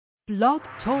Blog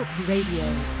Talk Radio.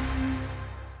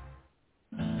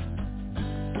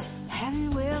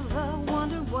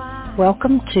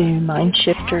 Welcome to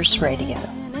MindShifters Radio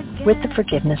with the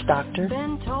Forgiveness Doctor,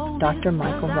 Dr.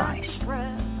 Michael Ryce.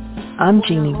 I'm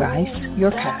Jeannie Ryce,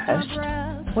 your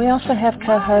co-host. We also have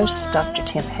co-hosts Dr.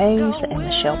 Tim Hayes and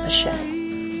Michelle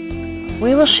Pichet.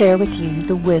 We will share with you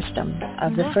the wisdom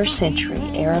of the first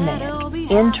century Aramaic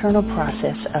internal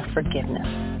process of forgiveness.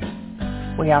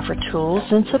 We offer tools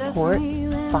and support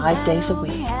 5 days a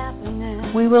week.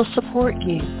 We will support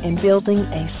you in building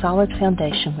a solid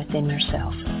foundation within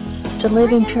yourself to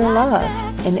live in pure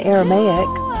love, in Aramaic,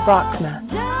 Rachma.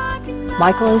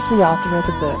 Michael is the author of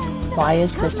the book, Why Is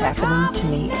This Happening to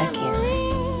Me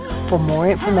Again? For more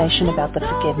information about the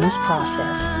forgiveness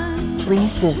process,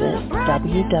 please visit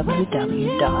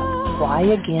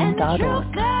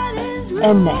www.whyagain.org.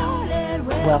 And now,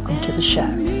 welcome to the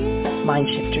show,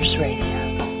 MindShifters Radio.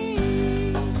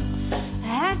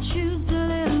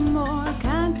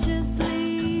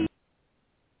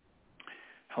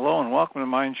 Hello and welcome to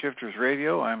MindShifters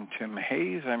Radio. I'm Tim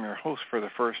Hayes. I'm your host for the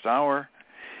first hour.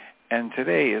 And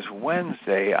today is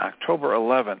Wednesday, October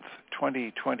 11th,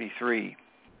 2023.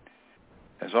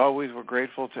 As always, we're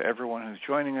grateful to everyone who's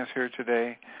joining us here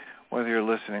today, whether you're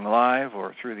listening live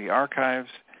or through the archives,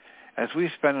 as we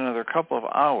spend another couple of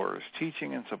hours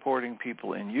teaching and supporting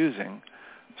people in using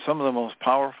some of the most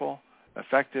powerful,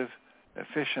 effective,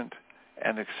 efficient,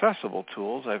 and accessible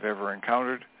tools I've ever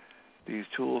encountered. These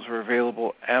tools are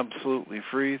available absolutely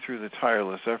free through the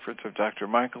tireless efforts of Dr.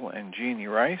 Michael and Jeanie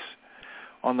Ryce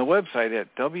on the website at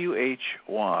whyagain.org.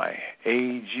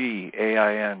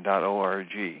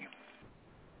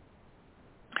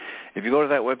 If you go to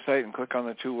that website and click on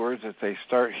the two words that say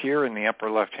Start Here in the upper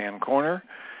left-hand corner,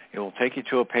 it will take you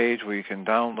to a page where you can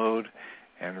download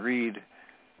and read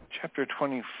Chapter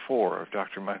 24 of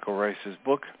Dr. Michael Ryce's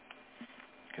book.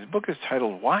 His book is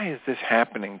titled, Why Is This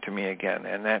Happening to Me Again?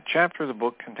 And that chapter of the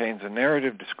book contains a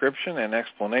narrative description and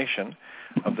explanation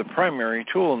of the primary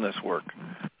tool in this work.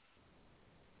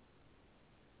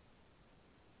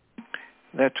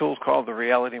 That tool is called the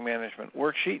Reality Management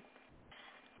Worksheet,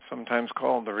 sometimes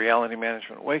called the Reality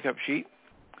Management Wake-Up Sheet.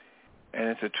 And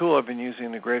it's a tool I've been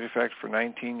using to great effect for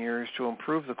 19 years to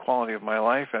improve the quality of my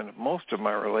life and most of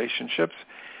my relationships,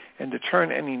 and to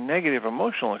turn any negative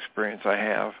emotional experience I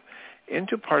have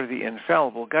into part of the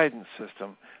infallible guidance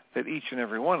system that each and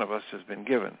every one of us has been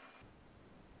given.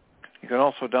 You can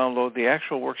also download the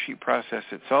actual worksheet process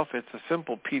itself. It's a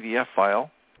simple PDF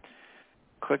file.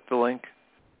 Click the link,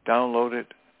 download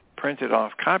it, print it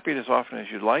off, copy it as often as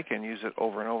you'd like, and use it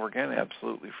over and over again,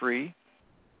 absolutely free.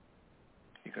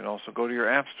 You can also go to your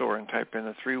app store and type in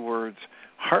the three words,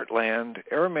 Heartland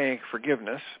Aramaic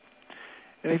Forgiveness.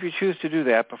 And if you choose to do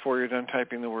that, before you're done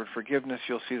typing the word forgiveness,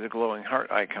 you'll see the glowing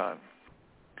heart icon.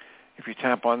 If you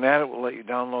tap on that, it will let you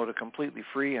download a completely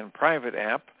free and private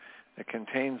app that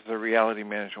contains the Reality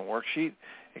Management Worksheet.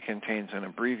 It contains an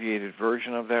abbreviated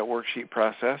version of that worksheet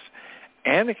process,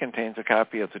 and it contains a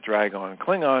copy of the Dragon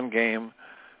Klingon game,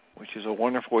 which is a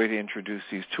wonderful way to introduce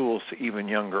these tools to even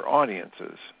younger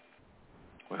audiences.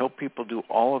 We hope people do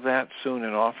all of that soon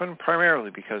and often, primarily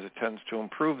because it tends to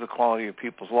improve the quality of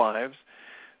people's lives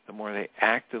the more they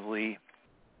actively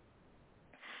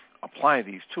apply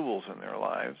these tools in their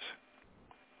lives.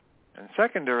 And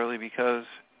secondarily, because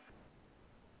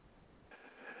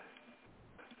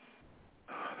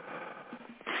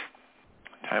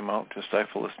time out to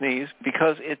stifle a sneeze,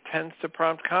 because it tends to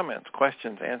prompt comments,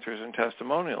 questions, answers, and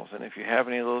testimonials. And if you have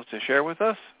any of those to share with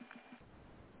us,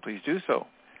 please do so.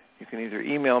 You can either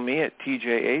email me at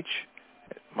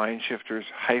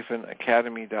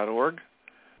tjh@mindshifters-academy.org,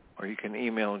 or you can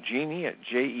email Jeanie at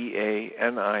jeanie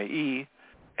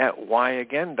at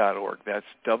whyagain.org. That's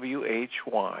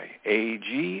whyagain.org.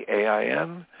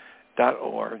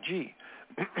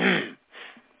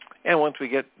 And once we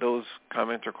get those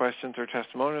comments or questions or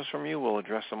testimonials from you, we'll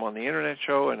address them on the Internet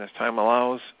show, and as time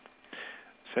allows,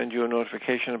 send you a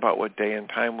notification about what day and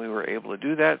time we were able to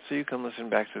do that so you can listen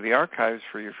back to the archives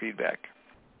for your feedback.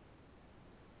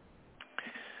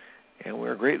 And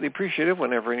we're greatly appreciative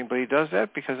whenever anybody does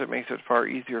that, because it makes it far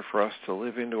easier for us to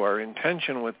live into our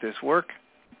intention with this work.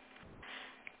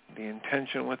 The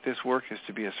intention with this work is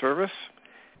to be a service,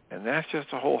 and that's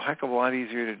just a whole heck of a lot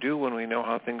easier to do when we know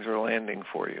how things are landing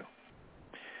for you,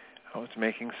 how it's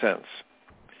making sense.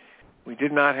 We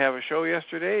did not have a show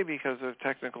yesterday because of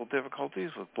technical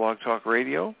difficulties with Blog Talk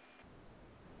Radio,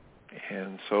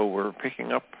 and so we're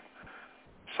picking up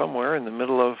somewhere in the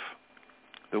middle of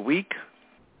the week,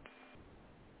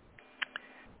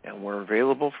 and we're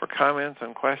available for comments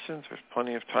and questions. There's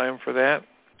plenty of time for that.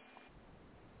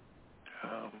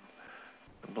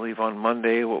 believe on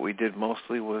Monday what we did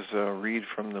mostly was read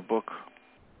from the book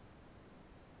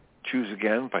Choose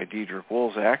Again by Diederik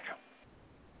Wolzak.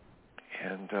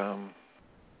 And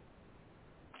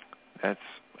that's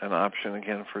an option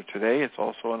again for today. It's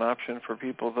also an option for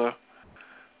people to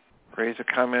raise a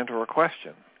comment or a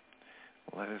question.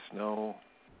 Let us know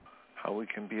how we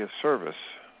can be of service.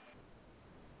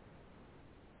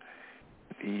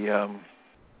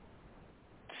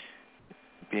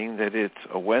 Being that it's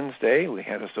a Wednesday, we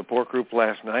had a support group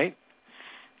last night,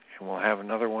 and we'll have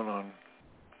another one on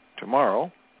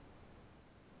tomorrow.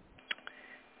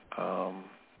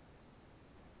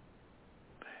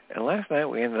 And last night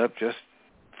we ended up just,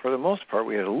 for the most part,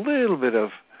 we had a little bit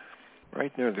of,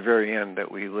 right near the very end, that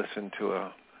we listened to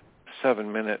a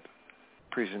 7-minute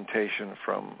presentation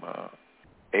from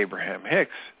Abraham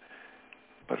Hicks.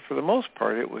 But for the most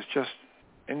part, it was just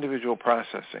individual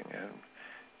processing and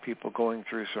people going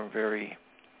through some very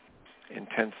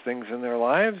intense things in their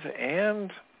lives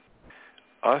and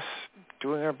us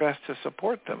doing our best to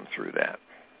support them through that.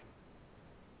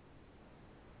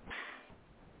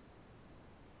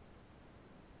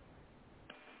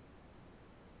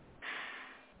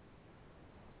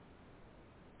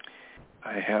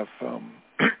 I have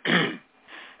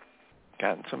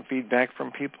gotten some feedback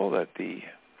from people that the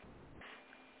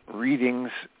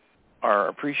readings are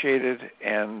appreciated,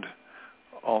 and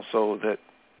also that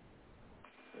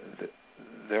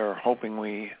they're hoping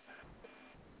we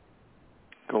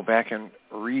go back and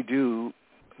redo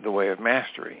the Way of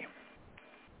Mastery.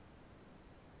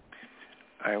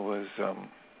 I was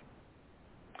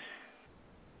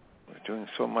doing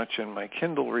so much in my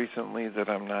Kindle recently that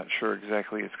I'm not sure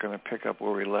exactly it's going to pick up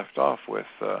where we left off with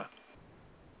the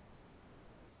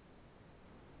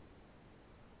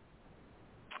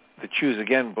Choose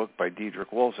Again book by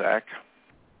Diederik Wolzak.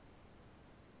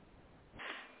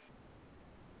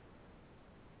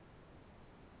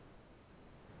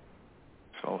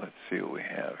 So let's see what we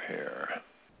have here.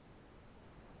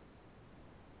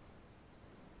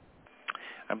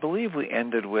 I believe we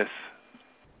ended with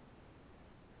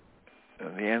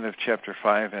the end of Chapter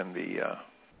 5 and the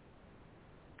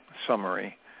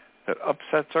summary, that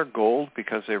upsets are gold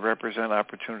because they represent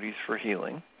opportunities for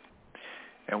healing,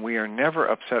 and we are never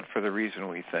upset for the reason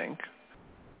we think,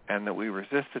 and that we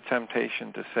resist the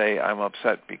temptation to say, I'm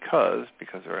upset because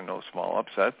there are no small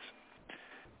upsets,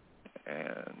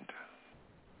 and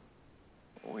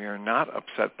we are not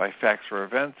upset by facts or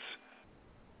events,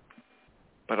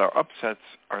 but our upsets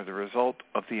are the result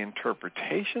of the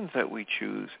interpretations that we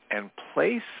choose and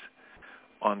place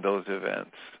on those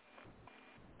events,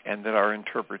 and that our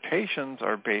interpretations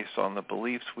are based on the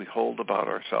beliefs we hold about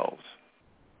ourselves.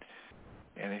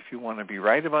 And if you want to be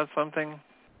right about something,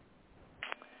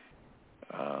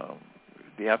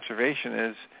 the observation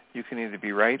is you can either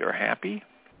be right or happy.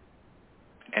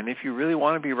 And if you really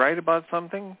want to be right about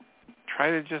something, try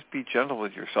to just be gentle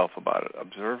with yourself about it.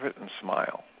 Observe it and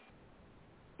smile.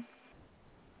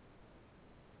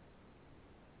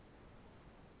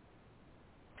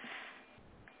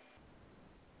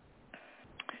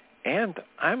 And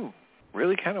I'm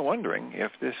really kind of wondering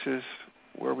if this is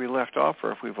where we left off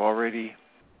or if we've already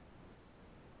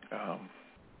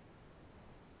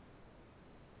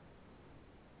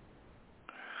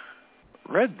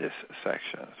read this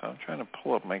section. So I'm trying to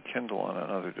pull up my Kindle on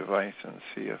another device and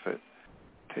see if it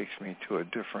takes me to a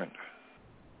different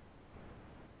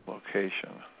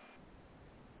location.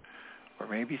 Or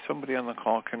maybe somebody on the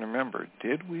call can remember.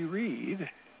 Did we read?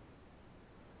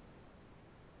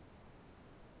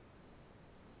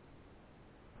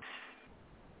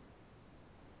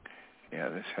 Yeah,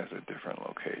 this has a different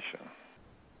location.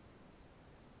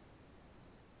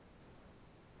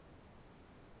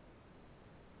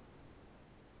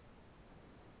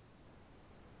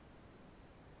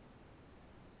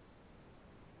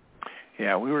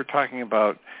 Yeah, we were talking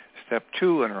about step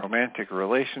 2 in romantic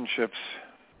relationships,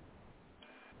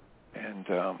 and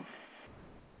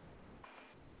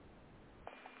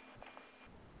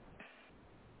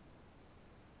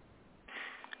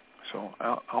so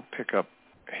I'll pick up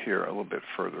here a little bit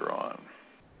further on.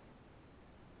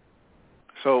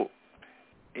 So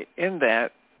in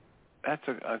that's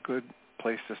a good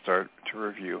place to start to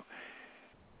review.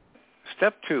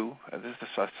 Step 2, this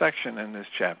is a section in this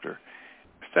chapter,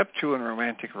 step 2 in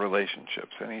romantic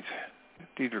relationships. And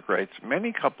Diederik writes,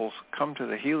 many couples come to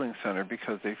the healing center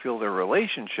because they feel their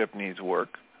relationship needs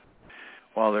work,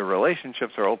 while their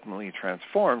relationships are ultimately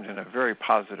transformed in a very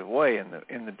positive way.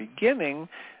 In the beginning,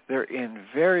 they're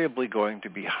invariably going to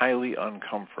be highly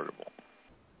uncomfortable.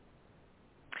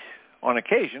 On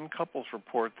occasion, couples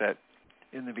report that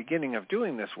in the beginning of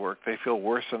doing this work, they feel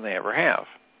worse than they ever have.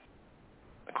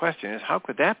 The question is, how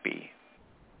could that be?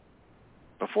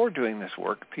 Before doing this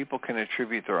work, people can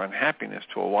attribute their unhappiness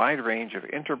to a wide range of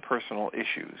interpersonal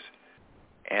issues,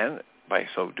 and by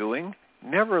so doing,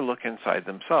 never look inside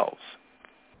themselves.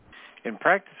 In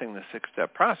practicing the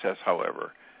 6-step process,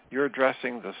 however, you're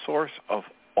addressing the source of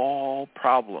all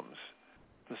problems.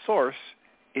 The source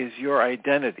is your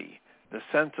identity, the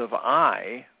sense of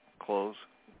I, close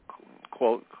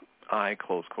quote, I,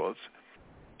 close quotes,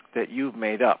 that you've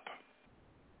made up.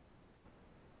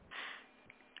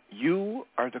 You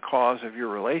are the cause of your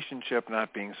relationship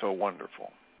not being so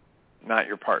wonderful, not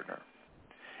your partner.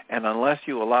 And unless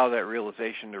you allow that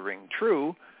realization to ring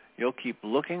true, you'll keep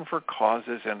looking for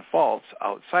causes and faults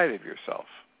outside of yourself.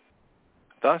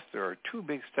 Thus, there are 2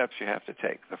 big steps you have to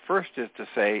take. The first is to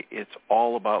say, it's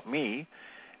all about me,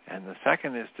 and the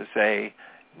second is to say,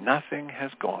 nothing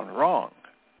has gone wrong.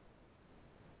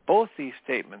 Both these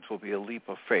statements will be a leap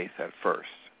of faith at first.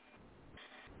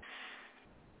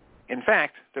 In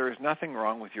fact, there is nothing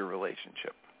wrong with your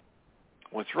relationship.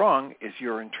 What's wrong is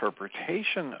your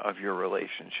interpretation of your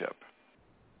relationship,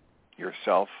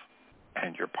 yourself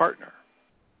and your partner.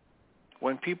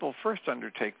 When people first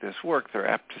undertake this work, they're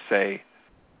apt to say,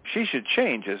 she should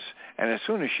change, and as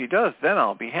soon as she does, then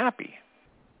I'll be happy.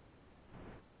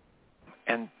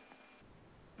 And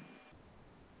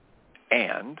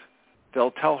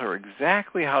they'll tell her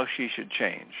exactly how she should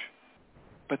change.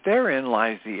 But therein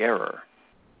lies the error.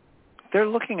 They're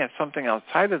looking at something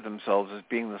outside of themselves as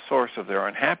being the source of their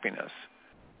unhappiness,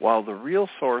 while the real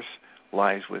source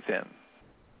lies within.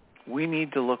 We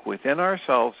need to look within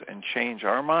ourselves and change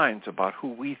our minds about who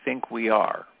we think we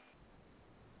are.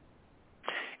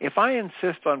 If I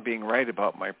insist on being right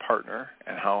about my partner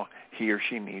and how he or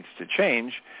she needs to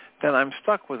change, then I'm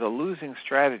stuck with a losing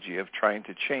strategy of trying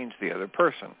to change the other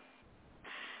person.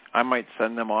 I might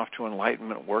send them off to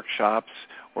enlightenment workshops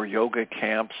or yoga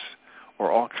camps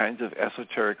or all kinds of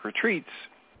esoteric retreats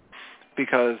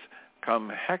because come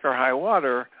heck or high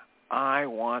water, I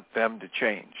want them to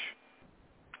change.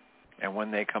 And when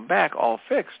they come back all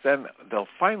fixed, then they'll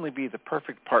finally be the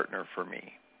perfect partner for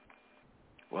me.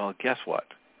 Well, guess what?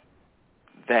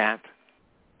 That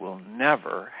will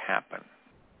never happen.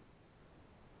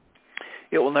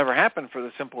 It will never happen for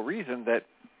the simple reason that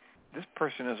this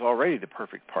person is already the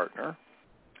perfect partner.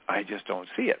 I just don't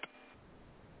see it.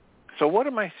 So what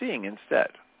am I seeing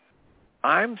instead?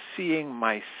 I'm seeing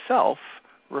myself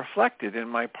reflected in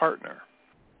my partner.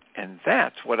 And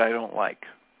that's what I don't like.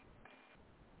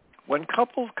 When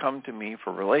couples come to me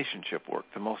for relationship work,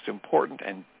 the most important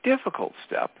and difficult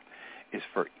step is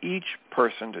for each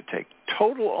person to take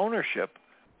total ownership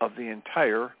of the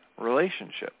entire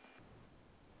relationship.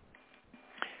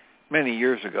 Many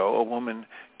years ago, a woman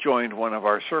joined one of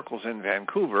our circles in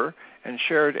Vancouver and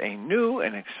shared a new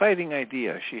and exciting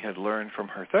idea she had learned from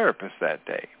her therapist that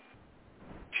day.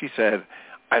 She said,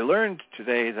 I learned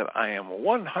today that I am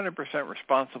 100%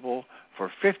 responsible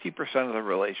for 50% of the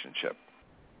relationship.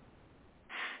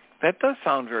 That does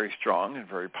sound very strong and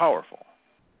very powerful.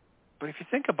 But if you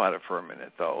think about it for a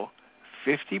minute, though,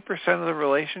 50% of the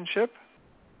relationship,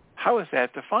 how is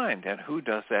that defined, and who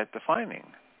does that defining?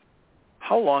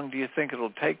 How long do you think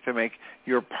it'll take to make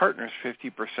your partner's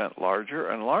 50% larger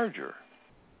and larger?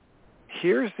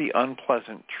 Here's the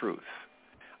unpleasant truth.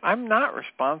 I'm not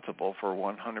responsible for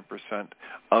 100%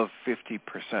 of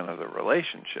 50% of the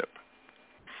relationship.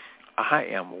 I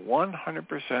am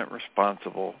 100%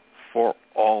 responsible for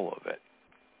all of it.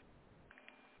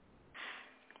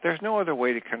 There's no other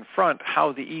way to confront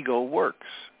how the ego works.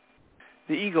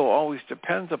 The ego always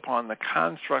depends upon the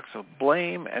constructs of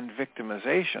blame and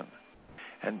victimization.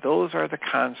 And those are the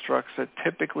constructs that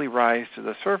typically rise to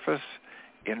the surface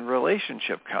in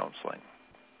relationship counseling.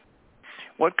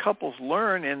 What couples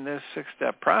learn in this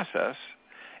 6-step process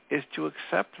is to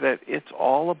accept that it's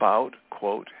all about,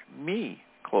 quote, me,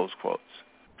 close quotes.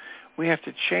 We have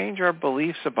to change our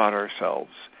beliefs about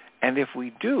ourselves. And if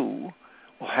we do,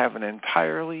 we'll have an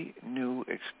entirely new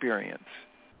experience.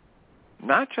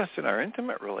 Not just in our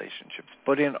intimate relationships,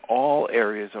 but in all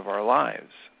areas of our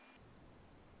lives.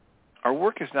 Our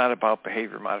work is not about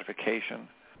behavior modification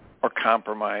or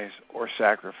compromise or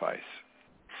sacrifice.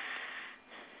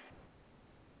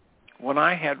 When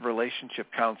I had relationship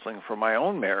counseling for my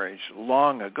own marriage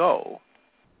long ago,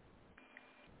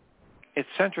 it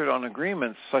centered on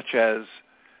agreements such as,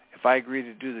 if I agree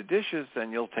to do the dishes,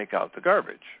 then you'll take out the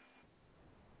garbage.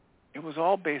 It was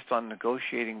all based on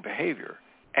negotiating behavior,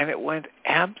 and it went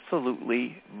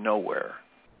absolutely nowhere.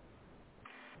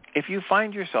 If you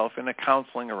find yourself in a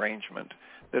counseling arrangement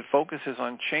that focuses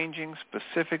on changing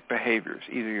specific behaviors,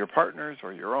 either your partner's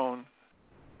or your own,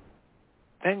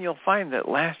 then you'll find that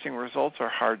lasting results are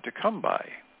hard to come by.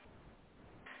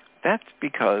 That's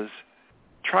because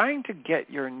trying to get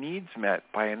your needs met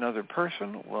by another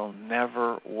person will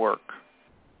never work.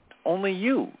 Only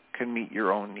you can meet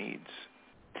your own needs.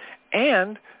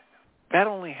 And that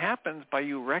only happens by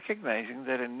you recognizing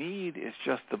that a need is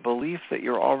just the belief that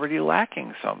you're already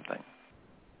lacking something.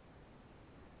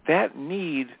 That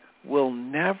need will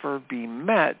never be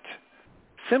met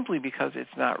simply because it's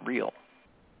not real.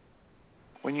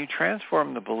 When you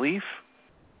transform the belief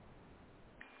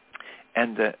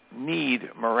and the need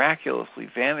miraculously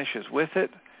vanishes with it,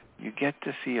 you get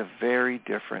to see a very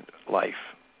different life.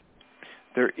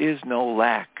 There is no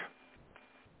lack.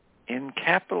 In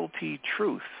capital T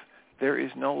truth, there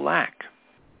is no lack.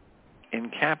 In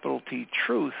capital T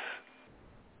truth,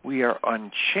 we are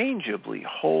unchangeably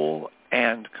whole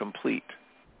and complete.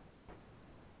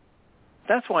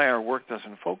 That's why our work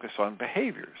doesn't focus on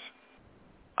behaviors.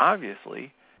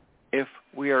 Obviously, if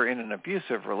we are in an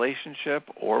abusive relationship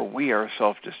or we are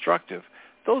self-destructive,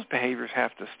 those behaviors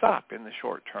have to stop in the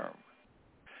short term.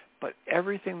 But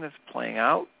everything that's playing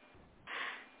out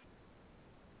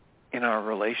in our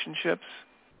relationships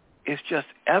is just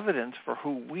evidence for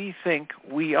who we think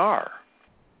we are.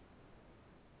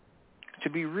 To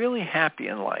be really happy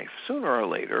in life, sooner or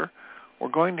later, we're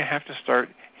going to have to start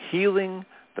healing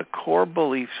the core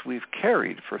beliefs we've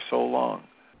carried for so long.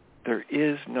 There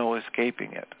is no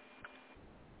escaping it.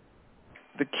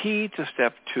 The key to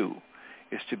step 2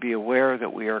 is to be aware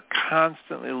that we are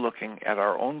constantly looking at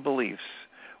our own beliefs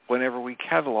whenever we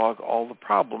catalog all the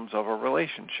problems of a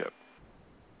relationship.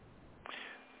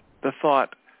 The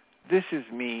thought, this is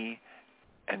me,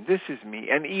 and this is me,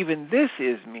 and even this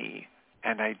is me,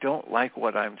 and I don't like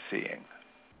what I'm seeing.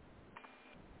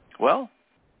 Well,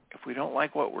 if we don't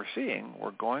like what we're seeing,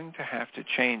 we're going to have to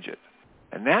change it.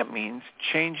 And that means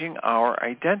changing our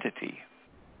identity.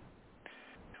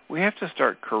 We have to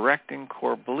start correcting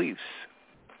core beliefs.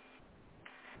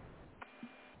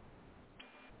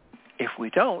 If we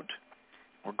don't,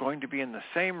 we're going to be in the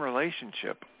same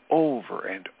relationship over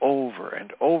and over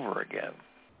and over again.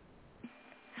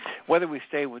 Whether we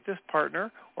stay with this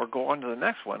partner or go on to the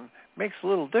next one makes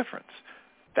little difference.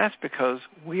 That's because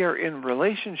we are in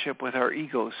relationship with our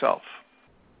ego self.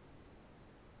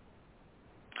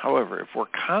 However, if we're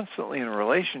constantly in a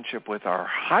relationship with our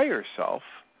higher self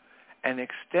and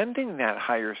extending that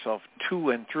higher self to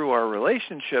and through our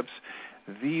relationships,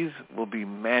 these will be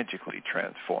magically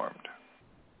transformed.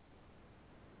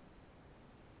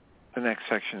 The next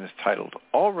section is titled,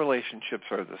 All Relationships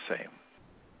Are the Same.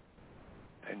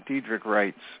 And Diedrich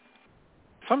writes,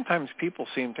 sometimes people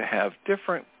seem to have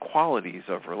different qualities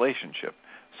of relationship,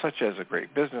 such as a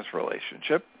great business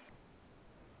relationship,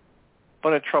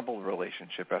 but a troubled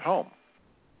relationship at home.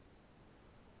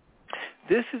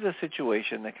 This is a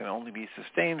situation that can only be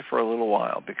sustained for a little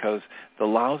while because the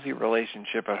lousy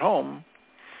relationship at home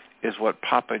is what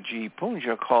Papa G.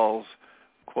 Punja calls,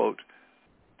 quote,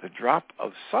 the drop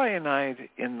of cyanide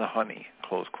in the honey,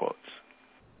 close quotes.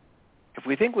 If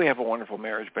we think we have a wonderful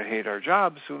marriage but hate our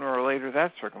job, sooner or later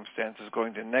that circumstance is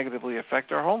going to negatively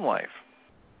affect our home life.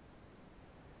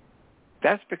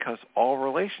 That's because all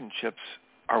relationships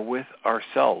are with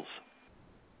ourselves.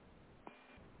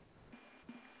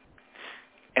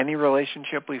 Any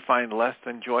relationship we find less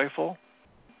than joyful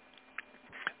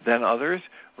than others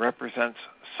represents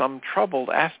some troubled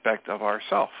aspect of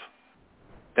ourself.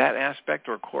 That aspect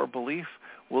or core belief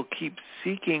will keep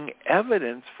seeking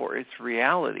evidence for its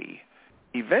reality,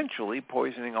 eventually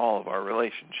poisoning all of our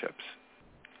relationships.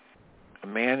 A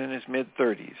man in his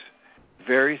mid-30s,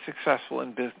 very successful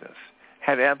in business,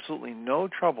 had absolutely no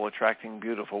trouble attracting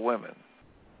beautiful women.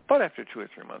 But after 2 or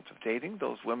 3 months of dating,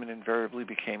 those women invariably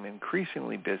became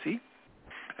increasingly busy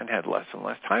and had less and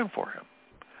less time for him.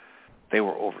 They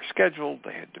were overscheduled,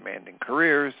 they had demanding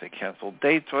careers, they canceled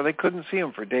dates, or they couldn't see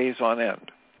him for days on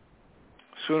end.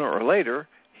 Sooner or later,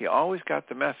 he always got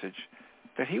the message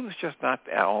that he was just not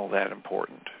all that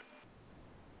important.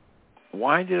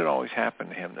 Why did it always happen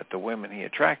to him that the women he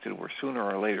attracted were sooner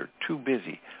or later too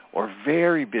busy or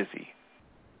very busy?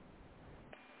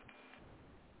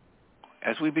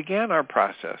 As we began our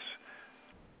process,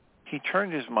 he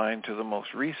turned his mind to the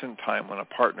most recent time when a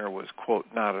partner was, quote,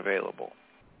 not available,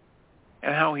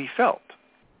 and how he felt.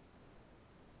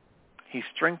 He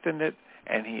strengthened it,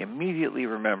 and he immediately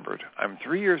remembered, I'm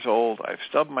 3 years old, I've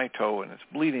stubbed my toe, and it's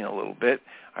bleeding a little bit.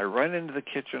 I run into the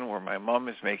kitchen where my mom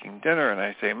is making dinner, and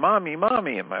I say, Mommy,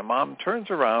 Mommy, and my mom turns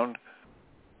around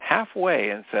halfway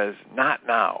and says, not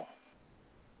now.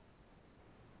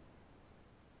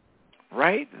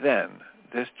 Right then,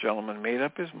 this gentleman made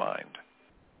up his mind.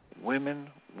 Women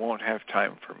won't have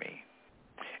time for me.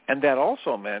 And that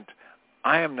also meant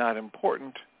I am not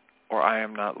important or I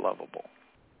am not lovable.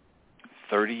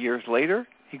 30 years later,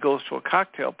 he goes to a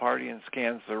cocktail party and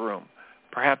scans the room.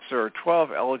 Perhaps there are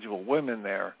 12 eligible women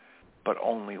there, but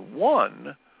only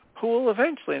one who will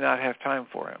eventually not have time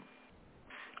for him.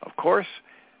 Of course,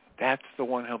 that's the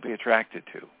one he'll be attracted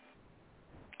to.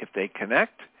 If they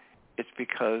connect, it's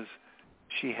because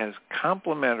she has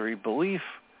complementary belief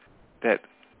that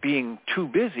being too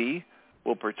busy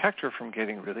will protect her from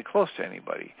getting really close to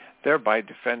anybody, thereby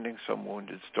defending some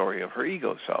wounded story of her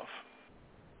ego self.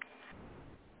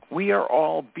 We are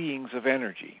all beings of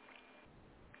energy.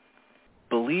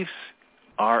 Beliefs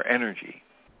are energy.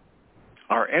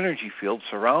 Our energy field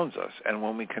surrounds us, and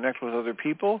when we connect with other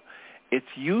people, it's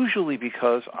usually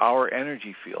because our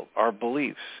energy field, our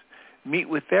beliefs, meet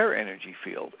with their energy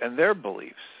field and their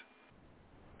beliefs.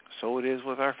 So it is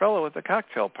with our fellow at the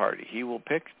cocktail party. He will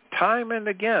pick time and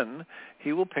again,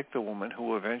 he will pick the woman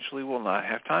who eventually will not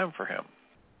have time for him.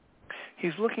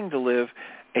 He's looking to live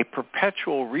a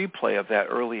perpetual replay of that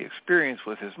early experience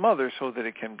with his mother so that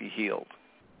it can be healed.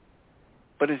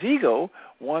 But his ego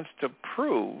wants to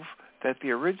prove that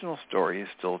the original story is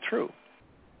still true.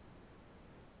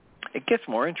 It gets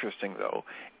more interesting, though.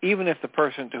 Even if the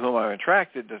person to whom I'm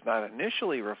attracted does not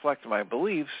initially reflect my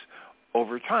beliefs,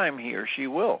 over time he or she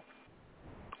will.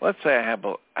 Let's say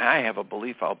I have a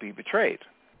belief I'll be betrayed,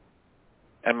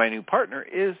 and my new partner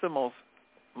is the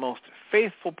most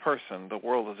faithful person the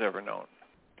world has ever known.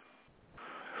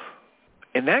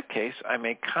 In that case, I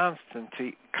may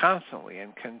constantly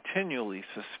and continually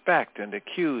suspect and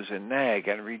accuse and nag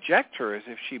and reject her as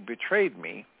if she betrayed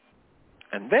me.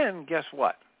 And then, guess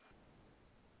what?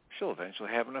 She'll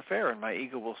eventually have an affair, and my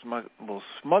ego will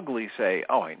smugly say,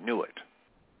 oh, I knew it.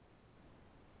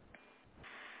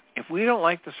 If we don't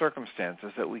like the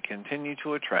circumstances that we continue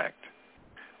to attract,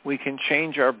 we can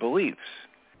change our beliefs,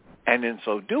 and in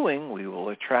so doing, we will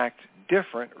attract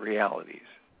different realities.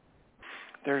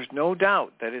 There's no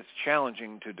doubt that it's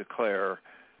challenging to declare,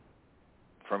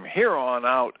 from here on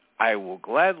out, I will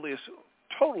gladly assume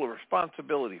total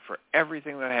responsibility for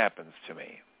everything that happens to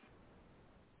me.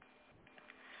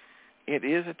 It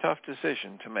is a tough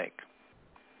decision to make,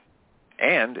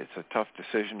 and it's a tough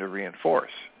decision to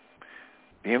reinforce.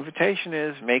 The invitation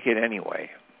is, make it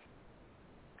anyway.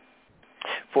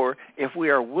 For if we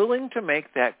are willing to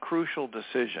make that crucial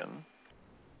decision,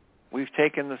 we've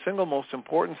taken the single most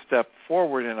important step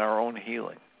forward in our own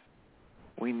healing.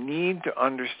 We need to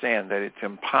understand that it's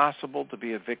impossible to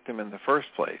be a victim in the first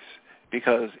place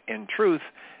because, in truth,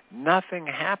 nothing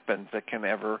happens that can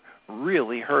ever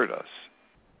really hurt us.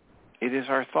 It is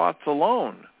our thoughts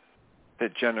alone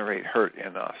that generate hurt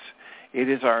in us. It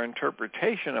is our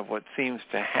interpretation of what seems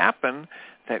to happen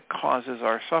that causes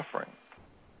our suffering.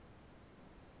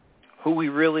 Who we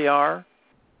really are,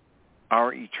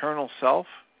 our eternal self,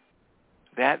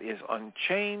 that is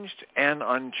unchanged and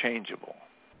unchangeable.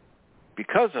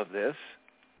 Because of this,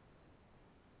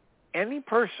 any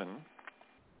person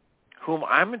whom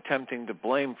I'm attempting to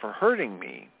blame for hurting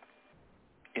me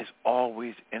is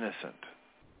always innocent.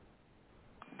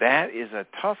 That is a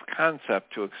tough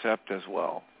concept to accept as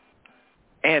well.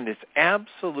 And it's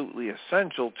absolutely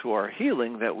essential to our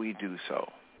healing that we do so.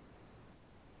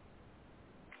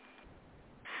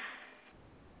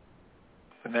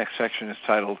 The next section is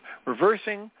titled,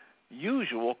 Reversing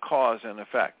Usual Cause and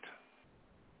Effect.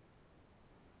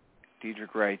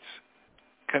 Diedrich writes,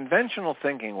 conventional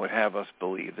thinking would have us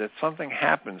believe that something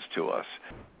happens to us.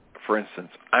 For instance,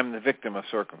 I'm the victim of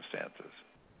circumstances.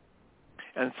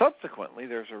 And subsequently,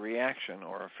 there's a reaction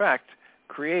or effect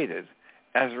created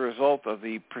as a result of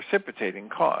the precipitating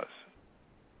cause.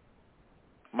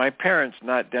 My parents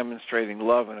not demonstrating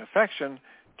love and affection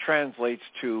translates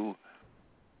to,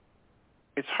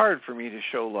 it's hard for me to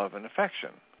show love and affection.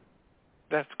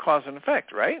 That's cause and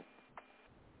effect, right?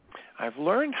 I've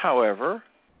learned, however,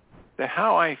 that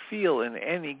how I feel in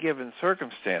any given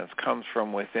circumstance comes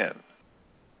from within.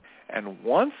 And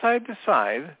once I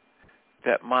decide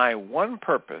that my one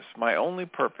purpose, my only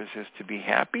purpose is to be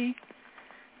happy,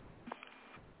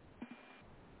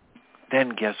 then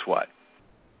guess what?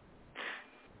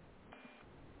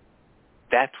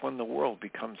 That's when the world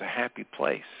becomes a happy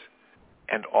place.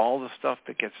 And all the stuff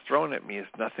that gets thrown at me is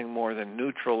nothing more than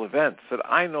neutral events that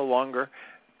I no longer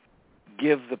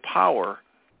give the power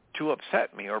to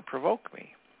upset me or provoke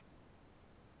me.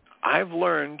 I've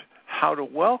learned how to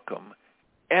welcome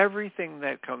everything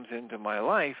that comes into my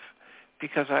life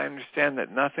because I understand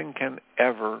that nothing can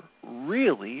ever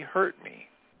really hurt me.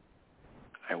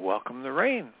 I welcome the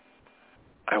rain.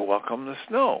 I welcome the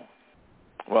snow.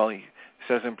 Well, he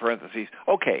says in parentheses,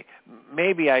 okay,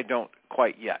 maybe I don't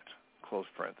quite yet, close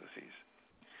parentheses.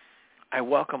 I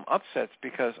welcome upsets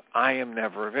because I am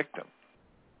never a victim.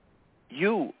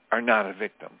 You are not a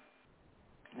victim.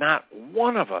 Not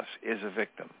one of us is a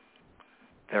victim.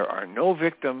 There are no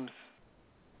victims,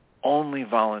 only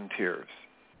volunteers.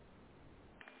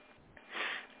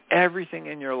 Everything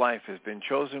in your life has been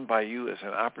chosen by you as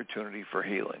an opportunity for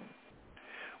healing.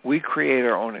 We create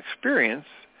our own experience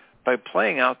by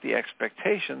playing out the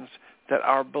expectations that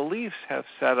our beliefs have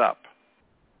set up.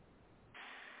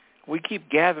 We keep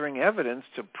gathering evidence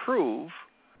to prove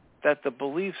that the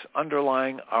beliefs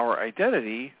underlying our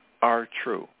identity are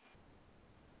true.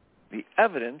 The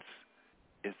evidence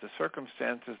is the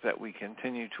circumstances that we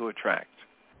continue to attract,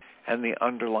 and the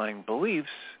underlying beliefs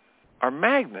are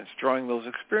magnets drawing those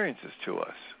experiences to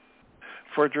us.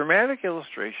 For a dramatic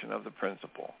illustration of the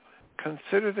principle,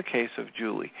 consider the case of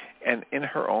Julie, and in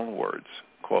her own words,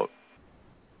 quote,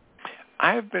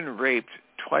 "I have been raped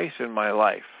twice in my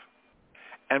life,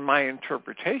 and my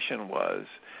interpretation was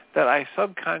that I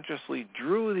subconsciously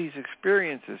drew these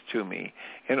experiences to me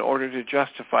in order to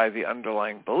justify the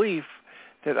underlying belief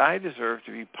that I deserve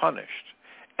to be punished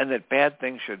and that bad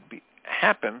things should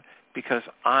happen because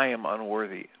I am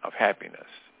unworthy of happiness."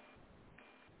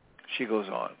 She goes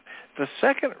on, "The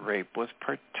second rape was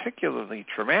particularly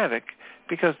traumatic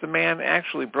because the man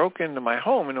actually broke into my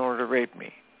home in order to rape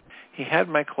me. He had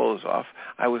my clothes off,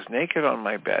 I was naked on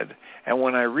my bed, and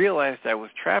when I realized I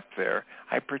was trapped there,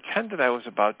 I pretended I was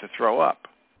about to throw up.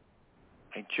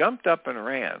 I jumped up and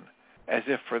ran, as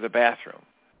if for the bathroom.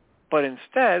 But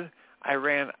instead, I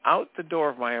ran out the door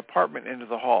of my apartment into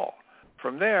the hall.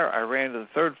 From there, I ran to the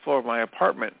third floor of my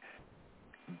apartment,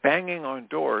 banging on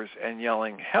doors and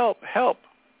yelling, 'Help, help!'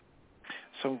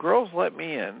 Some girls let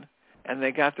me in, and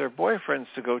they got their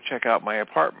boyfriends to go check out my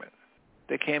apartment.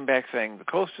 They came back saying, 'The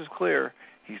coast is clear,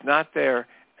 he's not there,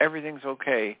 everything's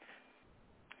okay,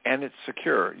 and it's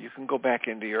secure. You can go back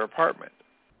into your apartment.'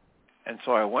 And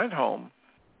so I went home.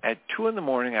 At 2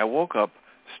 a.m, I woke up,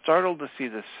 startled to see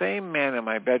the same man in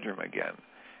my bedroom again.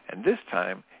 And this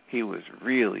time, he was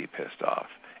really pissed off,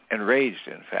 enraged,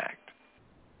 in fact.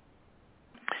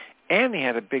 And he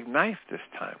had a big knife this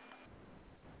time.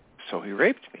 So he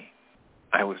raped me.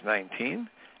 I was 19,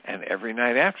 and every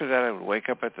night after that, I would wake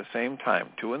up at the same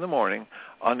time, 2 a.m,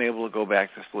 unable to go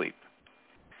back to sleep.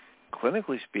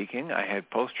 Clinically speaking, I had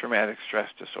post-traumatic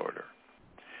stress disorder.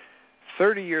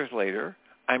 30 years later,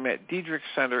 I met Diedrich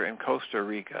Center in Costa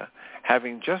Rica,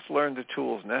 having just learned the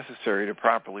tools necessary to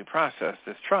properly process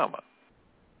this trauma.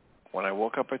 When I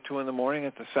woke up at 2 a.m.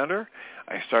 at the center,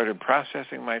 I started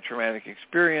processing my traumatic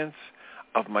experience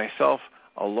of myself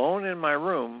alone in my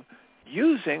room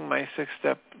using my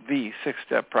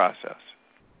six-step process.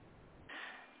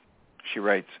 She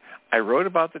writes, "I wrote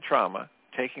about the trauma,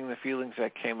 taking the feelings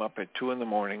that came up at 2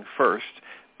 a.m. first,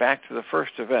 back to the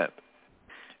first event,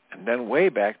 and then way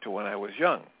back to when I was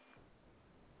young.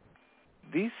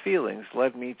 These feelings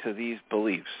led me to these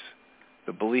beliefs.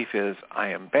 The belief is, I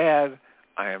am bad,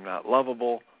 I am not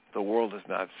lovable, the world is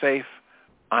not safe,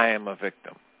 I am a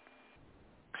victim.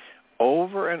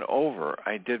 Over and over,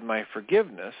 I did my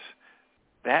forgiveness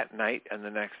that night and the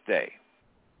next day.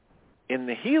 In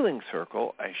the healing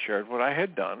circle, I shared what I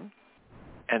had done,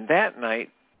 and that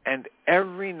night and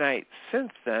every night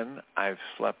since then, I've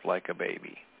slept like a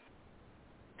baby.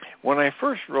 When I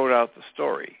first wrote out the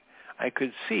story, I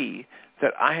could see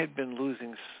that I had been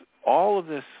losing all of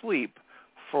this sleep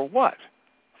for what?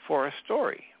 For a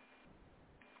story.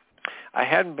 I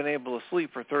hadn't been able to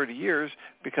sleep for 30 years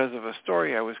because of a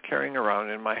story I was carrying around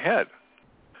in my head.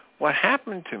 What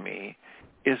happened to me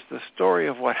is the story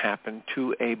of what happened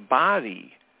to a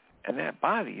body, and that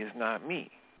body is not me.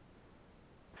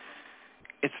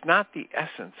 It's not the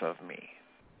essence of me.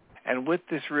 And with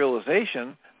this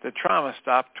realization, the trauma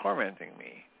stopped tormenting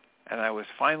me, and I was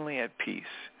finally at peace,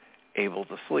 able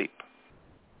to sleep."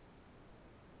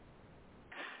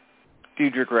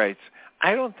 Diedrich writes,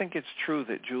 "I don't think it's true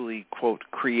that Julie, quote,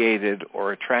 created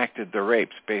or attracted the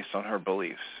rapes based on her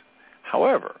beliefs.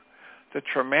 However, the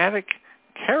traumatic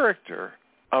character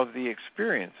of the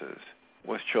experiences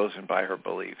was chosen by her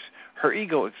beliefs. Her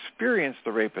ego experienced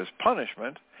the rape as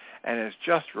punishment and as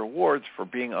just rewards for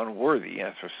being unworthy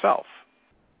as herself,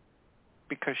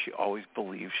 because she always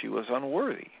believed she was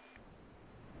unworthy.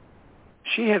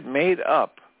 She had made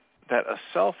up that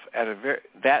self at a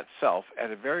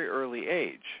very early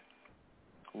age,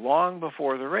 long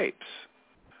before the rapes.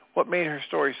 What made her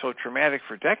story so traumatic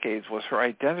for decades was her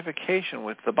identification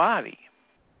with the body.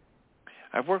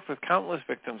 I've worked with countless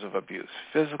victims of abuse,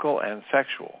 physical and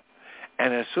sexual,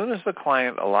 and as soon as the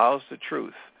client allows the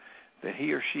truth that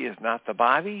he or she is not the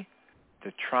body,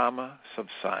 the trauma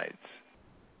subsides.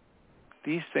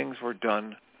 these things were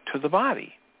done to the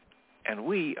body, and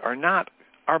we are not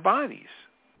our bodies.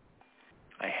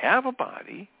 I have a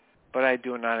body, but I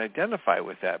do not identify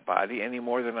with that body any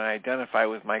more than I identify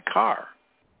with my car.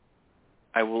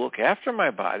 I will look after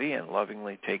my body and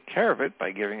lovingly take care of it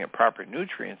by giving it proper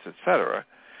nutrients, etc.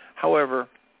 However,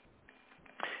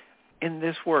 in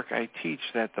this work, I teach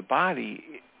that the body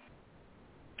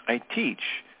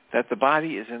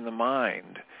is in the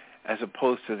mind, as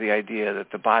opposed to the idea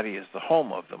that the body is the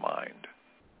home of the mind.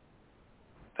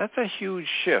 That's a huge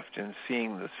shift in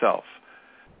seeing the self.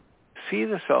 See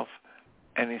the self,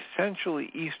 an essentially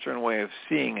Eastern way of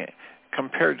seeing it,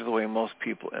 compared to the way most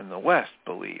people in the West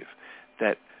believe,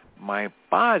 that my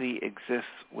body exists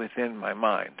within my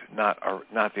mind, not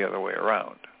the other way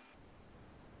around.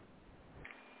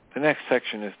 The next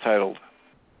section is titled,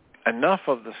 Enough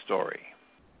of the Story.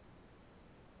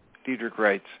 Diedrich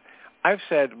writes, I've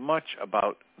said much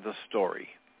about the story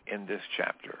in this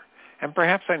chapter, and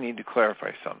perhaps I need to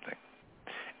clarify something.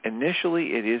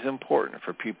 Initially, it is important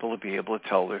for people to be able to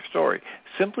tell their story,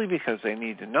 simply because they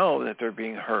need to know that they're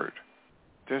being heard.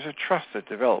 There's a trust that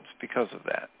develops because of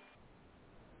that.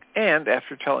 And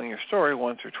after telling your story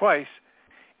once or twice,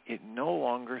 it no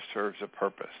longer serves a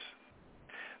purpose.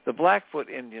 The Blackfoot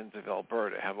Indians of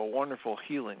Alberta have a wonderful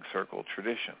healing circle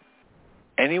tradition.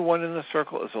 Anyone in the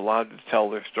circle is allowed to tell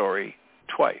their story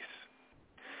twice.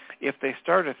 If they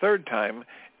start a third time,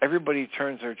 everybody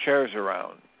turns their chairs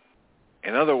around.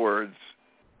 In other words,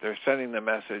 they're sending the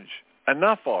message,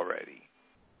 enough already.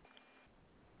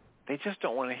 They just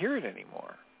don't want to hear it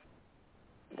anymore.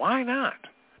 Why not?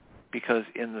 Because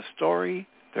in the story,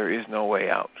 there is no way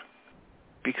out.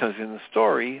 Because in the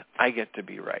story, I get to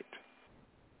be right.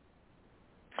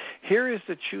 Here is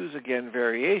the choose again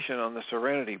variation on the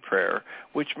Serenity Prayer,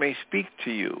 which may speak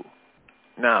to you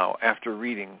now after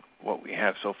reading what we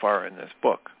have so far in this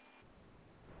book.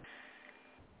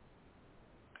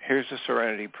 Here's the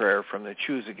Serenity Prayer from the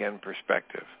choose again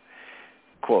perspective.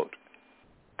 Quote,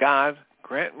 God,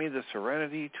 grant me the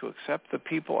serenity to accept the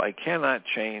people I cannot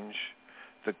change,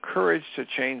 the courage to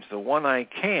change the one I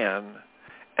can,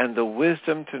 and the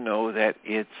wisdom to know that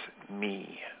it's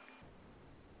me.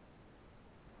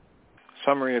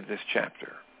 Summary of this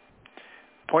chapter.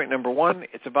 Point number 1,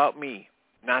 it's about me,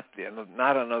 not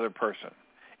another person.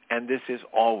 And this is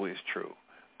always true.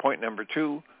 Point number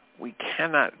 2, we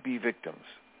cannot be victims.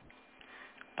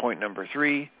 Point number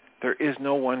 3, there is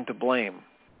no one to blame.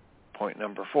 Point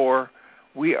number 4,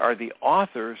 we are the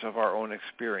authors of our own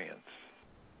experience.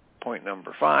 Point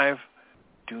number 5,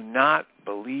 do not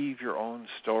believe your own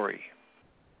story.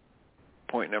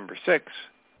 Point number 6,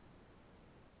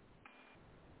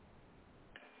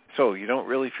 so you don't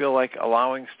really feel like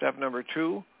allowing step number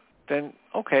 2? Then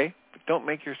okay, but don't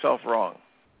make yourself wrong.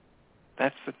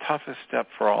 That's the toughest step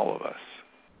for all of us.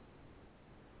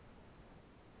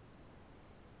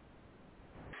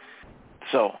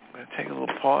 So I'm going to take a little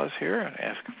pause here and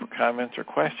ask for comments or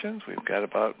questions. We've got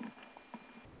about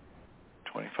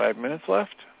 25 minutes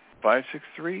left.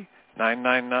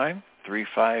 563-999-3581.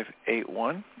 If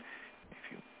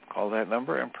you call that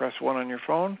number and press 1 on your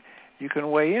phone, you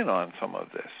can weigh in on some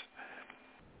of this.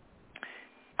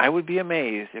 I would be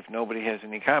amazed if nobody has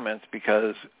any comments,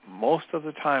 because most of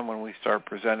the time when we start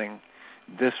presenting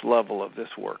this level of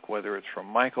this work, whether it's from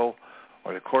Michael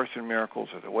or the Course in Miracles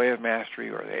or the Way of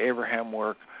Mastery or the Abraham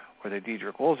work or the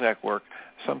Diedrich Wolzak work,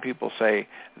 some people say,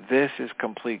 this is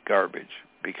complete garbage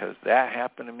because that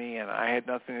happened to me and I had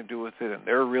nothing to do with it and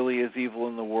there really is evil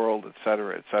in the world, et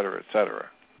cetera, et cetera, et cetera.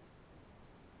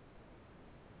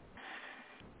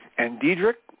 And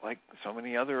Diedrich, like so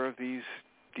many other of these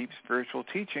deep spiritual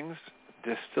teachings,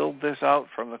 distilled this out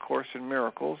from the Course in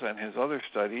Miracles and his other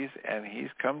studies, and he's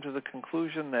come to the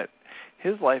conclusion that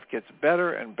his life gets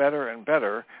better and better and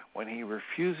better when he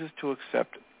refuses to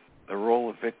accept the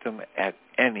role of victim at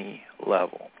any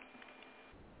level.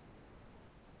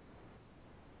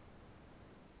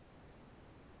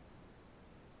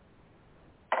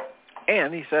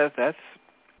 And he says that's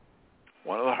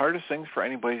one of the hardest things for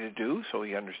anybody to do, so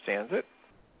he understands it.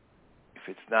 If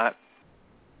it's not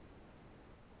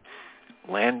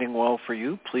landing well for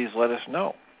you, please let us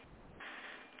know.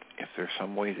 If there's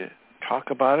some way to talk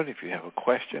about it, if you have a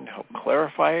question to help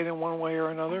clarify it in one way or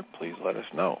another, please let us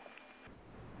know.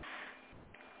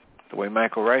 The way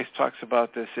Michael Ryce talks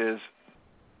about this is,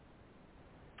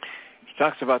 he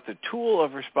talks about the tool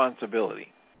of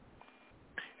responsibility.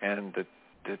 And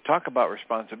to talk about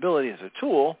responsibility as a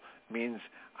tool means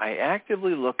I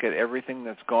actively look at everything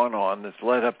that's gone on that's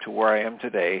led up to where I am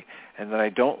today and that I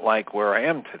don't like where I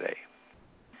am today.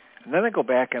 And then I go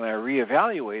back and I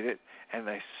reevaluate it and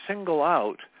I single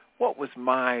out what was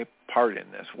my part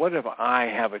in this? What if I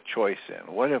have a choice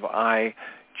in? What have I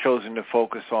chosen to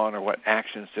focus on, or what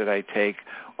actions did I take,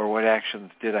 or what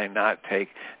actions did I not take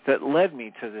that led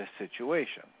me to this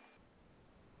situation?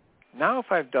 Now,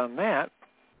 if I've done that,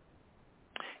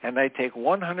 and I take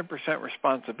 100%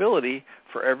 responsibility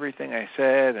for everything I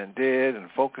said and did and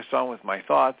focused on with my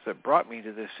thoughts that brought me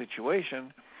to this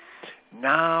situation,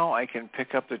 now I can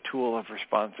pick up the tool of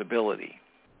responsibility.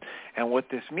 And what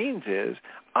this means is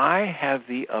I have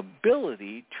the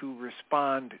ability to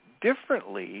respond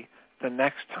differently the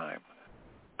next time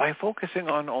by focusing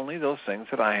on only those things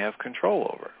that I have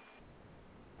control over.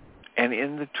 And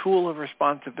in the tool of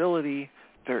responsibility,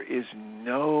 there is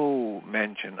no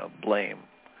mention of blame,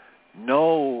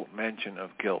 no mention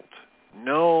of guilt,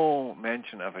 no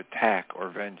mention of attack or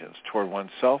vengeance toward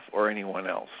oneself or anyone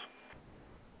else.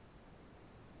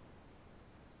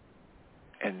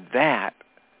 And that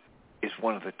is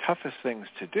one of the toughest things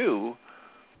to do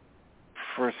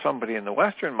for somebody in the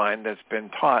Western mind that's been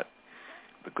taught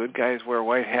the good guys wear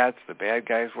white hats, the bad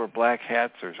guys wear black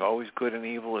hats, there's always good and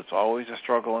evil, it's always a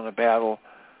struggle and a battle.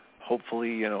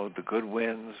 Hopefully, the good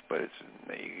wins, but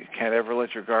you can't ever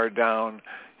let your guard down.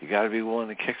 You got to be willing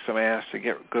to kick some ass to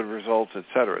get good results,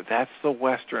 etc. That's the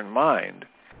Western mind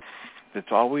that's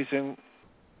always in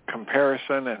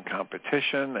comparison and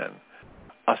competition and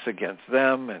us against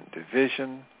them and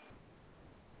division.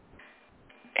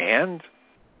 And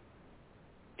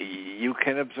you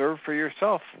can observe for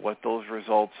yourself what those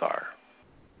results are.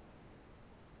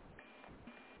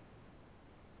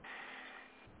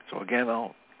 So again,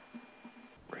 I'll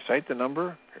recite the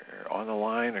number. If you're on the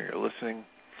line or you're listening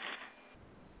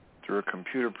through a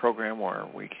computer program where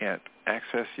we can't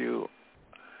access you,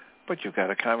 but you've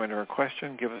got a comment or a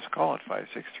question, give us a call at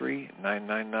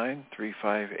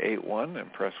 563-999-3581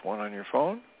 and press 1 on your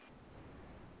phone.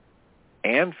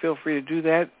 And feel free to do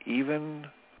that even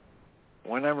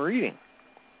when I'm reading.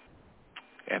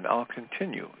 And I'll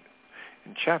continue.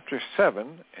 In Chapter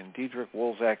 7 in Diederik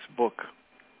Wolzak's book,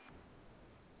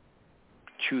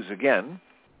 Choose Again,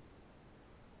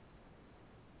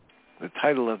 the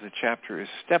title of the chapter is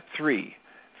Step 3,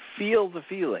 Feel the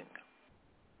Feeling.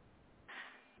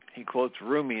 He quotes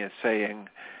Rumi as saying,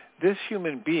 "This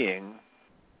human being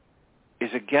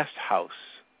is a guest house.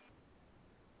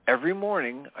 Every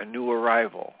morning, a new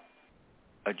arrival,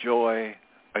 a joy,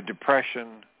 a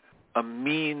depression, a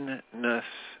meanness,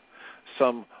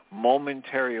 some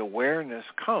momentary awareness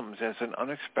comes as an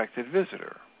unexpected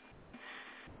visitor.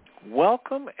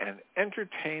 Welcome and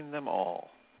entertain them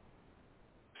all,"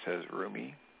 says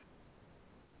Rumi.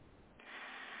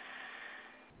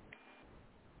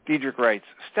 Diederik writes,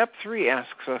 Step 3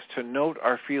 asks us to note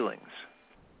our feelings.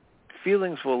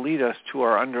 Feelings will lead us to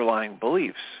our underlying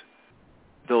beliefs.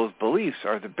 Those beliefs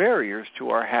are the barriers to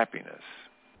our happiness.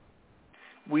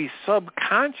 We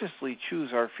subconsciously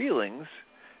choose our feelings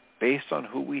based on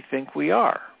who we think we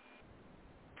are.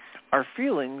 Our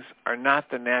feelings are not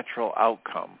the natural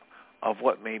outcome of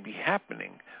what may be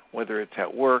happening, whether it's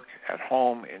at work, at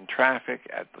home, in traffic,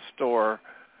 at the store.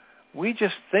 We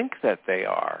just think that they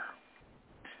are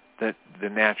the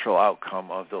natural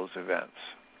outcome of those events.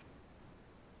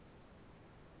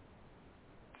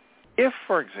 If,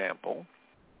 for example,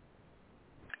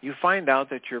 you find out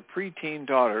that your preteen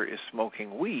daughter is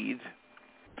smoking weed,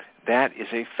 that is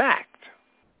a fact.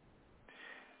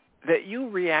 That you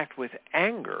react with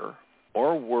anger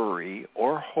or worry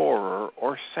or horror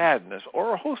or sadness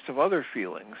or a host of other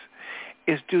feelings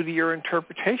is due to your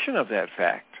interpretation of that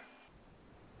fact.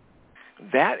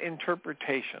 That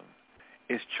interpretation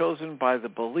is chosen by the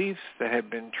beliefs that have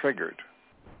been triggered,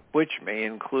 which may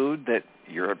include that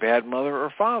you're a bad mother or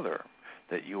father,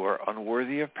 that you are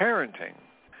unworthy of parenting,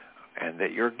 and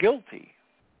that you're guilty.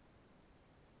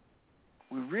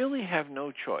 We really have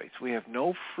no choice. We have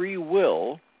no free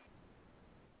will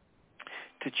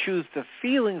to choose the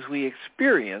feelings we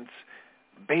experience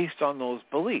based on those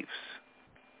beliefs.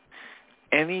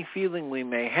 Any feeling we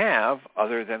may have,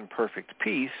 other than perfect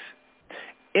peace,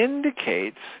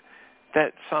 indicates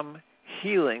that some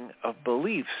healing of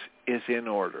beliefs is in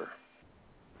order.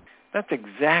 That's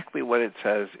exactly what it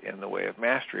says in The Way of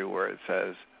Mastery, where it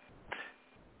says,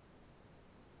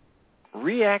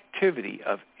 reactivity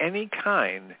of any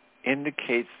kind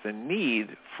indicates the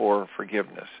need for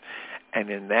forgiveness. And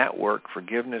in that work,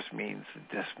 forgiveness means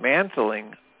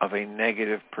dismantling of a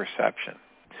negative perception.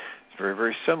 It's very,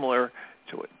 very similar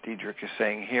to what Diederik is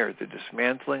saying here, the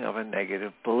dismantling of a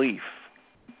negative belief.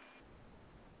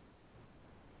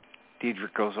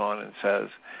 Diederik goes on and says,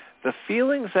 the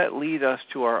feelings that lead us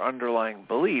to our underlying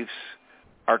beliefs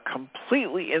are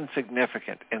completely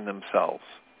insignificant in themselves.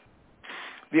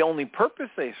 The only purpose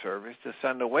they serve is to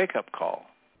send a wake-up call.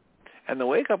 And the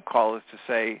wake-up call is to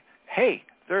say, hey,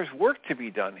 there's work to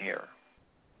be done here.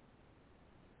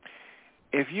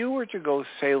 If you were to go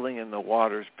sailing in the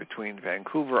waters between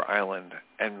Vancouver Island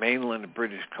and mainland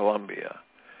British Columbia,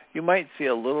 you might see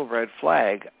a little red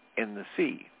flag in the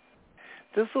sea.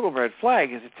 This little red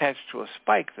flag is attached to a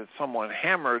spike that someone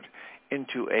hammered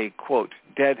into a, quote,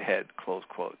 deadhead, close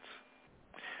quotes.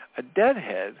 A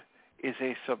deadhead is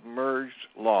a submerged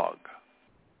log.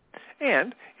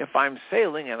 And if I'm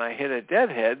sailing and I hit a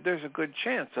deadhead, there's a good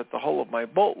chance that the hull of my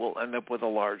boat will end up with a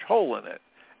large hole in it,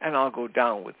 and I'll go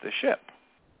down with the ship.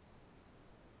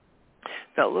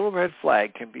 That little red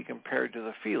flag can be compared to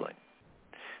the feeling.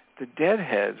 The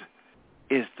deadhead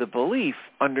is the belief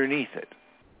underneath it.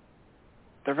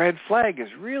 The red flag is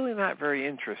really not very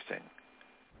interesting,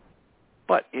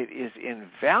 but it is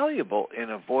invaluable in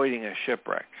avoiding a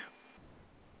shipwreck.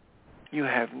 You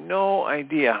have no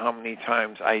idea how many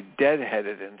times I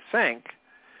deadheaded and sank,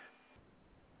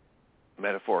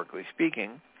 metaphorically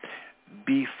speaking,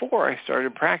 before I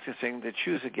started practicing the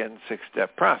Choose Again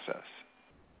 6-step process.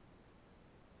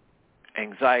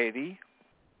 Anxiety,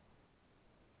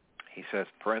 he says,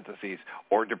 parentheses,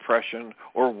 or depression,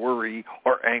 or worry,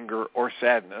 or anger, or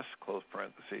sadness, close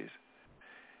parentheses,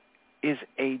 is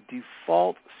a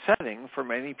default setting for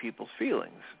many people's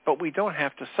feelings, but we don't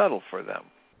have to settle for them.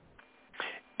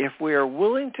 If we are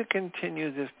willing to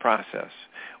continue this process,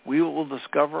 we will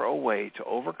discover a way to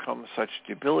overcome such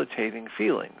debilitating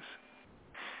feelings.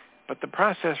 But the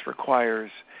process requires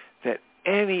that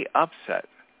any upset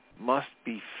must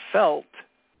be felt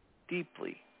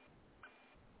deeply.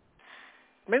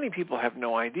 Many people have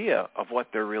no idea of what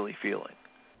they're really feeling.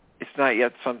 It's not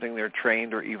yet something they're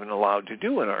trained or even allowed to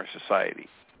do in our society.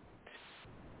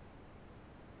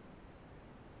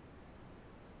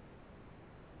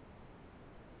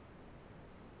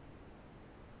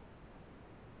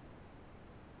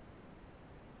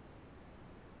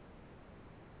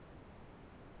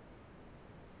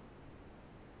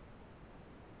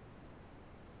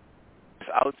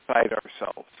 Outside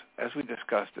ourselves, as we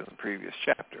discussed in the previous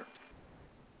chapter.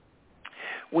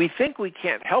 We think we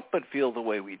can't help but feel the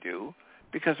way we do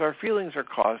because our feelings are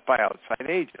caused by outside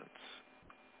agents.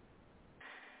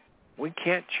 We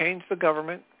can't change the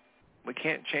government, we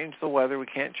can't change the weather, we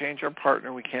can't change our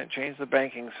partner, we can't change the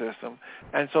banking system,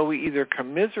 and so we either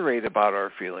commiserate about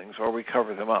our feelings or we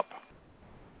cover them up.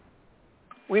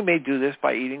 We may do this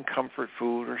by eating comfort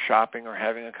food or shopping or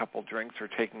having a couple drinks or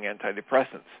taking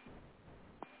antidepressants.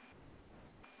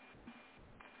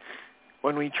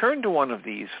 When we turn to one of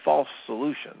these false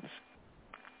solutions,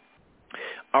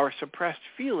 our suppressed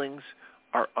feelings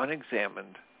are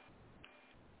unexamined.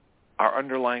 Our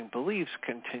underlying beliefs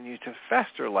continue to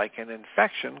fester like an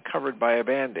infection covered by a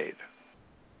Band-Aid.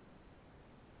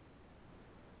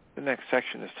 The next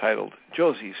section is titled,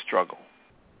 Josie's Struggle.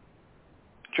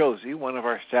 Josie, one of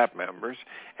our staff members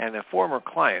and a former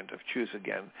client of Choose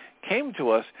Again, came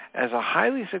to us as a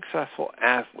highly successful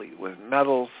athlete with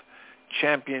medals,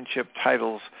 championship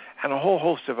titles, and a whole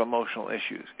host of emotional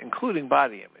issues, including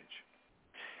body image.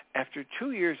 After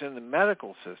 2 years in the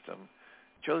medical system,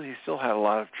 Josie still had a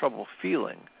lot of trouble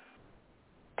feeling,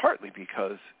 partly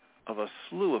because of a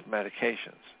slew of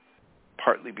medications,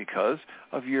 partly because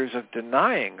of years of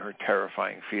denying her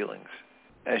terrifying feelings,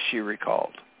 as she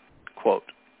recalled.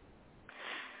 Quote,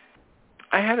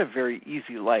 I had a very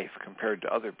easy life compared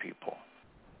to other people.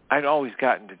 I'd always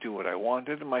gotten to do what I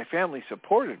wanted, and my family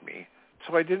supported me,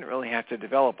 so I didn't really have to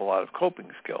develop a lot of coping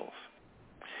skills.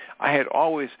 I had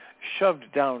always shoved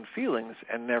down feelings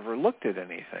and never looked at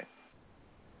anything.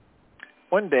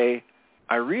 One day,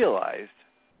 I realized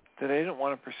that I didn't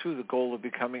want to pursue the goal of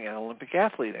becoming an Olympic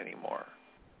athlete anymore.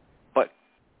 But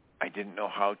I didn't know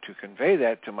how to convey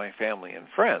that to my family and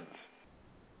friends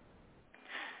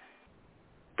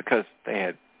because they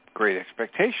had great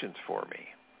expectations for me.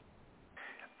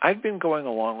 I'd been going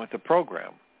along with the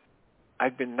program.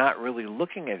 I'd been not really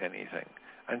looking at anything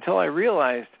until I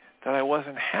realized that I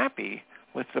wasn't happy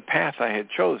with the path I had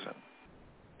chosen.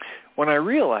 When I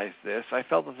realized this, I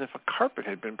felt as if a carpet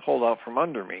had been pulled out from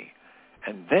under me,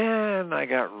 and then I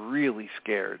got really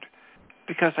scared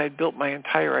because I'd built my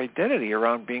entire identity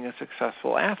around being a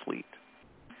successful athlete.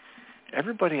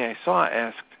 Everybody I saw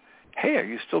asked, hey, are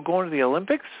you still going to the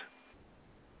Olympics?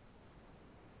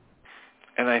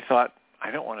 And I thought,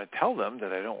 I don't want to tell them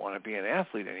that I don't want to be an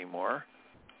athlete anymore,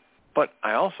 but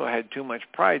I also had too much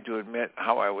pride to admit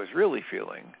how I was really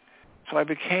feeling, so I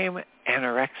became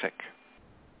anorexic.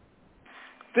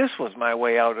 This was my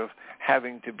way out of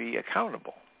having to be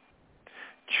accountable.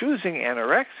 Choosing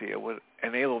anorexia would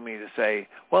enable me to say,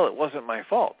 well, it wasn't my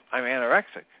fault. I'm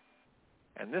anorexic.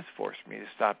 And this forced me to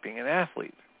stop being an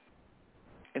athlete.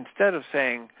 Instead of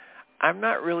saying, I'm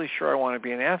not really sure I want to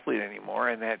be an athlete anymore,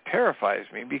 and that terrifies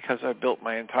me because I built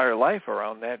my entire life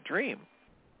around that dream.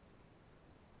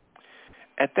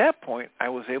 At that point, I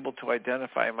was able to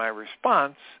identify my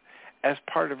response as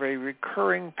part of a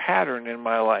recurring pattern in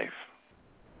my life.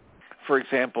 For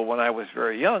example, when I was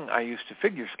very young, I used to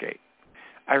figure skate.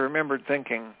 I remembered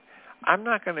thinking, I'm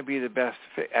not going to be the best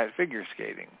at figure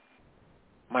skating.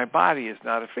 My body is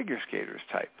not a figure skater's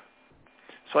type.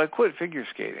 So I quit figure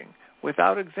skating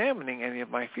without examining any of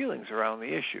my feelings around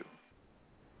the issue.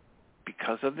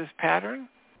 Because of this pattern,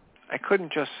 I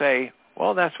couldn't just say,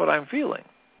 well, that's what I'm feeling.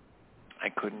 I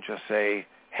couldn't just say,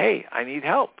 hey, I need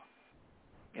help.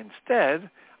 Instead,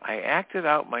 I acted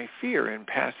out my fear in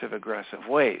passive-aggressive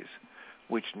ways,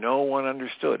 which no one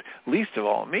understood, least of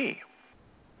all me.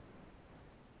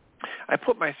 I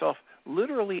put myself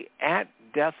literally at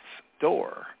death's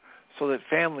door so that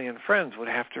family and friends would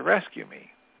have to rescue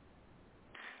me.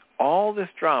 All this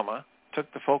drama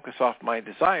took the focus off my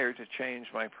desire to change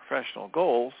my professional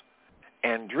goals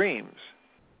and dreams.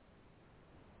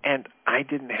 And I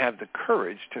didn't have the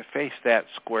courage to face that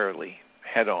squarely,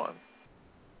 head on.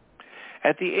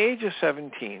 At the age of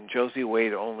 17, Josie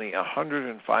weighed only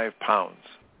 105 pounds.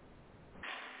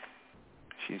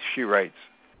 She writes,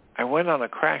 I went on a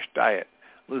crash diet,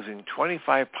 losing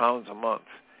 25 pounds a month.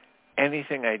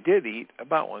 Anything I did eat,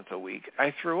 about once a week,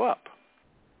 I threw up.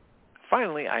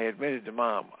 Finally, I admitted to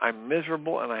Mom, I'm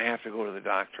miserable and I have to go to the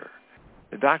doctor.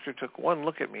 The doctor took one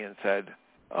look at me and said,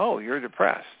 oh, you're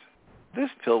depressed. This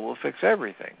pill will fix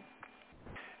everything.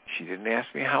 She didn't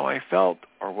ask me how I felt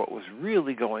or what was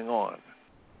really going on.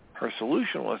 Her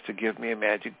solution was to give me a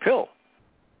magic pill,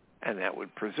 and that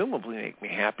would presumably make me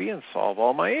happy and solve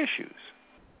all my issues.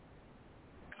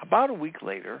 About a week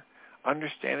later,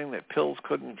 understanding that pills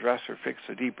couldn't address or fix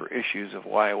the deeper issues of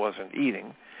why I wasn't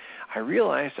eating, I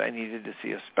realized I needed to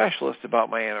see a specialist about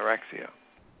my anorexia.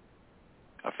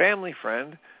 A family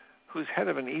friend, who's head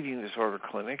of an eating disorder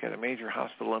clinic at a major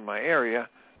hospital in my area,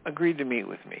 agreed to meet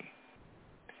with me.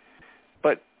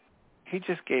 But he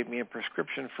just gave me a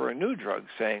prescription for a new drug,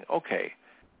 saying, okay,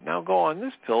 now go on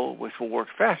this pill, which will work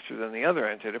faster than the other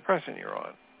antidepressant you're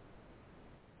on.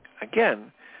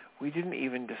 Again, we didn't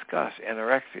even discuss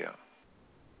anorexia.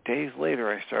 Days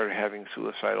later, I started having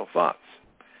suicidal thoughts.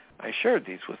 I shared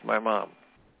these with my mom.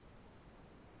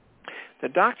 The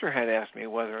doctor had asked me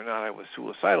whether or not I was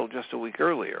suicidal just a week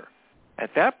earlier.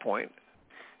 At that point,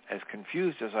 as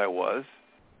confused as I was,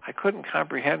 I couldn't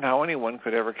comprehend how anyone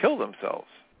could ever kill themselves.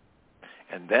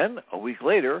 And then, a week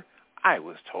later, I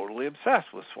was totally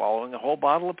obsessed with swallowing a whole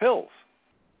bottle of pills.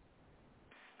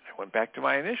 I went back to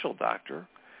my initial doctor,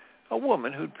 a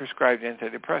woman who'd prescribed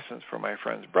antidepressants for my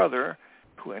friend's brother,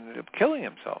 who ended up killing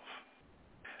himself.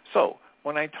 So,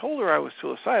 when I told her I was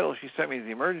suicidal, she sent me to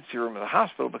the emergency room of the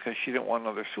hospital because she didn't want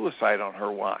another suicide on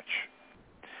her watch.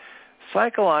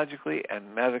 Psychologically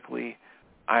and medically,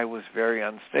 I was very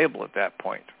unstable at that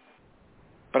point.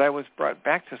 But I was brought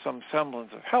back to some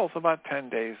semblance of health about 10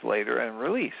 days later and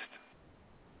released.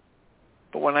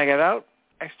 But when I got out,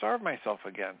 I starved myself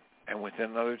again. And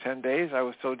within another 10 days, I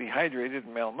was so dehydrated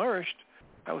and malnourished,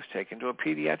 I was taken to a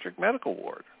pediatric medical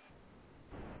ward.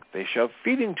 They shoved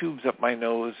feeding tubes up my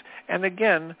nose and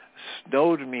again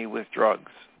snowed me with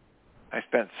drugs. I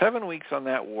spent 7 weeks on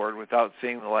that ward without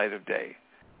seeing the light of day.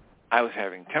 I was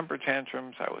having temper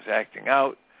tantrums. I was acting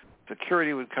out.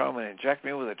 Security would come and inject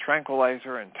me with a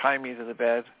tranquilizer and tie me to the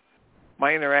bed.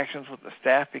 My interactions with the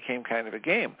staff became kind of a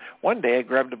game. One day I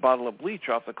grabbed a bottle of bleach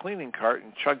off the cleaning cart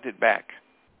and chugged it back.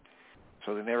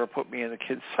 So they never put me in the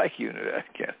kids' psych unit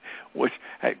again, which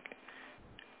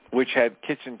had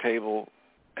kitchen table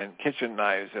and kitchen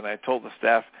knives. And I told the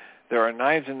staff, there are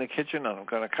knives in the kitchen and I'm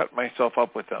going to cut myself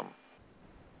up with them.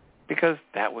 Because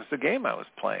that was the game I was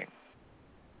playing.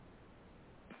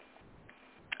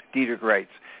 Dietrich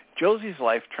writes, Josie's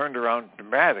life turned around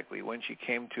dramatically when she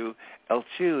came to El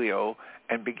Chilio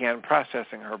and began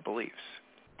processing her beliefs.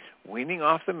 Weaning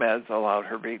off the meds allowed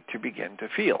her to begin to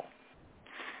feel.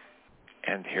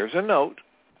 And here's a note,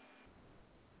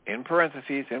 in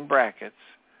parentheses, in brackets,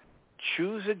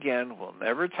 choose again will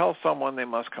never tell someone they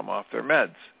must come off their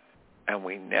meds. And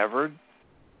we never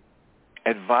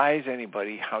advise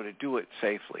anybody how to do it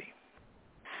safely.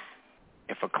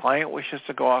 If a client wishes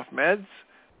to go off meds,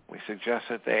 we suggest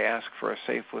that they ask for a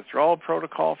safe withdrawal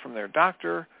protocol from their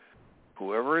doctor,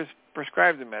 whoever has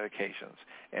prescribed the medications.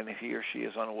 And if he or she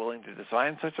is unwilling to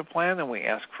design such a plan, then we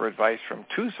ask for advice from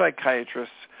 2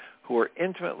 psychiatrists who are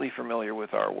intimately familiar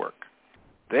with our work.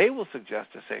 They will suggest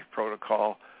a safe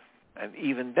protocol, and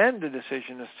even then the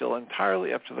decision is still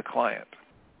entirely up to the client.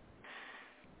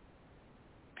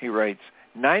 He writes,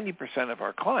 90% of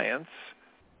our clients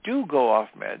do go off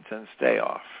meds and stay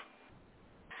off.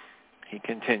 He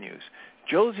continues,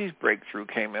 Josie's breakthrough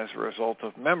came as a result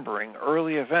of remembering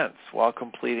early events while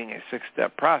completing a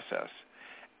 6-step process,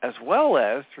 as well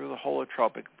as through the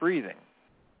holotropic breathing,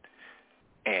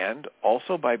 and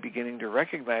also by beginning to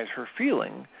recognize her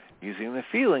feeling using the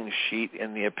feelings sheet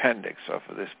in the appendix of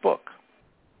this book.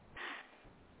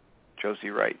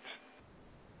 Josie writes,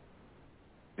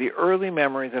 the early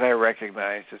memory that I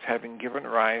recognized as having given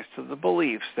rise to the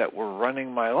beliefs that were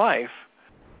running my life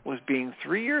was being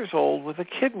 3 years old with a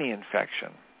kidney infection.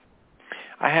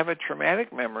 I have a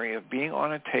traumatic memory of being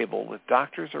on a table with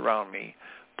doctors around me,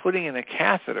 putting in a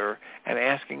catheter and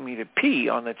asking me to pee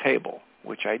on the table,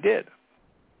 which I did.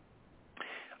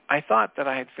 I thought that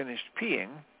I had finished peeing,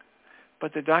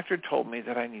 but the doctor told me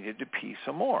that I needed to pee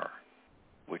some more,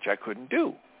 which I couldn't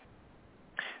do.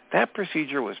 That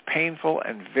procedure was painful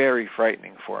and very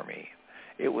frightening for me.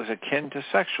 It was akin to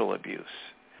sexual abuse.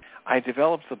 I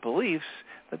developed the beliefs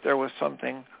that there was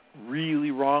something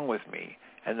really wrong with me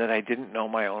and that I didn't know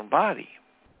my own body,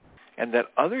 and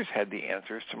that others had the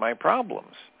answers to my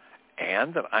problems,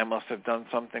 and that I must have done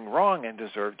something wrong and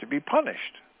deserved to be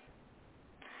punished.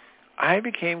 I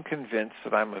became convinced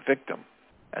that I'm a victim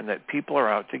and that people are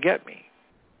out to get me.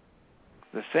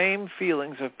 The same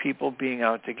feelings of people being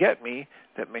out to get me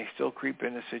that may still creep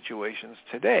into situations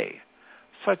today,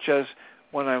 such as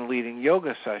when I'm leading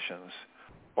yoga sessions,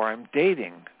 or I'm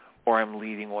dating, or I'm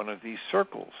leading one of these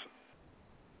circles.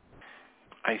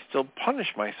 I still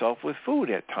punish myself with food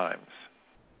at times.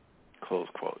 Close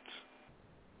quotes.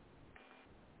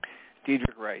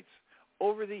 Diedrich writes,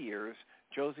 over the years,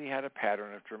 Josie had a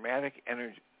pattern of dramatic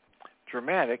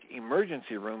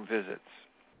emergency room visits.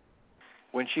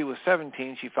 When she was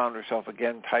 17, she found herself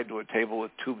again tied to a table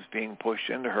with tubes being pushed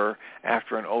into her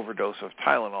after an overdose of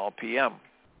Tylenol PM.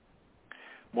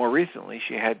 More recently,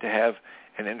 she had to have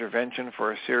an intervention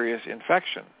for a serious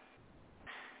infection.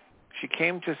 She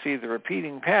came to see the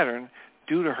repeating pattern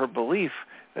due to her belief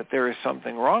that there is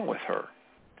something wrong with her.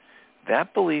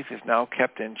 That belief is now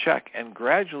kept in check and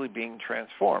gradually being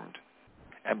transformed.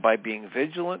 And by being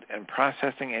vigilant and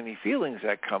processing any feelings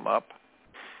that come up,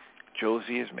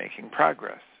 Josie is making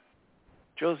progress.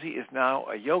 Josie is now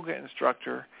a yoga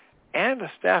instructor and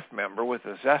a staff member with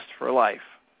a zest for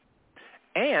life.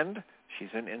 And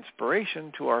she's an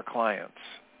inspiration to our clients.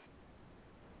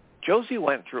 Josie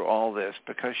went through all this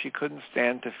because she couldn't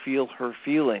stand to feel her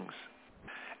feelings.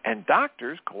 And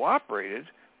doctors cooperated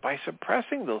by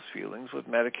suppressing those feelings with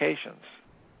medications.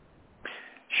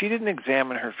 She didn't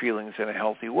examine her feelings in a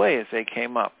healthy way as they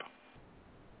came up.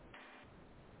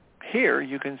 Here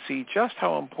you can see just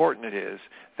how important it is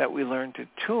that we learn to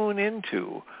tune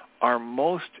into our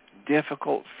most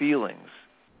difficult feelings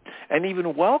and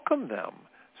even welcome them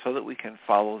so that we can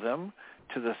follow them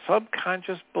to the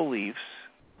subconscious beliefs,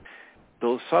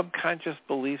 those subconscious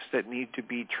beliefs that need to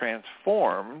be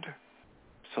transformed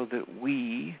so that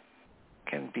we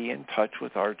can be in touch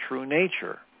with our true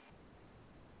nature.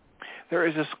 There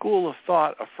is a school of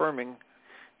thought affirming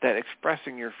that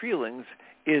expressing your feelings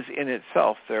is in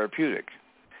itself therapeutic.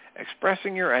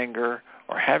 Expressing your anger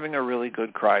or having a really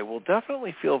good cry will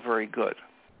definitely feel very good.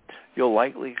 You'll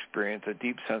likely experience a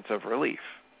deep sense of relief.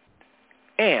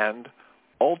 And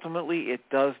ultimately, it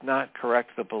does not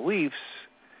correct the beliefs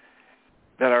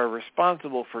that are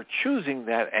responsible for choosing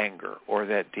that anger or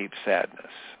that deep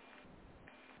sadness.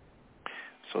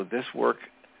 So this work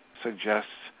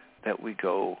suggests that we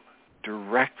go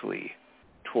directly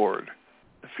toward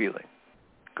the feeling.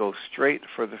 Go straight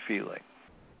for the feeling.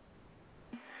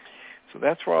 So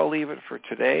that's where I'll leave it for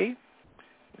today.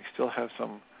 We still have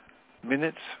some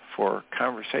minutes for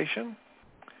conversation.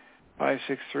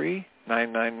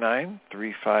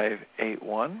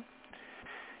 563-999-3581.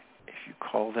 If you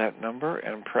call that number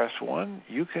and press 1,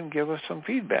 you can give us some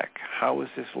feedback. How is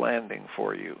this landing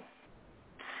for you?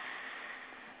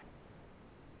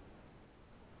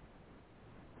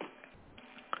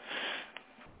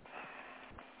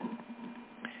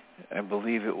 I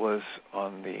believe it was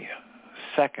on the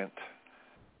 2nd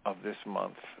of this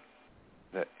month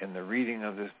that in the reading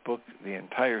of this book, the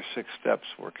entire 6 steps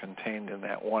were contained in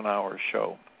that 1-hour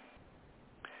show.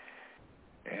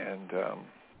 And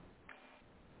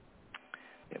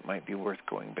it might be worth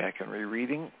going back and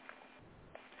rereading.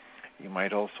 You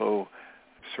might also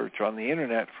search on the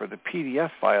internet for the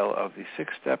PDF file of the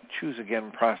 6-step Choose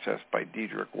Again process by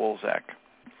Diedrich Wolzak.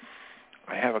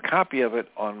 I have a copy of it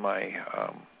on my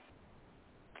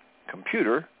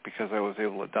computer because I was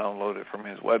able to download it from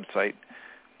his website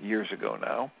years ago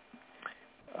now.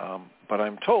 But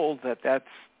I'm told that that's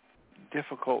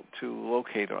difficult to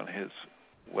locate on his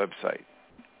website.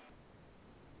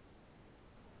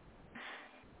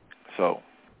 So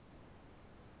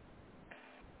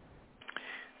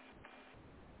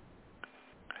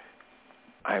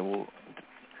I will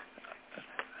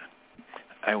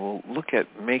look at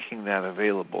making that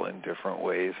available in different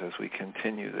ways as we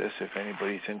continue this, if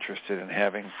anybody's interested in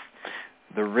having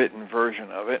the written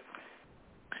version of it.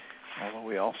 Although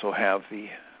we also have the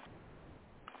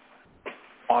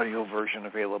audio version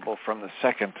available from the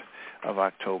 2nd of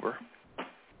October.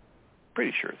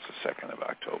 Pretty sure it's the 2nd of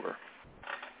October.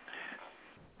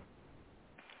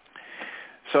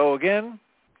 So again,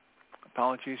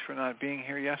 apologies for not being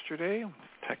here yesterday.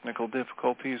 Technical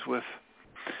difficulties with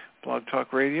Blog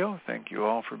Talk Radio. Thank you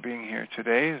all for being here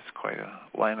today. It's quite a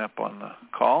lineup on the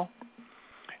call.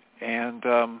 And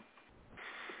we're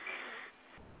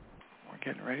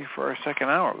getting ready for our second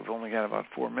hour. We've only got about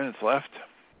 4 minutes left.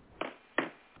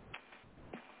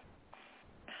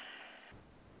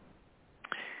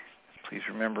 Please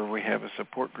remember we have a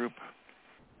support group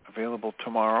available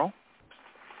tomorrow.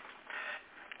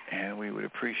 And we would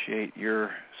appreciate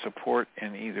your support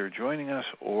in either joining us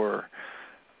or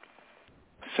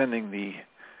sending the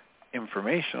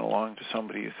information along to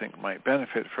somebody you think might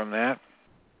benefit from that.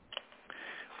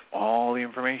 All the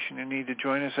information you need to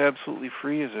join us absolutely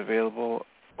free is available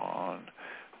on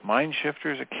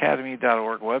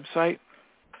MindShiftersAcademy.org website.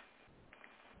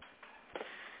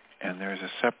 And there's a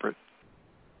separate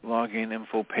login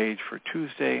info page for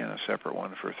Tuesday and a separate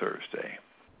one for Thursday.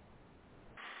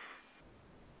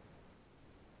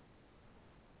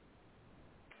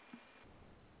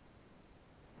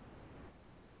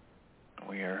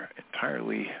 We are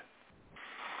entirely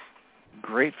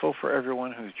grateful for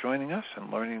everyone who's joining us and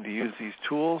learning to use these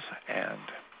tools, and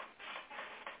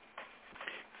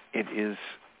it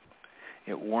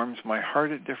warms my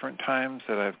heart at different times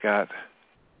that I've got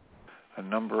a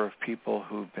number of people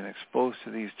who've been exposed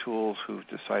to these tools who've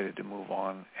decided to move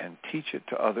on and teach it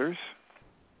to others.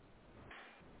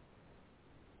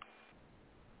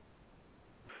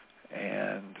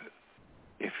 And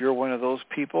if you're one of those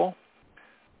people,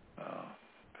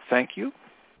 thank you.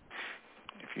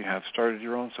 If you have started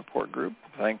your own support group,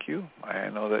 thank you. I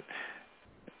know that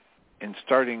in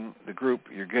starting the group,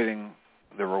 you're getting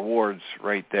the rewards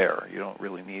right there. You don't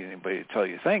really need anybody to tell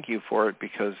you thank you for it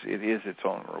because it is its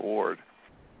own reward.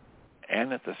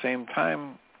 And at the same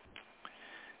time,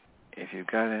 if you've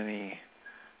got any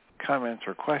comments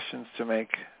or questions to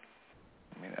make,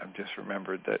 I've just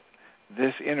remembered that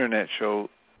this internet show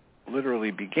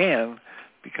literally began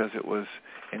because it was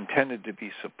intended to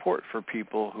be support for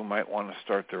people who might want to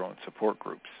start their own support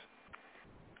groups.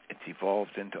 It's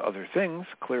evolved into other things,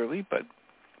 clearly, but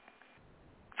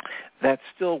that's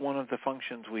still one of the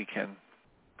functions we can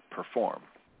perform.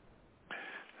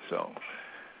 So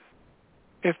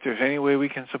if there's any way we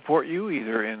can support you,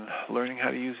 either in learning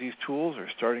how to use these tools or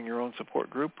starting your own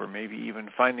support group, or maybe even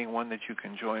finding one that you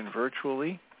can join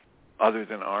virtually, other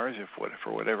than ours, if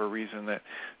for whatever reason that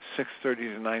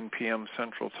 6:30 to 9 p.m.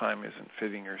 Central Time isn't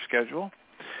fitting your schedule,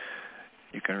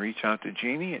 you can reach out to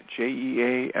Jeanie at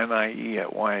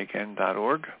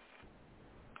jeanie@yagain.org,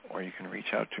 or you can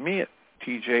reach out to me at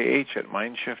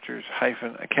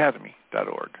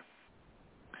tjh@mindshifters-academy.org.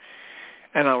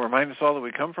 And I'll remind us all that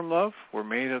we come from love. We're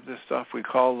made of this stuff we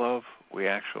call love. We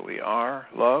actually are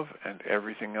love, and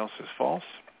everything else is false.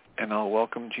 And I'll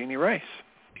welcome Jeanie Ryce.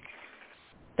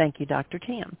 Thank you, Dr.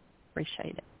 Tim.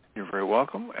 Appreciate it. You're very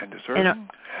welcome and deserving.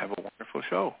 Have a wonderful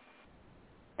show.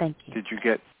 Thank you.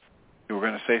 You were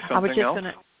going to say something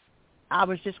else? I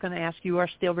was just going to ask, you are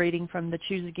still reading from the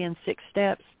Choose Again 6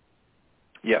 Steps?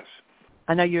 Yes.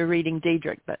 I know you're reading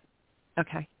Diedrich, but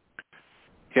okay.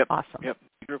 Yep. Awesome. Yep.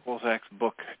 Diedrich Wolzak's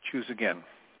book, Choose Again.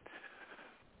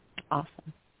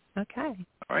 Awesome. Okay.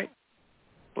 All right.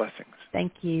 Blessings.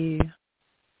 Thank you.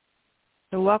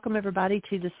 So welcome, everybody,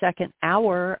 to the second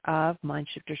hour of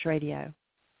MindShifters Radio.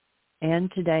 And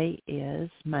today is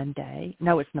Monday.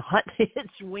 No, it's not.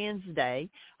 It's Wednesday,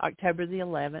 October the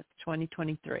 11th,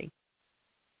 2023.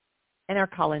 And our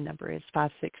call-in number is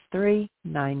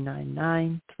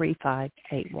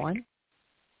 563-999-3581.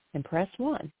 And press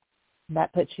 1.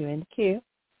 That puts you in the queue.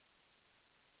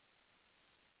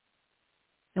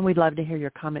 And we'd love to hear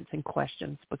your comments and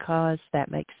questions because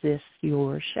that makes this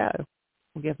your show.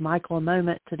 We'll give Michael a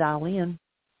moment to dial in.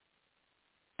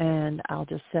 And I'll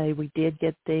just say we did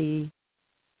get the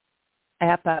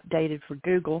app updated for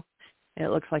Google. And it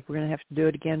looks like we're going to have to do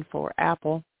it again for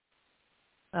Apple.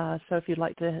 So if you'd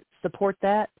like to support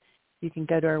that, you can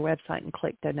go to our website and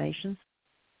click donations,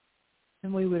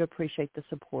 and we would appreciate the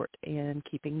support in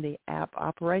keeping the app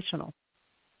operational.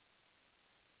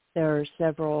 There are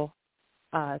several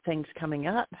things coming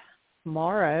up.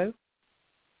 Tomorrow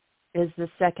is the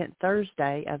second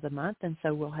Thursday of the month, and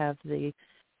so we'll have the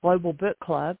Global Book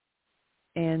Club,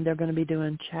 and they're going to be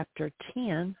doing Chapter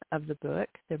 10 of the book.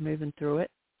 They're moving through it.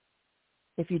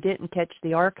 If you didn't catch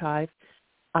the archive,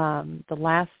 the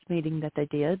last meeting that they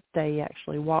did, they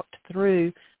actually walked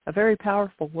through a very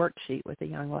powerful worksheet with a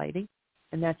young lady,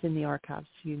 and that's in the archives,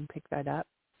 so you can pick that up.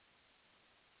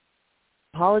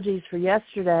 Apologies for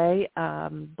yesterday.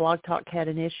 Blog Talk had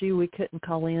an issue. We couldn't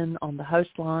call in on the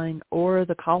host line or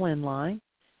the call-in line,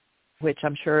 which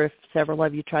I'm sure if several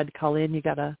of you tried to call in, you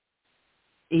got to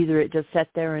either it just sat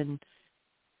there and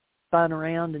spun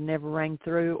around and never rang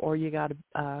through, or you got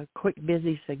a quick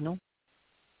busy signal.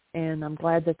 And I'm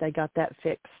glad that they got that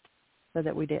fixed so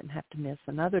that we didn't have to miss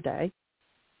another day.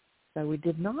 So we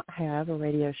did not have a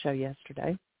radio show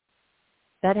yesterday.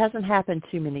 That hasn't happened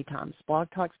too many times. Blog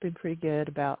Talk's been pretty good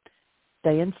about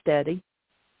staying steady,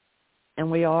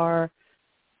 and we are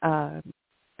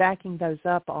backing those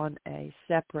up on a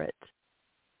separate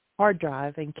hard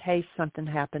drive in case something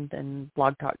happened and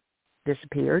Blog Talk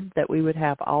disappeared, that we would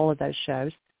have all of those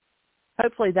shows.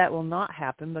 Hopefully that will not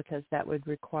happen, because that would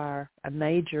require a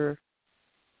major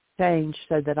change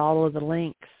so that all of the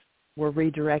links were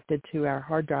redirected to our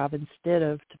hard drive instead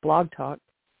of to Blog Talk.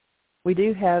 We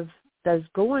do have those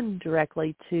going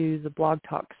directly to the Blog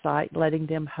Talk site, letting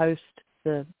them host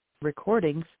the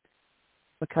recordings,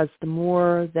 because the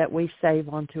more that we save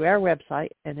onto our website,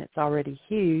 and it's already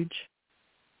huge,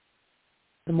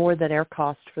 the more that our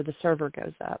cost for the server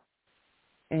goes up.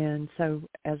 And so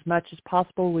as much as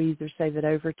possible, we either save it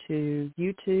over to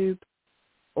YouTube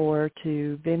or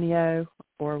to Vimeo,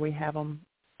 or we have them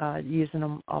using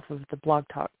them off of the Blog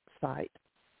Talk site.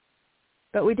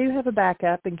 But we do have a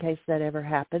backup in case that ever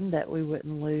happened, that we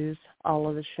wouldn't lose all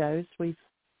of the shows. We've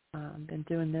been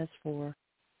doing this for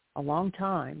a long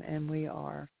time, and we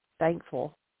are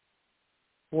thankful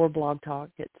for Blog Talk.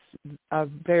 It's a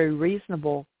very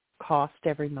reasonable cost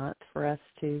every month for us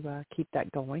to keep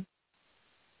that going.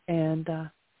 And I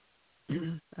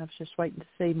was just waiting to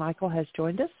see Michael has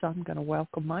joined us, so I'm going to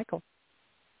welcome Michael.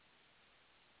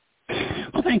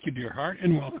 Well, thank you, dear heart,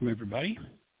 and welcome, everybody.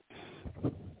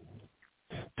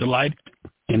 Delighted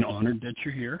and honored that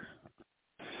you're here,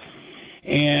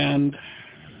 and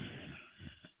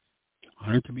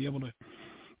honored to be able to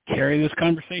carry this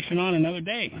conversation on another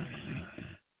day,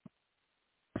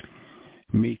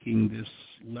 making this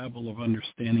level of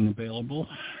understanding available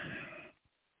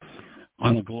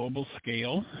on a global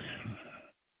scale.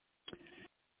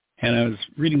 And I was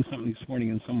reading something this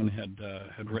morning, and someone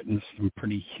had written some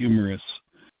pretty humorous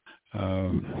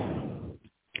how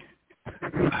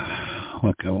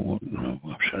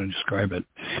should I describe it?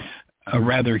 A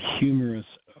rather humorous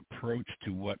approach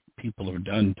to what people have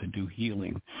done to do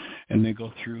healing. And they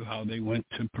go through how they went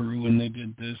to Peru and they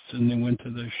did this, and they went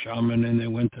to the shaman, and they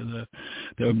went to the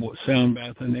sound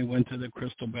bath, and they went to the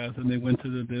crystal bath, and they went to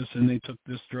the this, and they took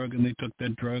this drug, and they took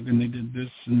that drug, and they did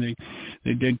this, and they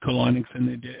did colonics, and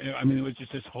they did, I mean, it was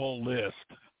just this whole list.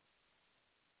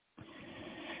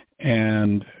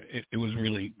 And it was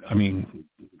really, I mean,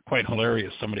 quite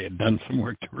hilarious. Somebody had done some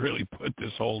work to really put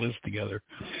this whole list together.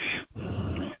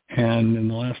 And in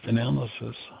the last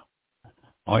analysis,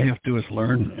 all you have to do is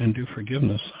learn and do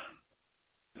forgiveness,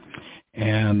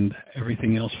 and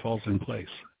everything else falls in place.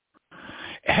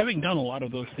 Having done a lot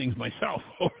of those things myself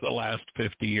over the last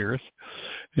 50 years,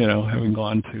 you know, having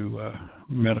gone to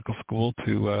medical school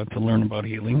to learn about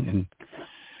healing, and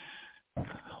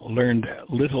learned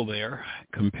little there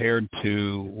compared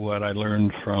to what I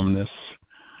learned from this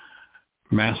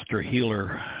master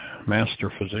healer, master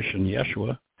physician,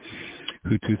 Yeshua,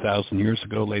 who 2,000 years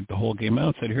ago laid the whole game out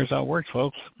and said, here's how it works,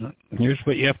 folks. Here's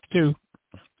what you have to do.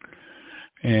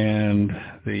 And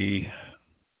the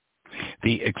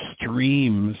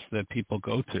extremes that people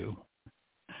go to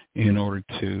in order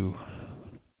to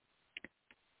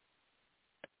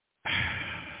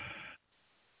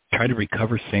try to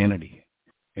recover sanity,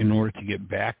 in order to get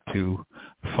back to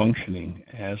functioning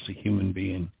as a human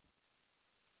being,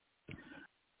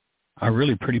 are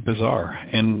really pretty bizarre.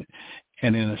 And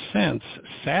in a sense,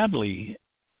 sadly,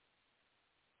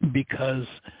 because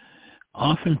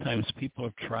oftentimes people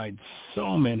have tried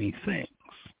so many things,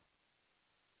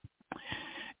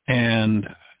 and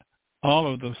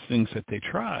all of those things that they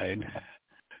tried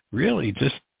really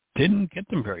just didn't get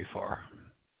them very far.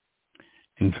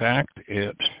 In fact,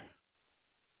 it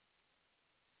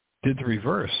did the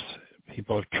reverse.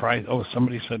 People have tried,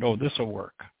 somebody said, this will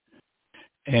work.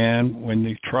 And when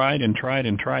they tried and tried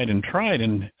and tried and tried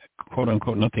and, quote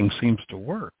unquote, nothing seems to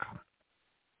work,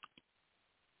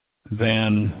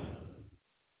 then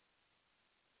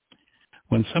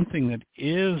when something that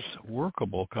is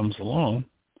workable comes along,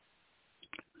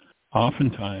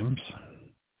 oftentimes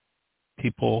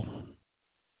people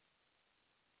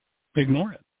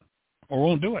ignore it or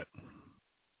won't do it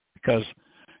because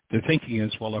their thinking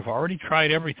is, well, I've already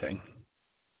tried everything.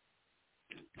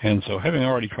 And so having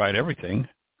already tried everything,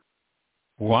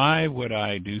 why would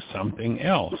I do something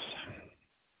else?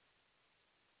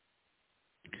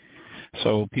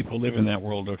 So people live in that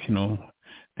world of,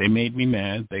 they made me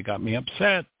mad, they got me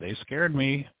upset, they scared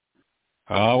me.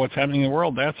 Oh, what's happening in the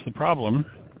world, that's the problem.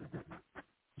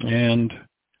 And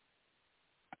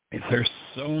there's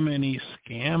so many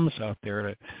scams out there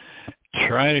that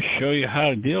try to show you how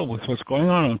to deal with what's going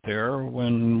on out there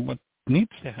when what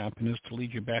needs to happen is to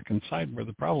lead you back inside where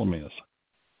the problem is.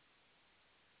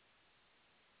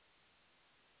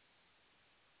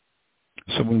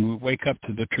 So when we wake up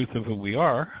to the truth of who we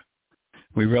are,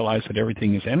 we realize that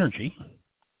everything is energy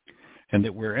and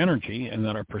that we're energy and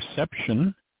that our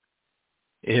perception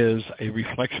is a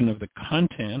reflection of the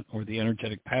content or the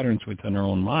energetic patterns within our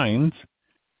own minds,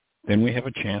 then we have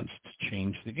a chance to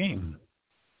change the game.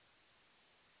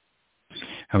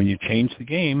 And when you change the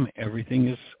game,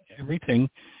 everything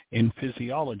in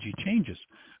physiology changes.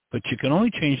 But you can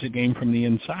only change the game from the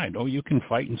inside. Oh, you can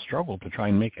fight and struggle to try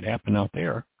and make it happen out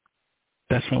there.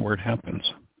 That's not where it happens.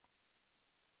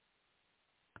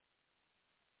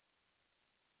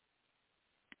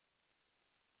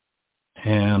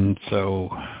 And so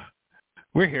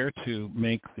we're here to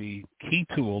make the key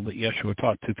tool that Yeshua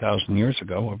taught 2,000 years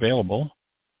ago available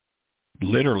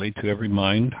literally to every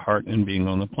mind, heart, and being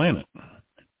on the planet.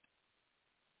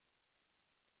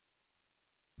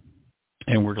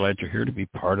 And we're glad you're here to be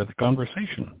part of the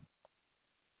conversation.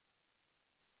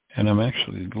 And I'm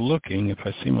actually looking, if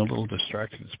I seem a little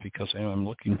distracted, it's because I'm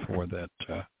looking for that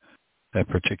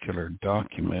particular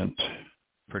document.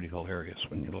 Pretty hilarious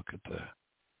when you look at the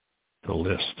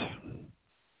list.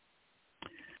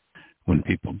 When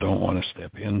people don't want to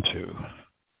step into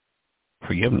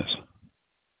forgiveness.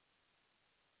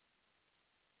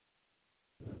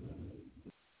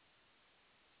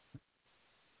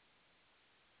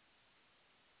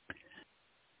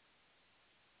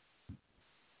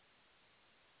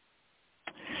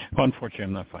 Well, unfortunately,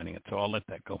 I'm not finding it, so I'll let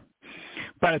that go.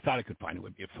 But I thought I could find it. It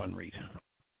would be a fun read.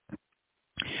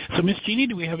 So, Miss Jeanie,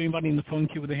 do we have anybody in the phone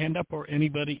queue with a hand up or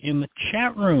anybody in the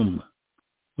chat room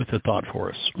with a thought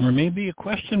for us? Or maybe a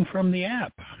question from the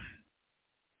app?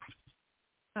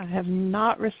 I have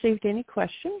not received any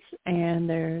questions, and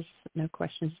there's no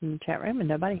questions in the chat room, and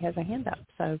nobody has a hand up.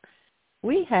 So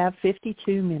we have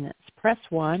 52 minutes. Press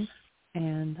 1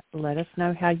 and let us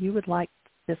know how you would like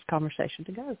this conversation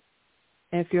to go.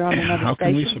 And if you're on another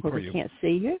station where we can't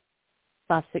see you,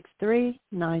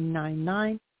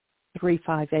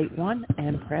 563-999-3581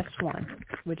 and press 1.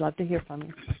 We'd love to hear from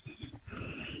you.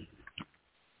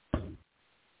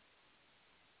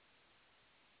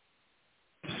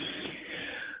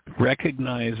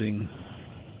 Recognizing,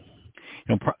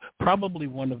 probably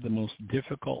one of the most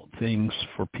difficult things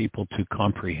for people to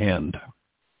comprehend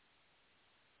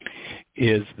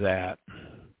is that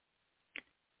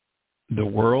the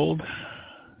world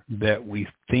that we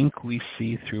think we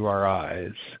see through our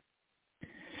eyes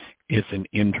is an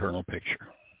internal picture.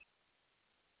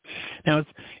 Now,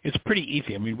 it's pretty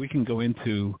easy. I mean, we can go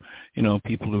into,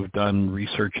 people who've done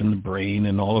research in the brain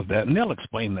and all of that, and they'll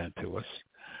explain that to us.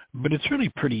 But it's really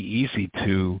pretty easy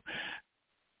to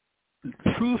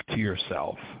prove to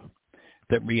yourself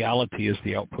that reality is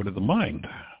the output of the mind.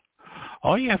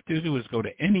 All you have to do is go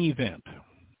to any event.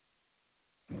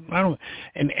 It'll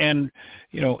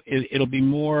be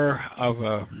more of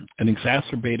an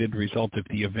exacerbated result if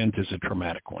the event is a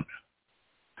traumatic one.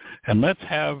 And let's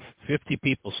have 50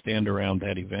 people stand around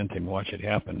that event and watch it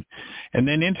happen, and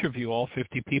then interview all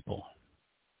 50 people.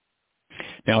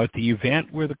 Now, if the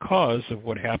event were the cause of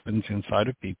what happens inside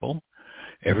of people,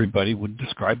 everybody would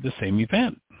describe the same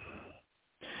event.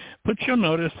 But you'll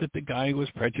notice that the guy who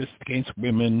was prejudiced against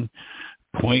women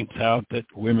points out that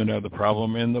women are the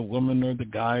problem, and the woman or the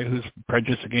guy who's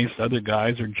prejudiced against other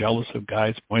guys or jealous of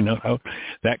guys point out how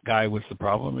that guy was the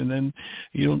problem. And then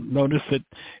you'll notice that,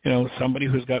 somebody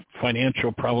who's got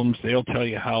financial problems, they'll tell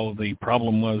you how the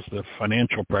problem was the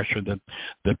financial pressure that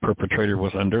the perpetrator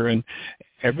was under. And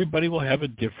everybody will have a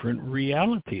different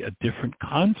reality, a different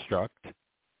construct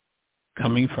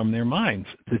coming from their minds.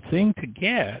 The thing to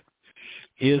get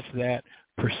is that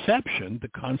perception, the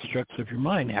constructs of your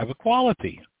mind, have a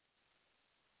quality.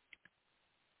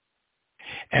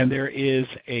 And there is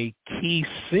a key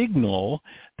signal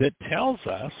that tells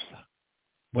us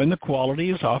when the quality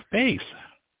is off base.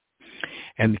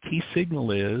 And the key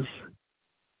signal is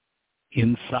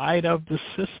inside of the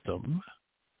system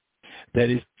that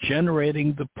is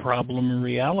generating the problem in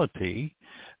reality,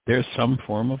 there's some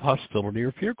form of hostility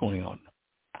or fear going on.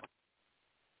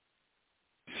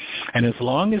 And as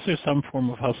long as there's some form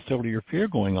of hostility or fear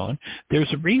going on,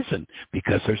 there's a reason,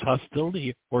 because there's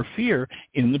hostility or fear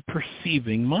in the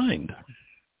perceiving mind.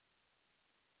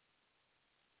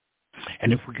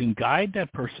 And if we can guide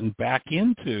that person back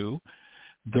into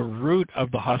the root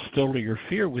of the hostility or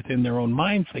fear within their own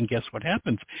minds, then guess what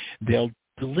happens? They'll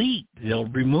delete, they'll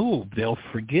remove, they'll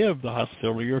forgive the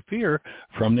hostility or fear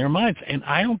from their minds. And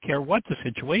I don't care what the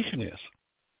situation is.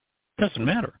 It doesn't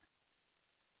matter.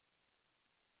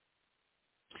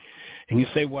 And you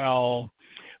say, well,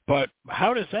 but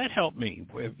how does that help me?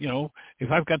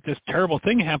 If I've got this terrible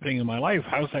thing happening in my life,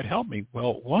 how does that help me?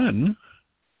 Well, one,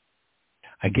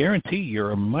 I guarantee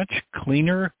you're a much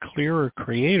cleaner, clearer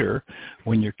creator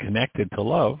when you're connected to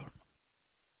love,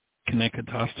 connected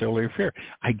to hostility or fear.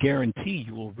 I guarantee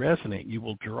you will resonate, you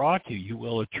will draw to you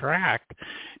will attract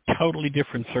totally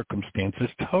different circumstances,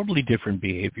 totally different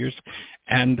behaviors,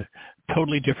 and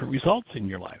totally different results in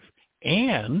your life.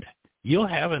 And you'll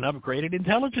have an upgraded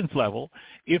intelligence level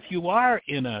if you are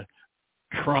in a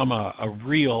trauma, a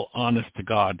real,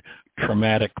 honest-to-God,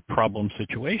 traumatic problem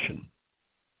situation.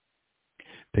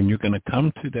 Then you're going to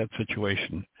come to that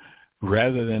situation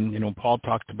rather than, Paul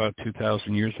talked about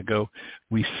 2,000 years ago,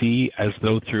 we see as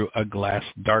though through a glass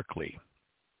darkly.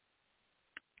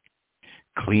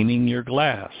 Cleaning your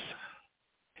glass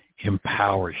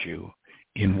empowers you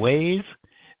in ways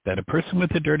that a person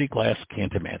with a dirty glass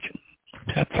can't imagine.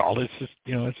 That's all. It's just,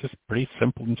 it's just pretty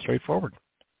simple and straightforward.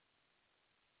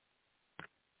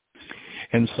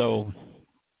 And so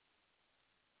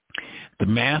the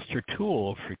master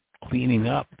tool for cleaning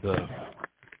up the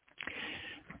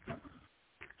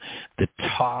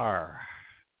tar,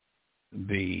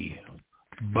 the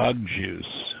bug juice,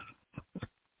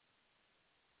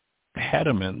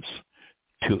 impediments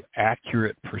to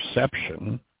accurate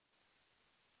perception,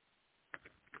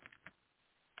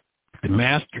 the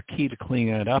master key to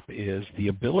cleaning that up is the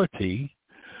ability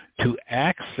to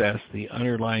access the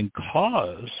underlying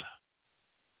cause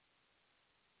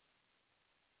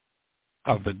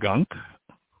of the gunk,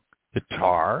 the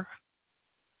tar,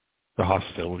 the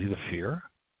hostility, the fear,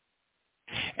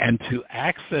 and to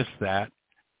access that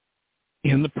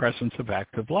in the presence of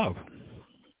active love.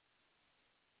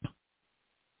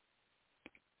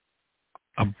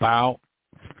 About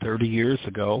 30 years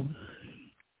ago,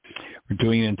 we're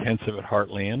doing an intensive at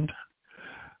Heartland.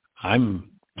 I'm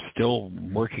still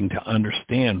working to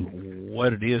understand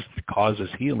what it is that causes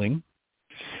healing.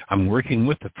 I'm working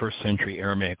with the first century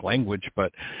Aramaic language,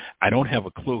 but I don't have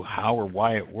a clue how or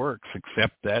why it works,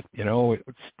 except that,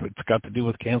 it's got to do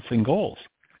with canceling goals.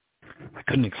 I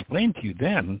couldn't explain to you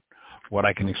then what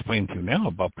I can explain to you now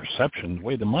about perception, the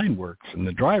way the mind works, and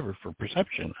the driver for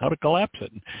perception, how to collapse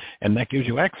it. And that gives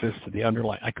you access to the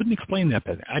underlying. I couldn't explain that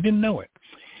better. I didn't know it.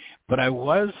 But I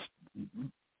was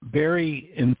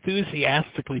very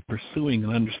enthusiastically pursuing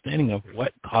an understanding of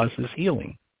what causes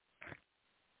healing.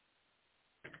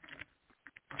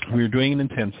 We were doing an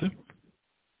intensive,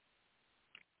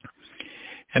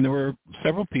 and there were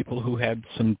several people who had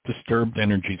some disturbed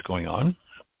energies going on,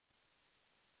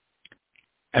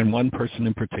 and one person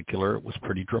in particular was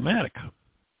pretty dramatic.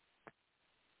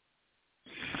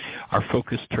 Our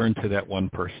focus turned to that one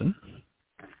person,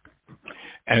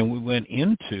 and we went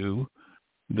into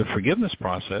the forgiveness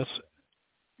process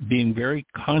being very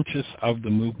conscious of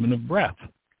the movement of breath.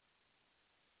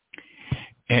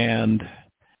 And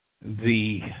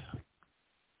the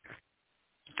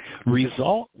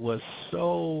result was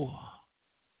so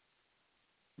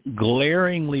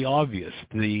glaringly obvious.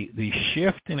 The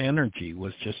shift in energy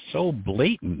was just so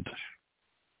blatant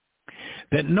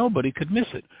that nobody could miss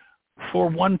it for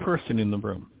one person in the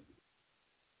room.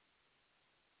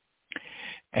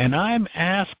 And I'm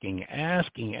asking,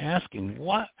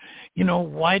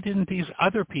 why didn't these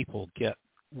other people get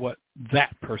what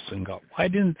that person got? Why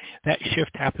didn't that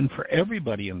shift happen for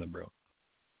everybody in the room?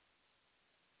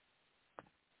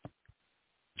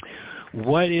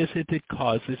 What is it that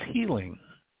causes healing?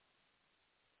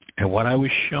 And what I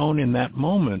was shown in that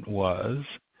moment was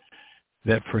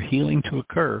that for healing to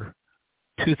occur,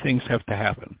 two things have to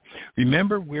happen.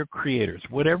 Remember, we're creators.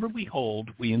 Whatever we hold,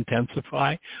 we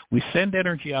intensify, we send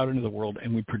energy out into the world,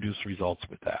 and we produce results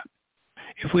with that.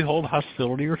 If we hold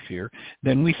hostility or fear,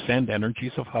 then we send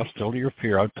energies of hostility or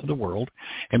fear out to the world,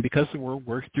 and because the world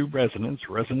works through resonance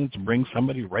brings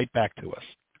somebody right back to us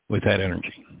with that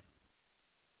energy.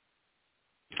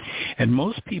 And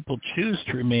most people choose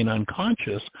to remain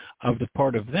unconscious of the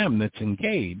part of them that's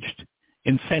engaged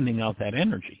in sending out that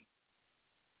energy.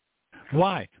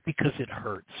 Why? Because it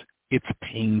hurts. It's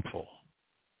painful.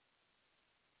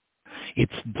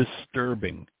 It's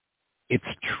disturbing. It's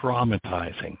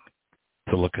traumatizing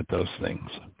to look at those things.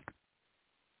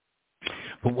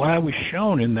 But what I was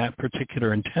shown in that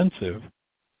particular intensive,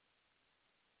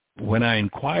 when I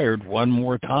inquired one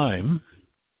more time,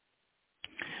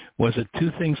 was that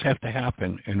two things have to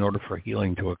happen in order for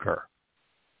healing to occur.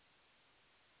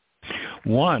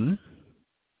 One,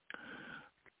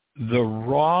 the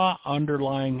raw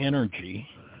underlying energy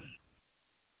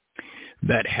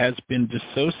that has been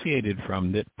dissociated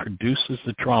from, that produces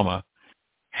the trauma,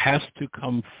 has to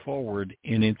come forward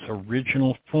in its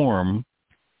original form,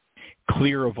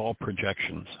 clear of all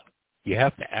projections. You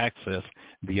have to access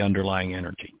the underlying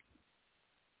energy.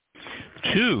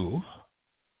 Two,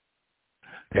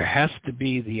 there has to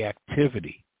be the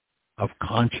activity of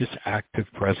conscious, active,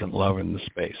 present love in the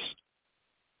space.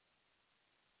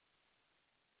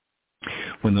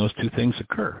 When those two things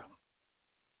occur,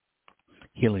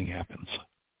 healing happens.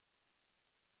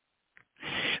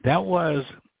 That was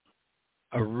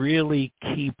a really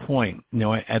key point. You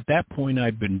know, at that point,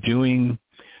 I'd been doing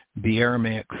the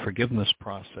Aramaic forgiveness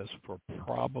process for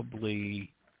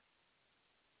probably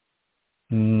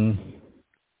 12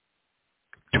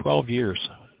 years.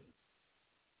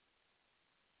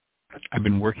 I've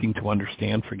been working to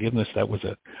understand forgiveness. That was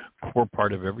a core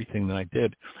part of everything that I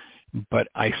did. But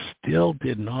I still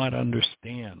did not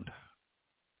understand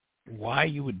why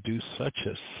you would do such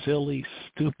a silly,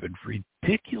 stupid,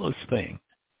 ridiculous thing.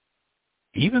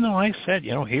 Even though I said,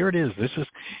 you know, here it is. This is,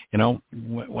 you know,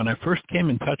 when I first came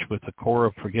in touch with the core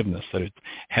of forgiveness, that it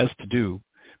has to do,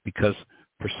 because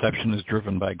perception is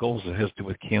driven by goals, it has to do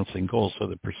with canceling goals so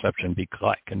that perception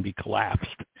can be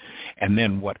collapsed. And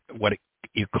then what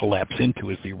you collapse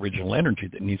into is the original energy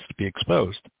that needs to be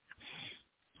exposed.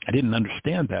 I didn't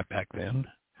understand that back then,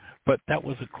 but that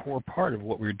was a core part of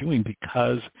what we were doing,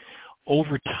 because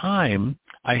over time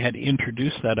I had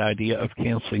introduced that idea of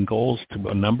canceling goals to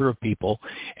a number of people,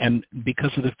 and because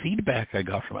of the feedback I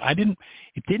got from it,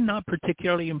 it did not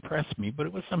particularly impress me, but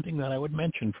it was something that I would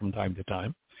mention from time to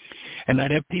time. And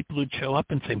I'd have people who'd show up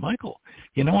and say, Michael,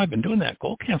 you know, I've been doing that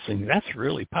goal canceling. That's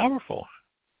really powerful.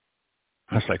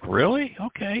 I was like, really?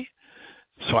 Okay.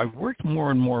 So I worked more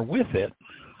and more with it.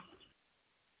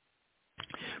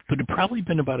 But it had probably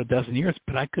been about a dozen years,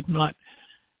 but I did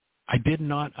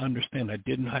not understand. I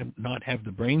did not have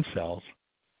the brain cells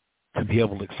to be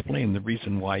able to explain the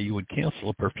reason why you would cancel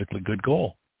a perfectly good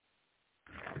goal.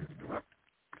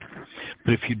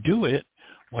 But if you do it,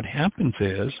 what happens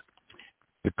is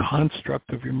the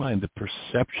construct of your mind, the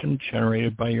perception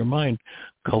generated by your mind,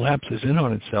 collapses in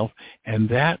on itself, and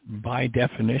that, by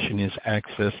definition, is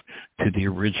access to the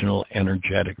original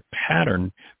energetic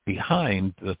pattern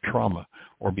behind the trauma,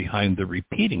 or behind the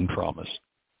repeating traumas,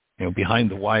 you know, behind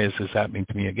the why is this happening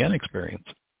to me again experience.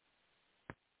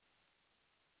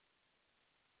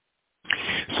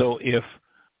 So if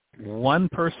one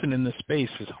person in the space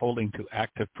is holding to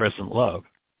active present love,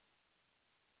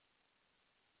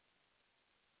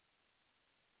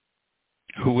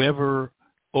 whoever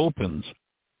opens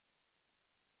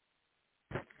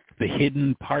the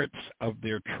hidden parts of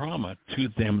their trauma to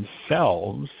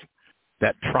themselves,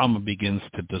 that trauma begins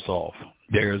to dissolve.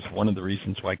 There's one of the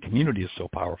reasons why community is so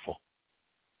powerful.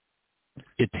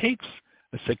 It takes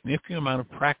a significant amount of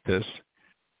practice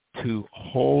to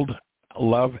hold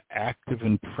love active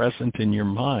and present in your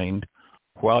mind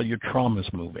while your trauma is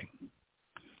moving.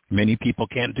 Many people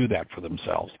can't do that for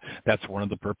themselves. That's one of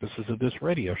the purposes of this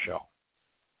radio show.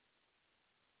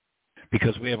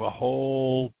 Because we have a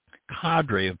whole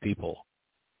cadre of people,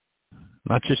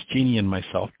 not just Jeannie and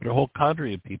myself, but a whole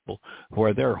cadre of people who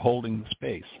are there holding the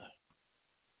space.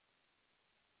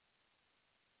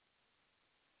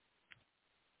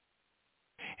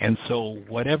 And so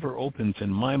whatever opens in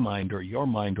my mind or your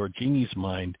mind or Jeannie's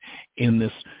mind in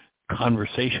this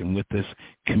conversation with this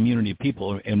community of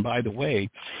people, and by the way,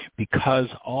 because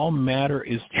all matter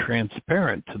is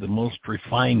transparent to the most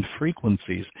refined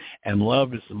frequencies, and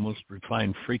love is the most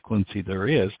refined frequency there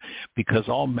is, because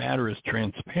all matter is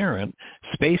transparent,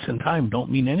 space and time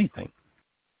don't mean anything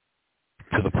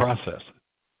to the process.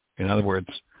 In other words,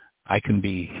 I can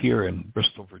be here in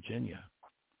Bristol, Virginia,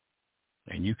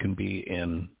 and you can be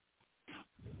in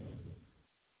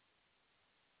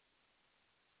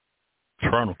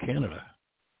Toronto, Canada.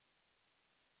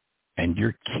 and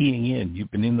you're keying in. You've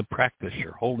been in the practice.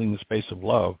 You're holding the space of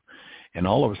love. And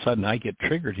all of a sudden I get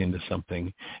triggered into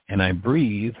something, and I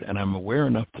breathe, and I'm aware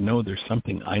enough to know there's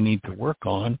something I need to work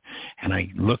on, and I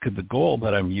look at the goal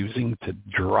that I'm using to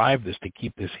drive this, to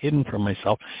keep this hidden from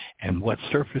myself, and what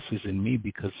surfaces in me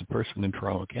because the person in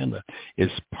Toronto, Canada is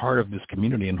part of this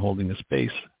community and holding the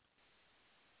space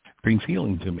brings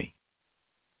healing to me,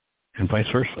 and vice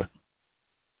versa.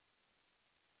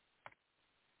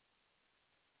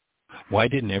 Why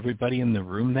didn't everybody in the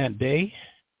room that day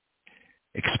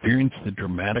experience the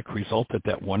dramatic result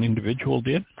that one individual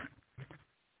did?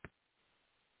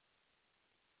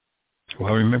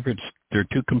 Well, remember, there are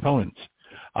two components.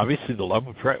 Obviously, the love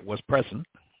was present,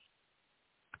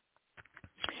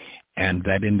 and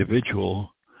that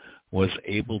individual was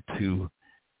able to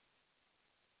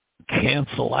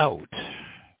cancel out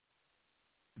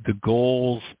the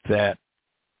goals that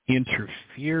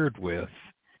interfered with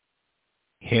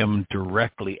him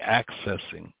directly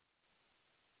accessing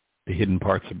the hidden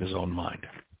parts of his own mind.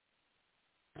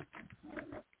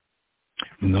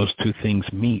 When those two things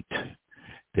meet,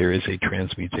 there is a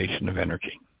transmutation of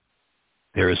energy.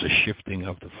 There is a shifting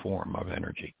of the form of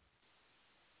energy.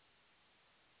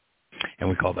 And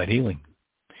we call that healing.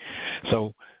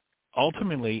 So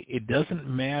ultimately, it doesn't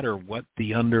matter what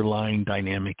the underlying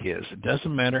dynamic is. It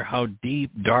doesn't matter how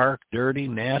deep, dark, dirty,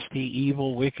 nasty,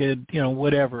 evil, wicked,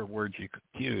 whatever words you could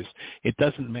use. It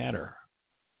doesn't matter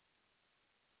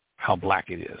how black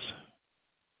it is,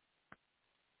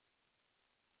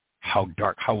 how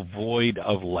dark, how void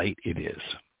of light it is.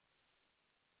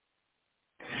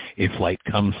 If light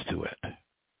comes to it,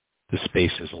 the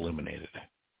space is illuminated.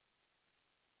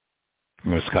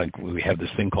 We have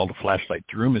this thing called a flashlight.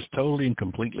 The room is totally and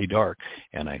completely dark,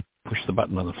 and I push the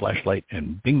button on the flashlight,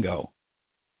 and bingo,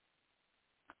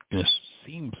 it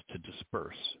seems to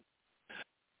disperse.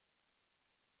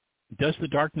 Does the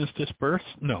darkness disperse?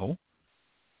 No.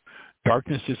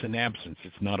 Darkness is an absence.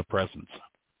 It's not a presence.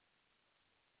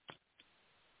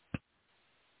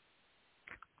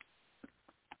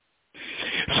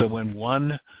 So when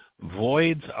one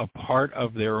voids a part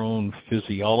of their own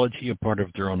physiology, a part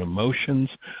of their own emotions,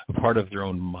 a part of their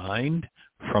own mind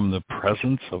from the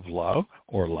presence of love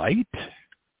or light,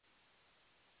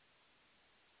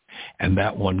 and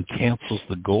that one cancels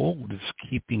the goal, is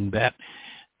keeping that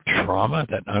trauma,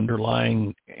 that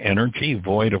underlying energy,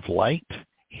 void of light,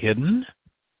 hidden,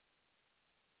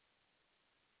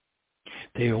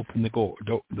 they open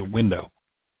the window.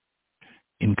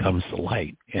 In comes the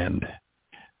light, and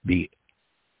the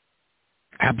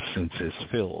absence is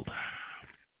filled.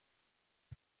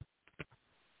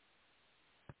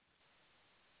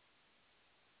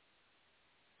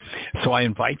 So I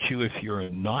invite you, if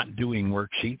you're not doing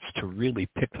worksheets, to really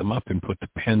pick them up and put the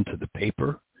pen to the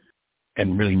paper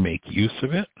and really make use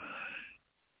of it.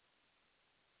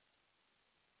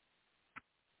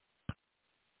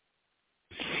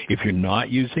 If you're not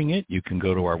using it, you can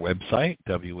go to our website,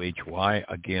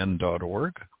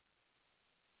 whyagain.org.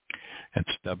 That's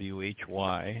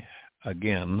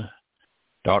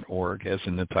whyagain.org, as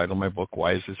in the title of my book,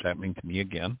 Why Is This Happening to Me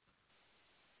Again?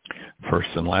 First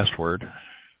and last word.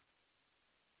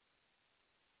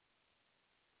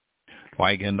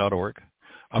 Whyagain.org.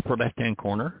 Upper left-hand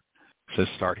corner says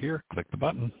Start Here. Click the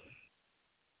button.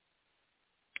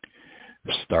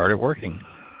 Start it working.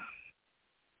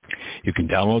 You can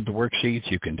download the worksheets.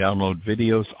 You can download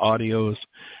videos, audios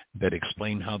that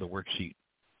explain how the worksheet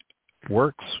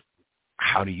works,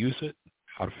 how to use it,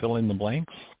 how to fill in the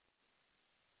blanks.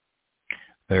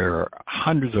 There are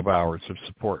hundreds of hours of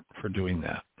support for doing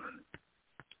that.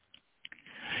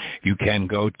 You can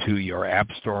go to your app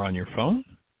store on your phone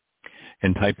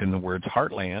and type in the words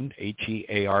Heartland,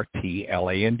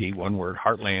 Heartland, one word,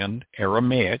 Heartland,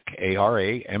 Aramaic,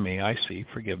 Aramaic,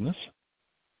 forgiveness.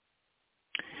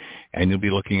 And you'll be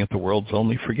looking at the world's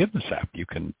only forgiveness app. You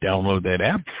can download that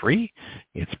app free.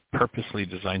 It's purposely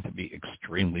designed to be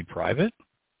extremely private.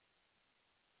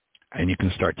 And you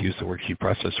can start to use the worksheet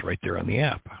process right there on the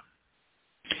app.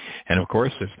 And of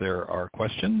course, if there are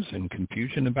questions and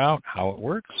confusion about how it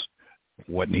works,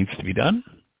 what needs to be done,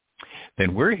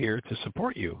 then we're here to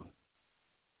support you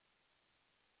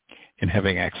in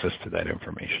having access to that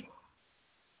information.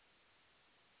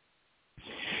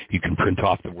 You can print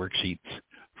off the worksheets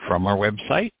from our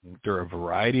website. There are a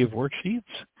variety of worksheets.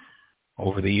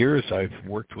 Over the years, I've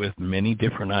worked with many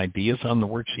different ideas on the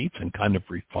worksheets and kind of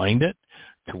refined it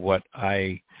to what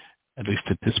I, at least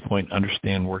at this point,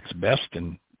 understand works best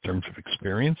in terms of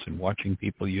experience and watching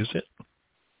people use it.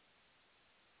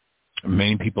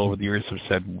 Many people over the years have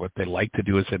said what they like to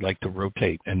do is they'd like to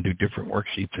rotate and do different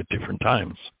worksheets at different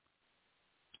times.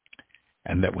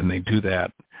 And that when they do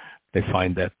that, they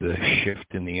find that the shift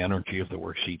in the energy of the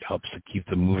worksheet helps to keep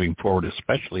them moving forward,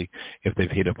 especially if they've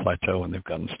hit a plateau and they've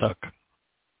gotten stuck.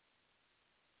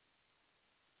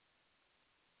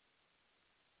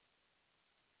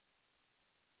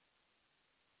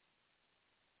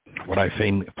 What I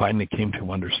finally came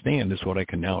to understand is what I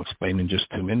can now explain in just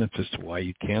 2 minutes as to why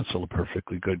you cancel a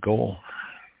perfectly good goal.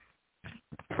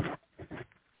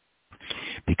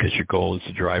 Because your goal is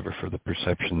the driver for the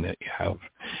perception that you have.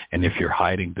 And if you're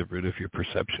hiding the root of your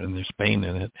perception and there's pain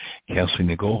in it, canceling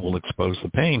the goal will expose the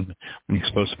pain. When you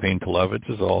expose the pain to love, it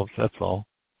dissolves. That's all.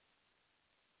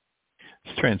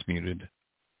 It's transmuted.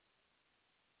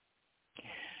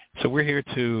 So we're here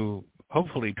to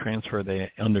hopefully transfer the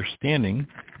understanding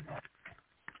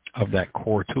of that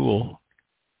core tool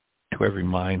to every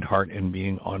mind, heart, and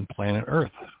being on planet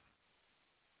Earth.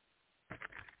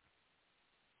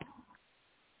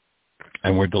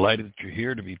 And we're delighted that you're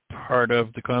here to be part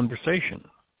of the conversation.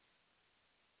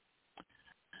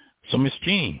 So, Miss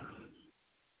Jeanie,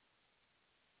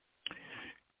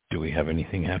 do we have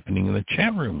anything happening in the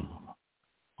chat room?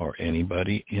 Or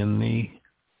anybody in the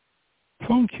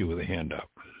phone queue with a hand up?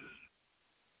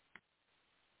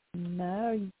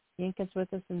 No, Yinka's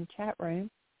with us in the chat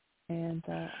room. And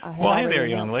I have hi there,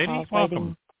 young lady.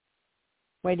 Welcome.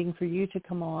 Waiting for you to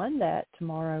come on, that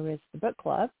tomorrow is the book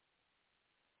club.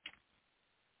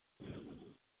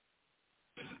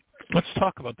 Let's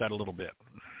talk about that a little bit.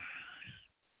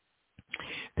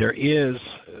 There is,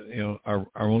 our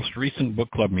most recent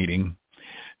book club meeting,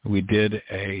 we did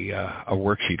a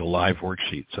worksheet, a live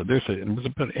worksheet. So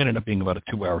it ended up being about a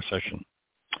 2-hour session.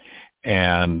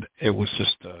 And it was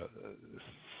just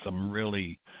some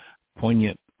really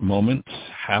poignant moments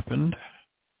happened.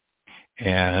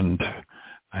 And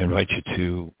I invite you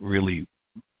to really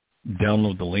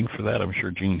download the link for that. I'm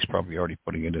sure Jeannie's probably already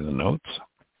putting it in the notes.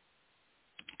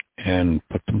 And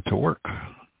put them to work.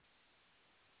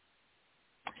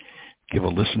 Give a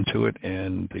listen to it,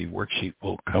 and the worksheet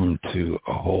will come to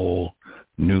a whole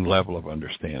new level of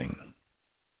understanding.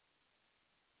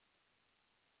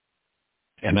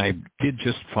 And I did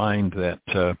just find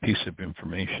that piece of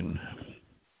information.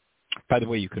 By the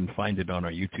way, you can find it on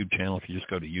our YouTube channel. If you just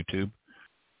go to YouTube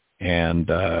and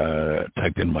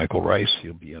type in Michael Ryce,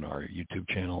 you'll be in our YouTube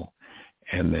channel,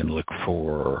 and then look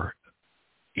for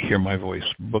Hear My Voice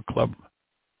Book Club,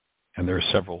 and there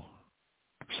are several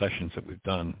sessions that we've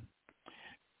done,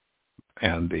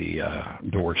 and the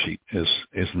worksheet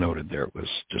is noted there. It was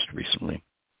just recently.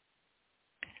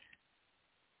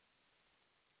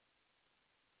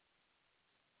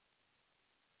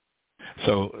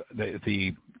 So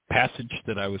the passage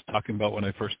that I was talking about when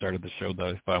I first started the show that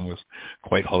I found was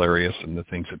quite hilarious, and the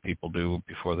things that people do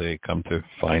before they come to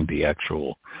find the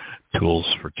actual tools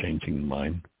for changing the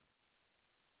mind.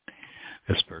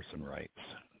 This person writes,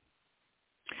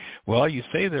 well, you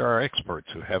say there are experts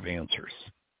who have answers.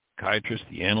 Psychiatrist,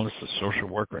 the analyst, the social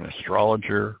worker, an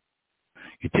astrologer.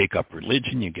 You take up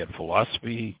religion, you get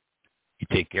philosophy. You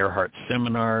take Earhart's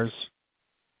seminars.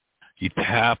 You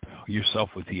tap yourself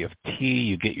with EFT.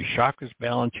 You get your chakras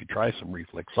balanced. You try some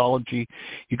reflexology.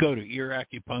 You go to ear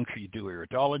acupuncture. You do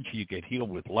iridology. You get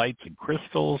healed with lights and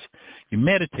crystals. You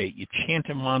meditate. You chant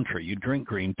a mantra. You drink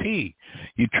green tea.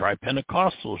 You try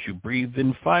Pentecostals. You breathe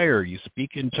in fire. You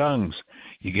speak in tongues.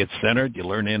 You get centered. You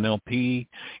learn NLP.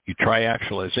 You try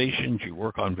actualizations. You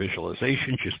work on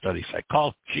visualizations. You study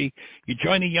psychology. You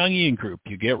join a Jungian group.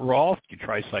 You get Rolf. You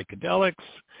try psychedelics.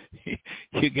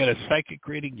 You get a psychic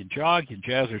reading, you jog, you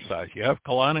jazzercise, you have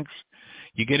colonics,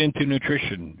 you get into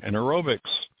nutrition and aerobics,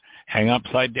 hang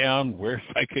upside down, wear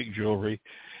psychic jewelry,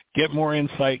 get more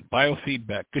insight,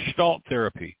 biofeedback, gestalt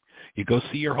therapy. You go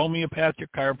see your homeopath, your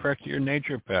chiropractor, your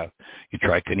naturopath. You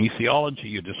try kinesiology.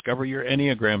 You discover your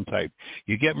Enneagram type.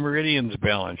 You get meridians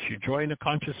balanced. You join a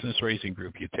consciousness raising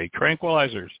group. You take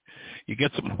tranquilizers. You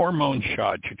get some hormone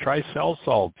shots. You try cell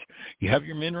salts. You have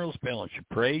your minerals balanced. You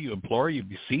pray. You implore. You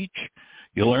beseech.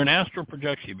 You learn astral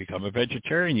projection. You become a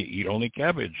vegetarian. You eat only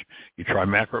cabbage. You try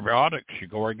macrobiotics. You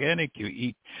go organic. You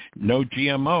eat no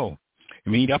GMO.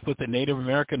 You meet up with a Native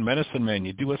American medicine man.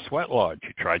 You do a sweat lodge.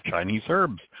 You try Chinese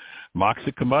herbs,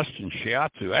 moxa combustion,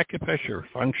 shiatsu, acupressure,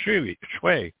 feng shui.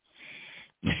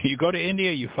 You go to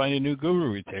India. You find a new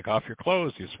guru. You take off your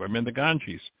clothes. You swim in the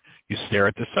Ganges. You stare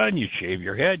at the sun. You shave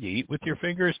your head. You eat with your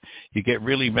fingers. You get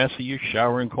really messy. You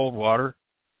shower in cold water.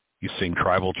 You sing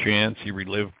tribal chants. You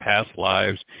relive past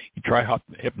lives. You try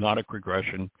hypnotic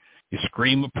regression. You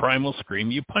scream a primal scream.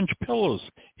 You punch pillows.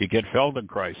 You get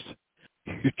Feldenkrais.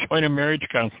 You join a marriage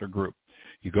counselor group.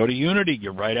 You go to Unity.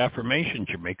 You write affirmations.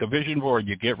 You make a vision board.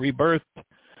 You get rebirthed.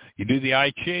 You do the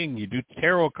I Ching, you do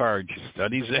tarot cards, you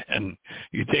study Zen,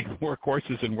 you take more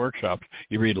courses and workshops,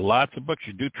 you read lots of books,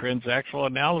 you do transactional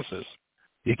analysis.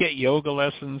 You get yoga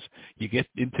lessons, you get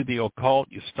into the occult,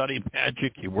 you study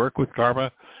magic, you work with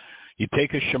karma, you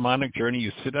take a shamanic journey,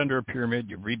 you sit under a pyramid,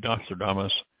 you read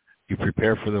Nostradamus, you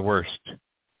prepare for the worst.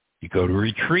 You go to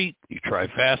retreat, you try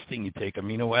fasting, you take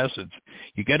amino acids,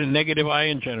 you get a negative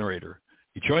ion generator,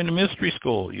 you join a mystery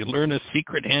school, you learn a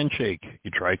secret handshake,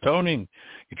 you try toning,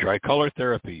 you try color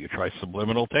therapy, you try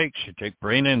subliminal takes, you take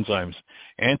brain enzymes,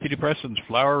 antidepressants,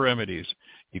 flower remedies,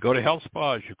 you go to health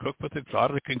spas, you cook with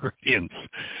exotic ingredients,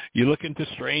 you look into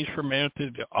strange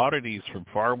fermented oddities from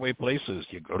faraway places,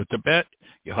 you go to Tibet,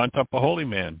 you hunt up a holy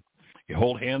man, you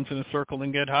hold hands in a circle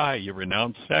and get high, you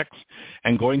renounce sex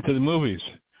and going to the movies,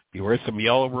 you wear some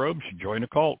yellow robes, you join a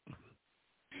cult.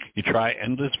 You try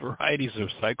endless varieties of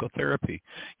psychotherapy.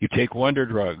 You take wonder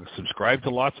drugs, subscribe to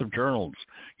lots of journals.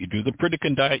 You do the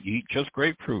Pritikin diet. You eat just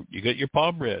grapefruit. You get your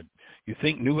palm read. You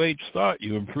think New Age thought.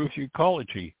 You improve your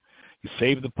ecology. You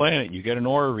save the planet. You get an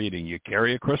aura reading. You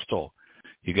carry a crystal.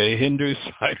 You get a Hindu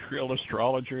sidereal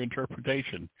astrologer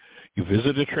interpretation. You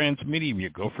visit a trance medium. You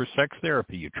go for sex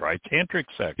therapy. You try tantric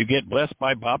sex. You get blessed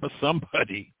by Baba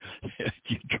somebody.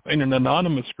 You join an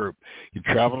anonymous group. You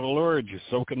travel to Lourdes. You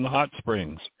soak in the hot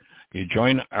springs. You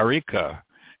join Arika.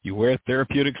 You wear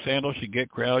therapeutic sandals. You get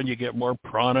ground. You get more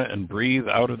prana and breathe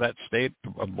out of that state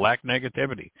of black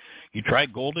negativity. You try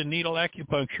golden needle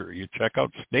acupuncture. You check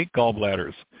out snake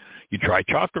gallbladders. You try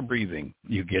chakra breathing.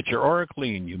 You get your aura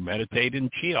clean. You meditate in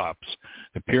Cheops,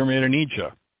 the pyramid in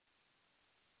Egypt.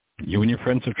 You and your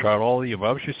friends have tried all the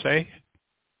above, you say?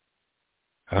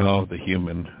 Oh, the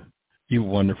human. You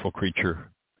wonderful creature.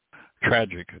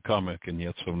 Tragic, comic, and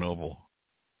yet so noble.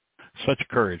 Such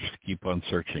courage to keep on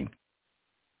searching.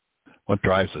 What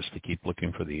drives us to keep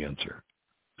looking for the answer?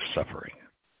 Suffering.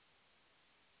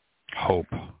 Hope.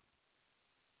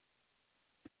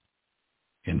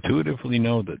 Intuitively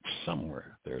know that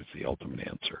somewhere there's the ultimate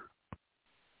answer.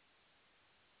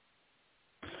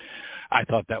 I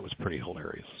thought that was pretty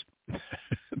hilarious.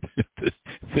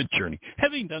 the journey.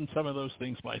 Having done some of those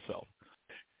things myself.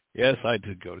 Yes, I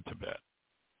did go to Tibet.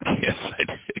 Yes, I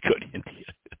did go to India.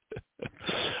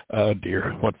 Oh,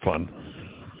 dear. What fun.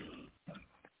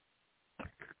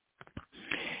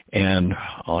 And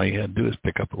all you had to do is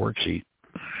pick up a worksheet.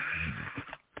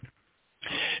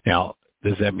 Now,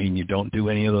 does that mean you don't do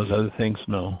any of those other things?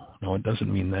 No, it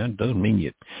doesn't mean that. It doesn't mean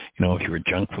if you're a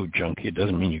junk food junkie, it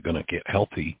doesn't mean you're going to get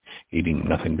healthy eating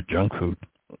nothing but junk food.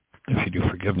 If you do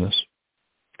forgiveness,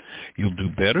 you'll do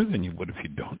better than you would if you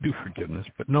don't do forgiveness.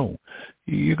 But no,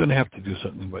 you're going to have to do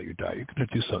something about your diet. You're going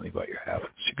to do something about your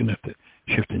habits. You're going to have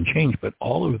to shift and change. But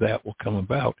all of that will come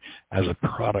about as a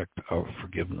product of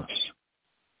forgiveness.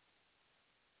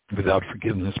 Without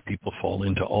forgiveness, people fall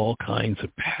into all kinds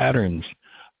of patterns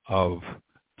of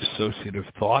dissociative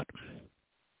thought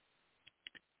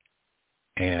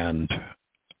and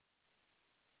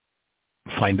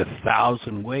find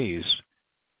 1,000 ways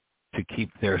to keep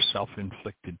their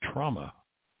self-inflicted trauma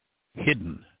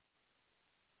hidden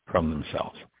from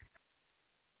themselves.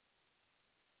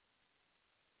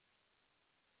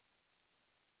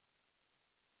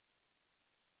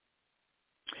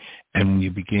 And when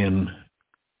you begin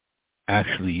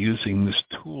actually using this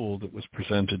tool that was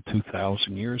presented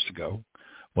 2,000 years ago,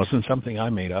 wasn't something I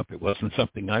made up. It wasn't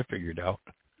something I figured out.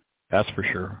 That's for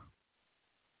sure.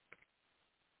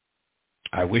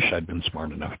 I wish I'd been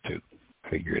smart enough to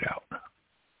figure it out.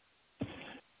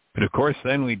 But of course,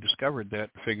 then we discovered that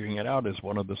figuring it out is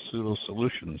one of the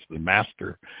pseudo-solutions, the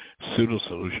master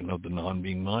pseudo-solution of the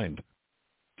non-being mind.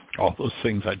 All those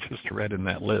things I just read in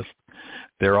that list,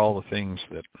 they're all the things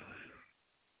that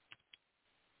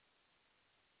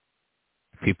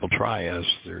people try as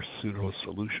their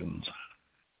pseudo-solutions.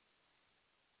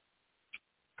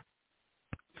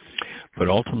 But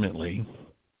ultimately,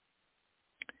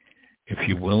 if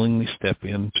you willingly step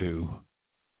into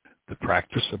the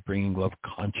practice of bringing love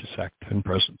conscious, active, and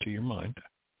present to your mind,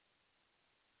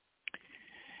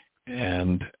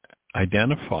 and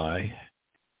identify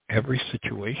every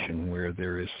situation where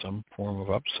there is some form of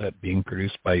upset being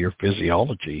produced by your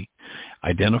physiology,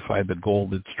 identify the goal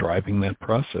that's driving that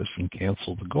process and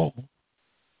cancel the goal,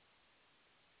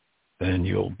 then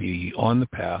you'll be on the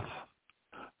path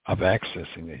of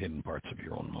accessing the hidden parts of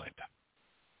your own mind.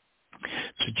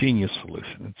 It's a genius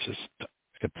solution. It's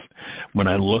when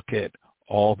I look at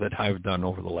all that I've done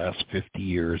over the last 50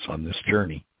 years on this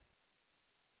journey,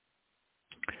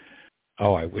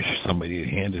 I wish somebody had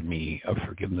handed me a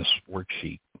forgiveness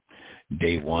worksheet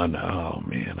day one. Oh,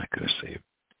 man, I could have saved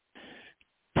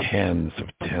tens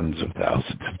of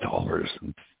thousands of dollars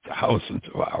and thousands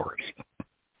of hours.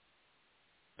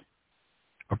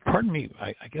 Or pardon me,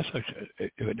 I guess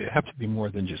it would have to be more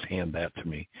than just hand that to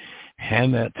me.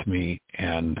 Hand that to me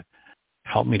and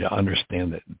help me to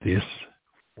understand that this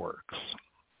works.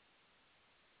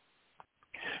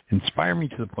 Inspire me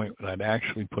to the point that I'd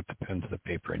actually put the pen to the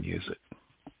paper and use it.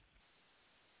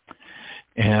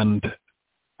 And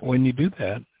when you do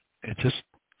that, it just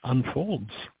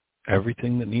unfolds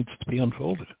everything that needs to be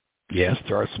unfolded. Yes,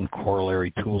 there are some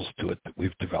corollary tools to it that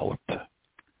we've developed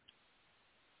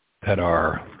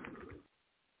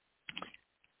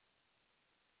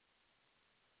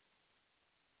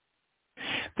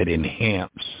that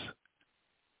enhance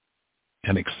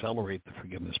and accelerate the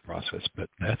forgiveness process, but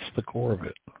that's the core of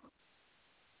it.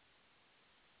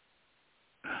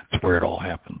 It's where it all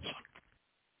happens.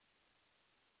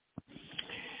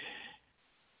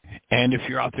 And if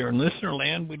you're out there in listener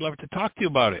land, we'd love to talk to you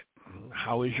about it.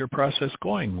 How is your process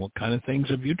going? What kind of things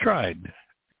have you tried?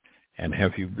 And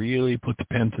have you really put the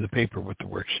pen to the paper with the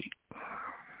worksheet?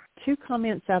 2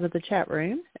 comments out of the chat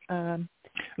room.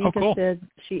 Cool. Said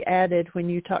she added when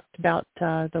you talked about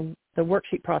the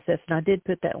worksheet process, and I did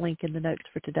put that link in the notes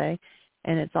for today,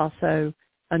 and it's also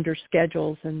under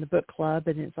schedules in the book club,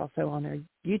 and it's also on our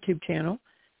YouTube channel.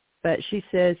 But she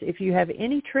says if you have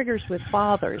any triggers with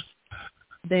fathers,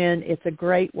 then it's a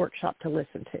great workshop to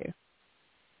listen to.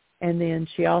 And then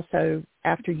she also,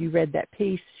 after you read that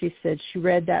piece, she said she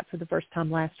read that for the first time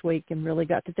last week and really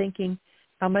got to thinking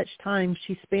how much time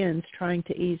she spends trying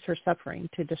to ease her suffering,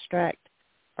 to distract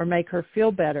or make her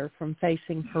feel better from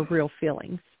facing her real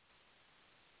feelings.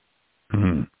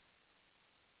 Mm-hmm.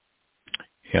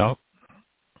 Yep.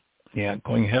 Yeah,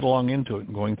 going headlong into it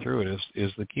and going through it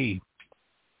is the key,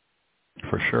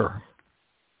 for sure.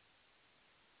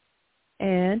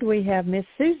 And we have Miss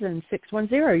Susan,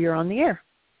 610. You're on the air.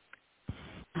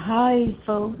 Hi,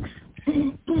 folks.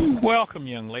 Welcome,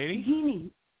 young lady. Jeanie,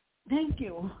 thank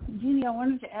you. Jeanie, I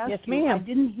wanted to ask yes, you, ma'am. I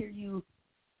didn't hear you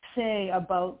say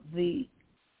about the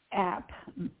app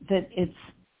that it's,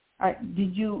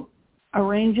 did you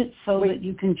arrange it so that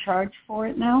you can charge for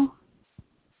it now?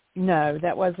 No,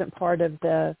 that wasn't part of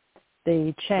the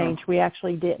change. We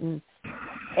actually didn't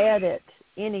edit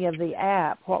any of the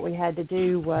app. What we had to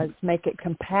do was make it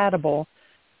compatible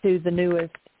to the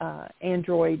newest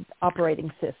Android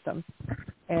operating system.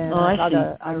 And I got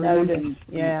a notice.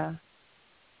 Yeah.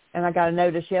 And I got a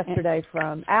notice yesterday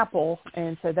from Apple,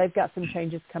 and so they've got some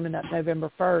changes coming up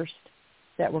November 1st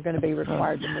that we're going to be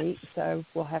required to meet, so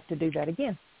we'll have to do that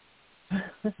again.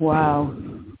 Wow.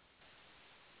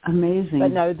 Amazing.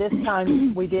 But no, this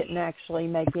time we didn't actually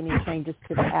make any changes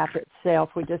to the app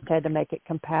itself. We just had to make it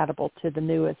compatible to the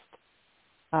newest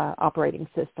operating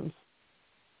systems.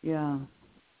 Yeah.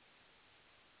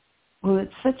 Well,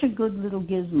 it's such a good little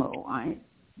gizmo.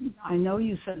 I know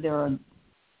you said there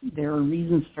are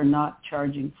reasons for not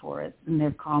charging for it, and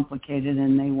they're complicated,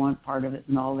 and they want part of it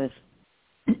and all this.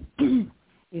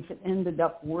 If it ended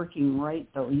up working right,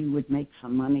 though, you would make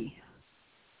some money.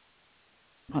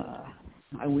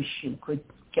 I wish you could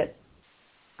get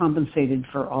compensated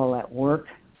for all that work.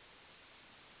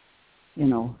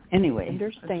 Anyway,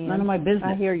 Understand. It's none of my business.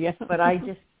 I hear you. But I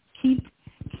just keep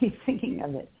thinking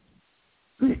of it.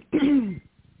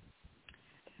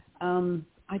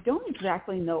 I don't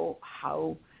exactly know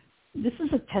how. This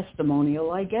is a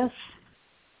testimonial, I guess.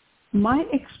 My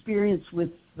experience with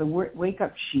the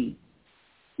wake-up sheet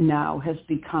now has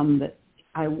become that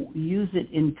I use it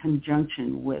in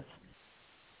conjunction with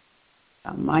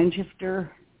a MindShifter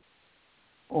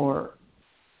or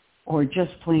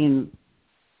just plain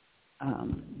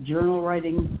journal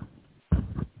writing.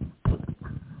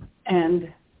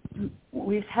 And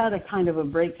we've had a kind of a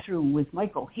breakthrough with our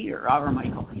Michael here.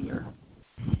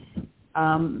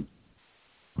 Awesome.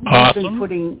 We've been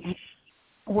putting,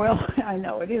 well, I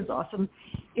know, it is awesome.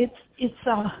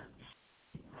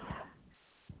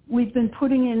 We've been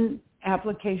putting in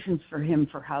applications for him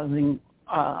for housing,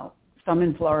 some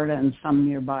in Florida and some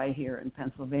nearby here in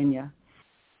Pennsylvania.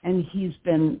 And he's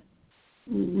been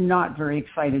not very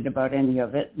excited about any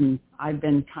of it. And I've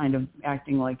been kind of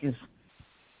acting like his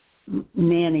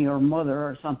nanny or mother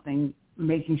or something,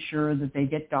 making sure that they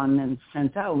get done and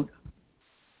sent out.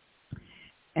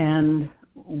 And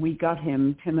we got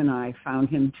him, Tim and I found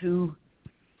him 2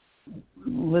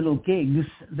 little gigs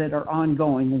that are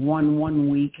ongoing, one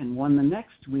week and one the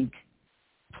next week,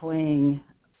 playing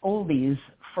oldies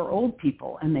for old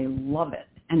people, and they love it.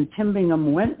 And Tim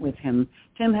Bingham went with him.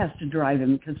 Tim has to drive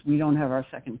him because we don't have our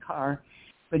second car,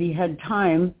 but he had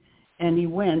time, and he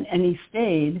went, and he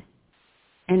stayed,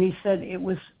 and he said it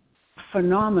was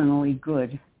phenomenally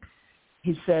good.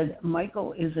 he said,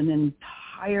 Michael is an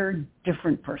entire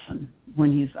different person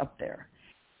when he's up there.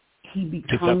 He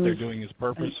becomes... He's up there doing his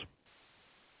purpose?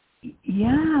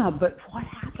 Yeah, but what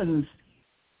happens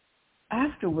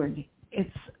afterward, it's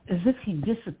as if he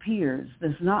disappears.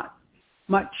 There's not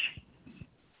much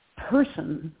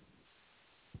person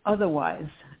otherwise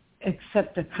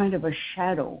except a kind of a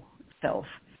shadow self.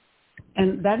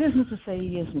 And that isn't to say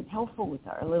he isn't helpful with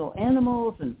our little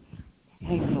animals and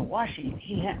hanging the washing.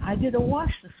 I did a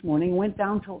wash this morning, went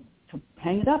down to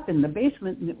hang it up in the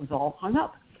basement, and it was all hung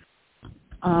up.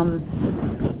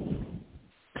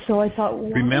 So I thought,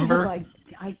 remember,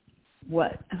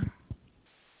 what?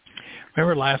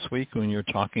 Remember last week when you were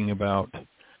talking about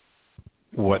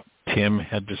what Tim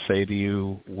had to say to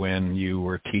you when you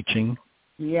were teaching?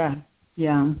 Yeah.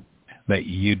 That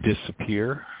you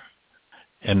disappear?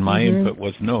 And my input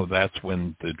was, no, that's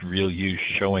when the real you's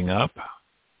showing up.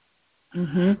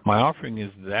 Mm-hmm. My offering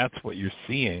is that's what you're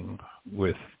seeing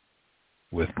with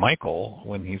Michael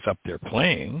when he's up there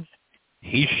playing.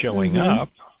 He's showing up.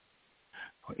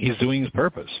 He's doing his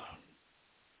purpose.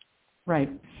 Right.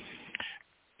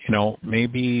 You know,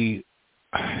 maybe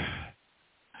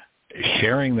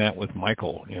sharing that with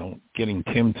Michael, you know, getting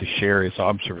Tim to share his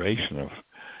observation of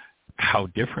how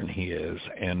different he is,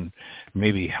 and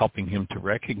maybe helping him to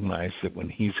recognize that when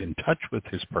he's in touch with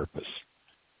his purpose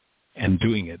and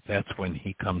doing it, that's when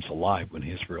he comes alive,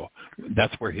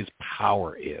 that's where his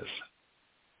power is.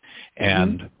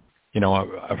 And, you know,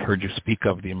 I've heard you speak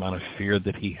of the amount of fear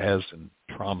that he has and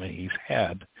trauma he's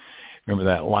had. Remember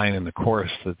that line in the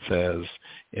chorus that says,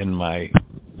 in my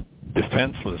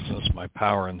defenselessness, my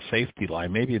power and safety lie.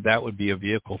 Maybe that would be a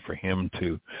vehicle for him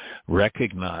to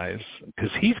recognize,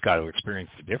 because he's got to experience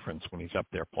the difference when he's up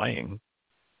there playing,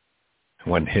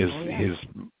 when his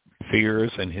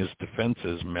fears and his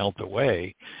defenses melt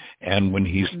away, and when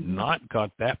he's not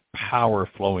got that power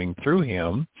flowing through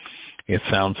him, it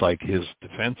sounds like his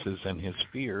defenses and his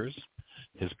fears,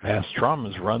 his past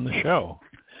traumas run the show.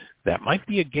 That might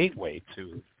be a gateway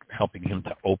to helping him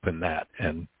to open that.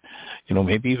 And, you know,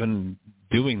 maybe even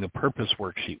doing the purpose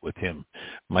worksheet with him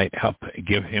might help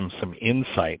give him some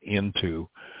insight into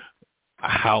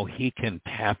how he can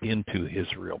tap into his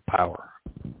real power.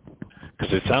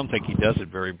 Because it sounds like he does it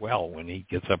very well when he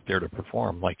gets up there to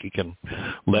perform. Like he can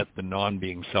let the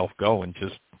non-being self go and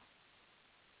just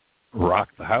rock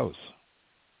the house.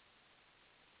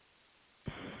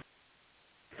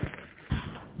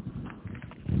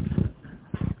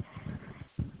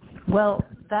 Well,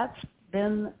 that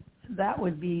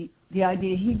would be the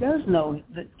idea. He does know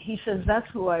that. He says, that's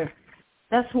who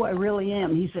I really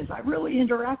am. He says, I really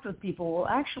interact with people. Well,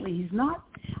 actually, he's not.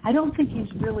 I don't think he's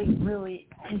really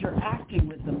interacting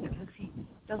with them, because he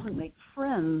doesn't make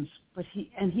friends. But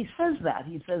he says that.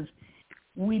 He says,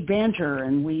 we banter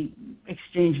and we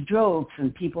exchange jokes,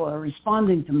 and people are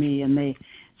responding to me, and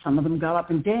some of them got up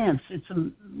and danced.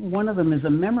 One of them is a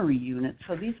memory unit.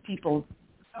 So these people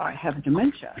have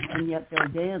dementia, and yet they'll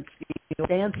dance,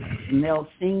 and they'll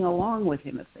sing along with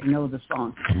him if they know the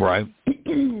song. Right.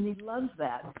 And he loves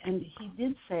that. And he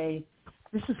did say,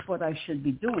 this is what I should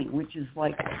be doing, which is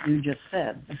like you just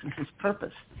said. This is his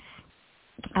purpose.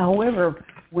 However,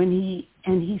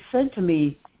 he said to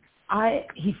me,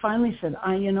 he finally said,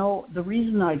 the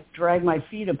reason I drag my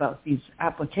feet about these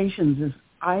applications is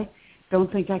I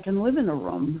don't think I can live in a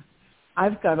room.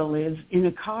 I've got to live in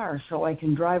a car so I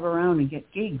can drive around and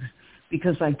get gigs,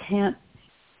 because I can't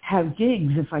have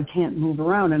gigs if I can't move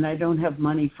around, and I don't have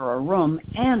money for a room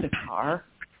and a car.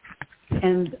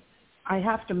 And I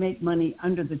have to make money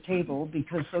under the table,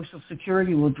 because Social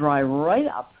Security will dry right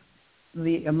up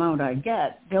the amount I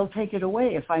get. They'll take it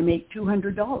away if I make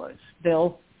 $200.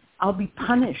 I'll be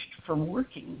punished for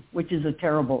working, which is a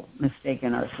terrible mistake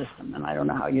in our system, and I don't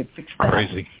know how you'd fix that.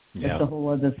 Crazy. Yeah. That's a whole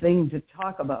other thing to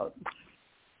talk about.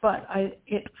 But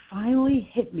it finally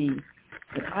hit me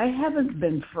that I haven't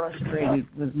been frustrated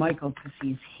with Michael because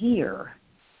he's here.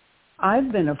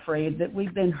 I've been afraid that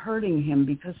we've been hurting him,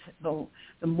 because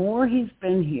the more he's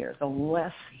been here, the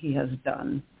less he has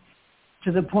done,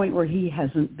 to the point where he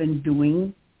hasn't been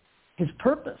doing his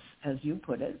purpose, as you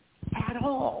put it, at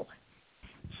all.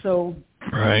 So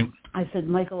right. I said,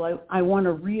 Michael, I want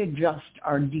to readjust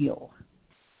our deal.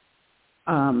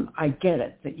 I get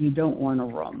it that you don't want a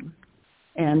room.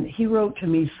 And he wrote to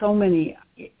me so many,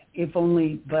 if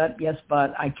only, but, yes,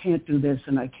 but, I can't do this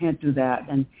and I can't do that.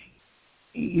 And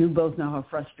you both know how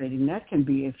frustrating that can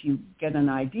be if you get an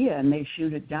idea and they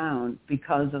shoot it down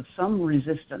because of some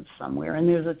resistance somewhere, and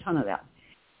there's a ton of that.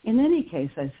 In any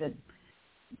case, I said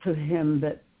to him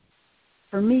that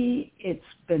for me, it's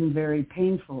been very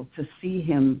painful to see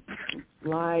him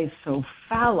lie so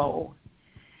fallow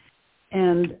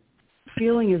and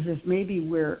feeling as if maybe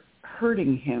we're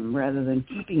hurting him rather than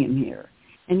keeping him here.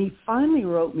 And he finally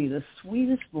wrote me the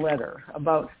sweetest letter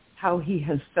about how he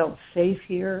has felt safe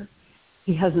here.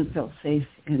 He hasn't felt safe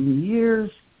in years,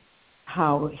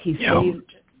 how he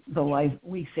saved the life,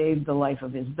 we saved the life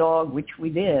of his dog, which we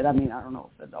did. I mean, I don't know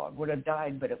if the dog would have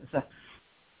died, but it was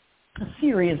a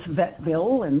serious vet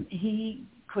bill, and he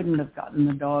couldn't have gotten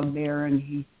the dog there, and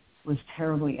he was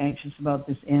terribly anxious about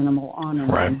this animal on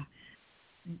and on.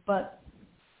 But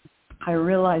I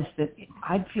realized that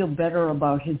I'd feel better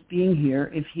about his being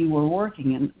here if he were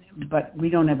working, but we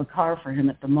don't have a car for him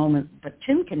at the moment. But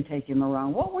Tim can take him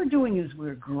around. What we're doing is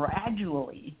we're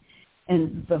gradually,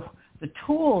 and the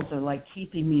tools are like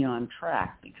keeping me on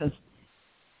track, because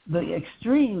the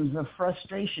extremes of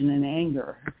frustration and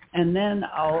anger, and then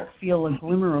I'll feel a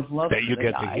glimmer of love that you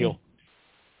get to heal.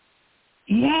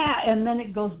 Yeah, and then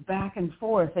it goes back and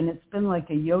forth, and it's been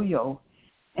like a yo-yo.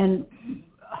 And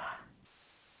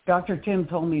Dr. Tim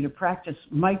told me to practice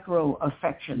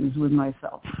micro-affections with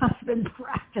myself. I've been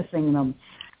practicing them.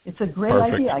 It's a great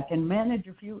idea. I can manage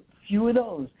a few of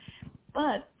those.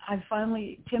 But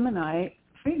Tim and I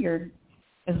figured,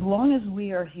 as long as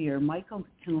we are here, Michael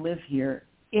can live here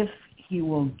if he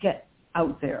will get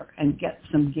out there and get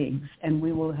some gigs, and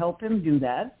we will help him do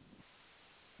that.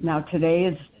 Now, today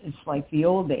it's like the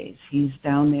old days. He's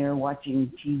down there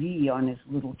watching TV on his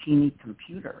little teeny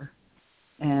computer,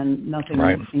 and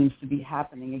nothing seems to be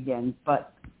happening again.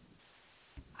 But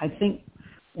I think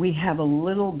we have a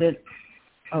little bit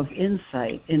of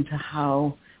insight into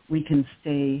how we can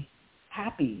stay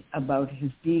happy about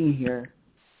his being here,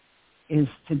 is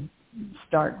to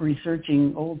start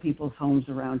researching old people's homes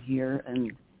around here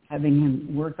and having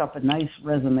him work up a nice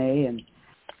resume and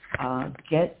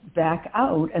get back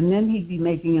out, and then he'd be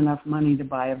making enough money to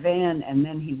buy a van, and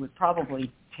then he would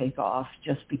probably take off,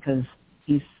 just because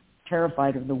he's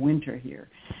terrified of the winter here.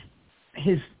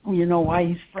 You know why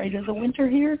he's afraid of the winter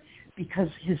here? Because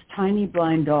his tiny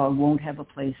blind dog won't have a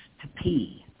place to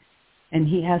pee, and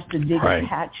he has to dig a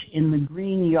patch in the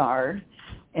green yard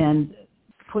and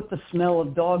put the smell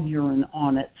of dog urine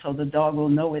on it so the dog will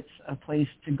know it's a place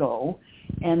to go.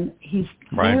 And he's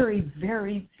very,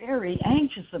 very, very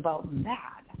anxious about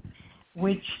that,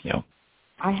 which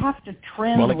I have to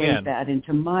translate that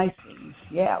into my things.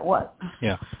 Yeah, what?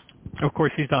 Yeah. Of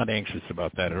course, he's not anxious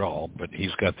about that at all, but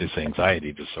he's got this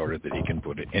anxiety disorder that he can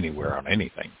put it anywhere on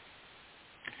anything,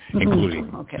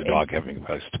 including the dog having a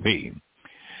place to pee.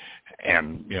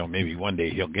 And, maybe one day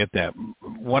he'll get that.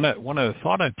 One other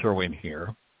thought I'd throw in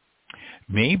here,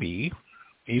 maybe,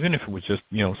 even if it was just,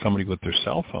 somebody with their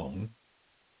cell phone,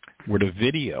 were to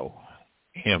video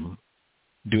him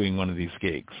doing one of these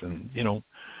gigs, and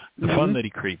the fun that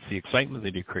he creates, the excitement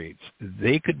that he creates,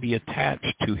 they could be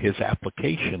attached to his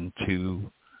application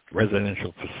to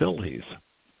residential facilities.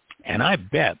 And I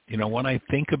bet, when I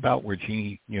think about where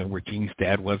Jeannie's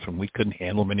dad was when we couldn't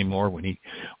handle him anymore, when he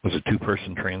was a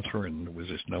 2-person transfer and there was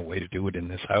just no way to do it in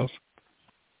this house.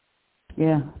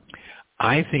 Yeah.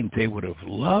 I think they would have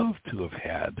loved to have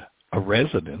had a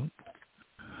resident.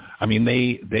 I mean,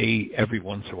 they every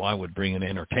once in a while would bring an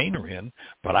entertainer in,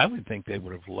 but I would think they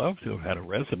would have loved to have had a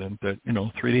resident that,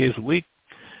 3 days a week,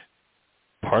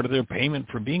 part of their payment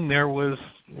for being there was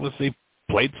they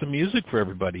played some music for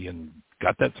everybody and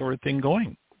got that sort of thing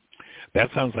going.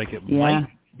 That sounds like it might,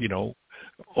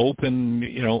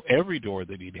 open, every door,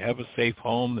 that he'd have a safe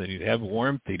home, that he'd have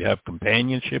warmth, he'd have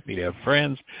companionship, he'd have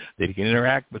friends that he can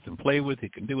interact with and play with, he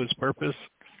can do his purpose,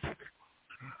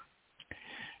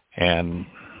 and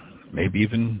maybe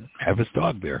even have his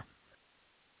dog there.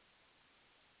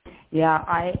 Yeah,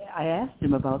 I asked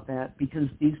him about that, because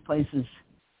these places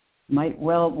might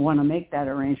well want to make that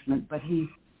arrangement, but he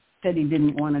said he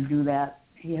didn't want to do that.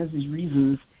 He has his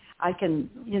reasons. I can,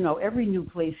 every new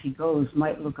place he goes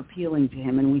might look appealing to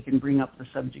him, and we can bring up the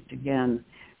subject again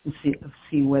and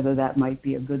see whether that might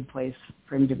be a good place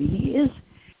for him to be. He is,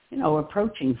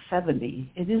 approaching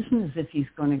 70. It isn't as if he's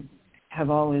going to have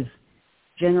all his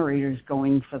generators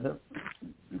going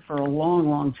for a long,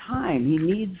 long time. He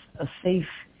needs a safe,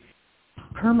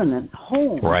 permanent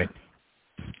home. Right.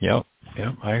 Yep.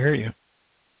 I hear you.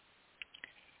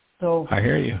 So I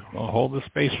hear you. I'll hold the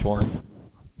space for him.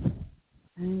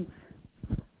 Thanks.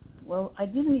 Well,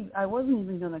 I wasn't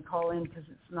even going to call in because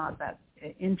it's not that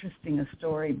interesting a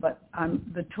story, but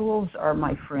the tools are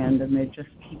my friend, and they're just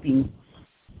keeping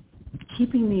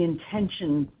the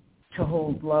intention to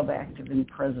hold love active and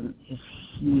present is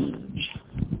huge.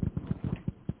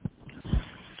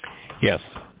 Yes,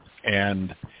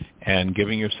 and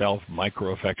giving yourself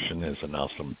micro-affection is an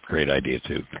awesome, great idea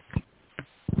too.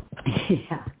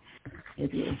 Yeah,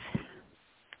 it is.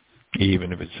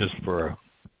 even if it's just for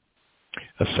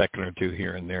a second or two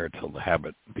here and there till the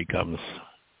habit becomes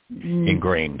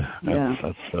ingrained.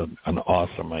 That's an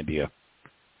awesome idea.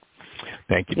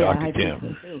 Thank you, Dr. Tim.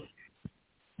 Think so too.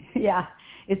 Yeah,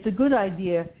 it's a good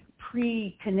idea,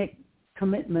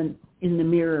 commitment in the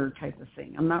mirror type of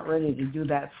thing. I'm not ready to do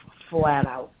that flat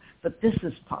out, but this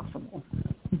is possible.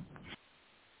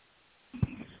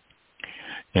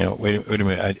 Wait a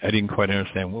minute. I didn't quite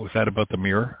understand. What was that about the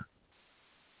mirror?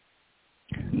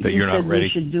 That you're not ready?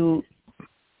 You should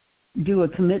do a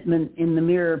commitment in the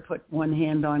mirror, put one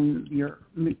hand on your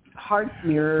heart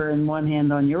mirror and one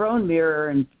hand on your own mirror,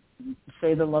 and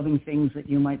say the loving things that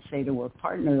you might say to a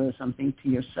partner or something to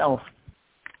yourself.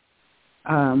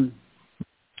 And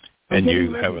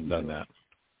you haven't done that.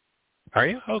 Are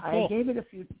you? Oh, cool. I gave it a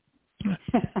few.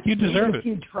 You deserve it. A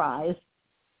few tries.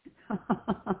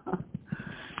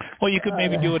 Well, you could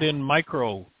maybe do it in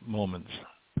micro moments.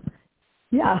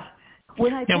 Yeah.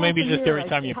 When I maybe just every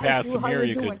time you pass the mirror,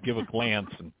 you could give a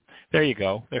glance, and there you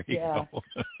go. There you go.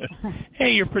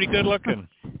 Hey, you're pretty good looking.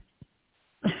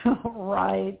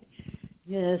 Right.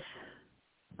 Yes.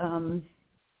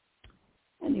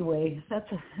 Anyway,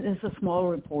 it's a small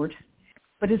report,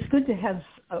 but it's good to have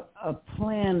a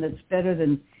plan that's better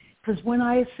than, because when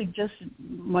I suggested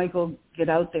Michael get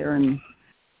out there and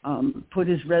put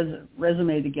his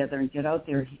resume together and get out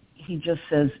there, he just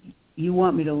says, "You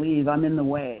want me to leave? I'm in the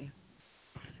way."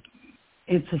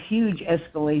 It's a huge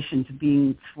escalation to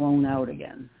being thrown out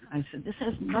again. I said, this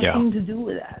has nothing to do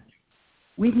with that.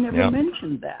 We've never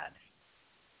mentioned that.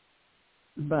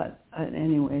 But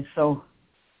anyway, so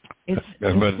it's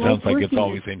but it sounds like it's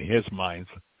always in his mind.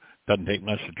 Doesn't take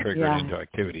much to trigger it into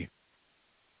activity.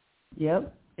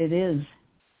 Yep, it is.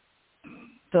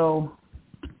 So,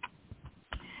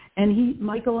 and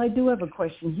Michael, I do have a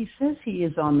question. He says he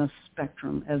is on the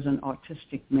spectrum as an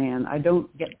autistic man. I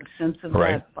don't get the sense of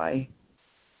that by,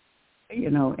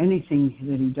 anything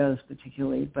that he does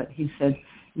particularly, but he said,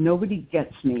 nobody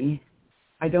gets me.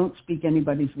 I don't speak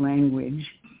anybody's language.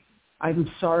 I'm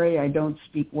sorry I don't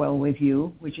speak well with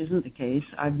you, which isn't the case.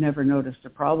 I've never noticed a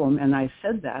problem. And I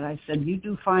said that. I said, you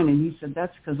do fine. And he said,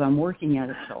 that's because I'm working at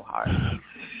it so hard.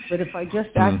 But if I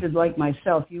just acted like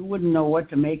myself, you wouldn't know what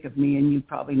to make of me, and you'd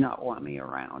probably not want me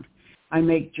around. I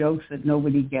make jokes that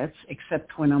nobody gets,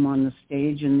 except when I'm on the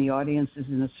stage and the audience is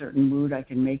in a certain mood. I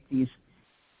can make these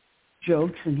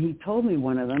jokes, and he told me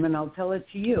one of them, and I'll tell it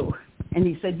to you. And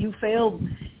he said, you failed.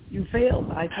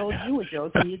 I told you a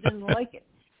joke, and you didn't like it.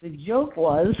 The joke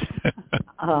was,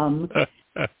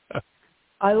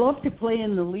 I love to play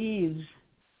in the leaves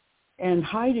and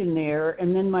hide in there,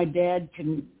 and then my dad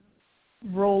can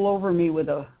roll over me with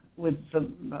the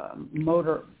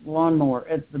motor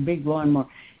lawnmower, the big lawnmower.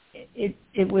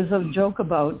 It was a joke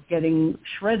about getting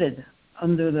shredded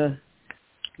under the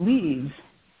leaves,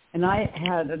 and I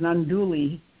had an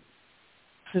unduly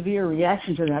severe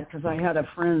reaction to that because I had a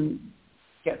friend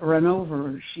get run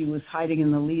over. She was hiding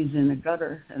in the leaves in a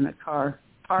gutter, and a car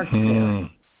parked there.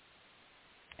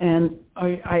 And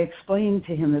I explained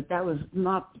to him that was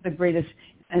not the greatest.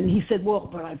 And he said, well,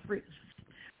 but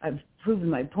I've proven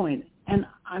my point. And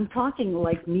I'm talking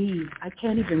like me. I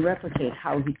can't even replicate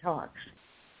how he talks.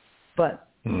 But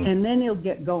and then he'll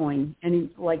get going, and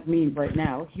like me right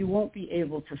now, he won't be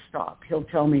able to stop. He'll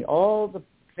tell me all the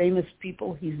famous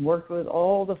people he's worked with,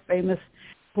 all the famous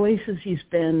places he's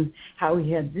been, how he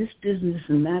had this business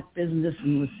and that business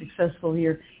and was successful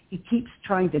here. He keeps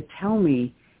trying to tell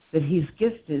me that he's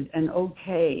gifted and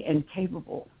okay and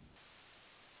capable.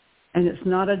 And it's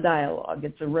not a dialogue,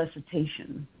 it's a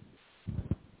recitation.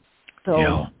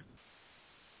 So,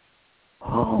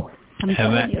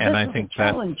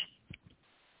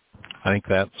 I think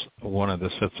that's one of the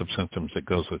sets of symptoms that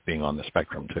goes with being on the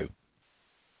spectrum too.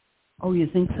 Oh, you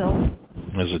think so?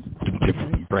 There's a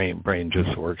different brain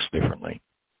just works differently.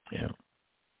 Yeah.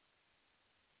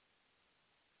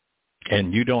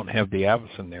 And you don't have the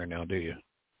avicin there now, do you?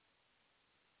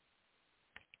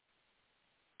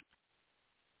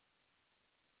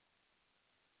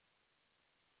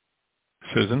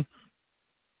 Susan?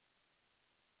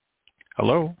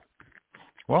 Hello?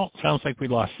 Well, sounds like we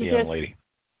lost the young lady.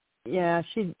 Yeah,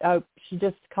 she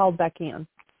just called back in.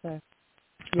 So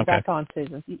you're back on,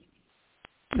 Susan.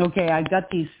 Okay, I got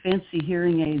these fancy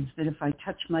hearing aids that if I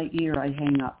touch my ear, I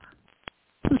hang up.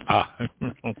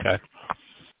 Okay.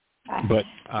 But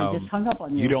I just hung up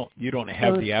on you. You don't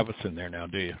have the avicin there now,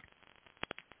 do you?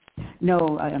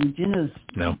 No, Gina's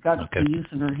got the use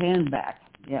of her hand back.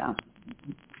 Yeah.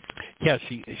 Yeah,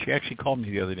 she actually called me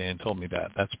the other day and told me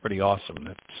that. That's pretty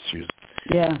awesome.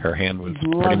 Her hand was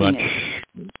pretty much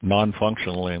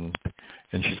non-functional, and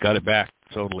she's got it back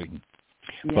totally.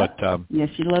 But yeah,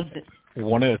 she loves it.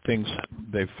 One of the things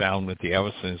they've found with the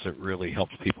Avicen is it really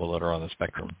helps people that are on the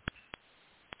spectrum.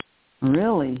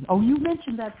 Really? Oh, you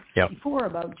mentioned that before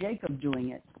about Jacob doing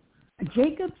it.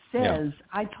 Jacob says,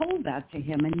 I told that to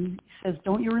him, and he says,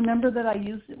 don't you remember that I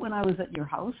used it when I was at your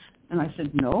house? And I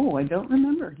said, no, I don't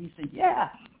remember. He said, yeah.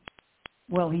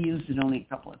 Well, he used it only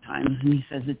a couple of times, and he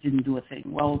says it didn't do a thing.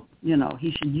 Well,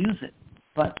 he should use it,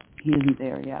 but he isn't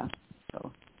there,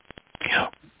 So. Yeah.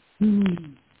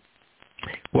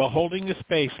 Well, holding the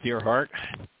space, dear heart.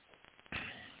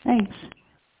 Thanks.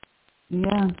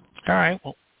 Yeah. All right.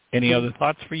 Well, any other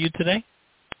thoughts for you today?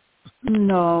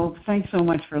 No. Thanks so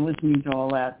much for listening to all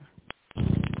that.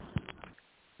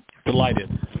 Delighted.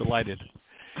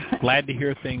 Glad to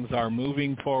hear things are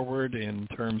moving forward in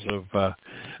terms of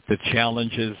the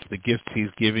challenges, the gifts he's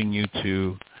giving you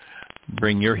to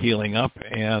bring your healing up,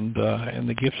 and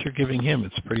the gifts you're giving him.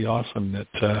 It's pretty awesome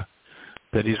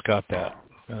that he's got that.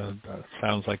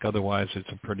 Sounds like otherwise it's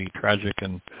a pretty tragic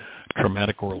and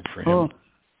traumatic world for him. Oh,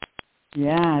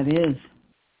 yeah, it is.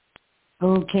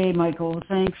 Okay, Michael,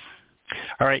 thanks.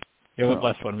 All right. You have a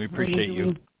blessed one. We appreciate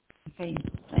you. Okay,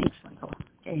 thanks, Michael.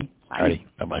 Okay, bye. All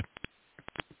right, bye-bye.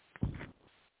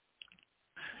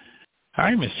 All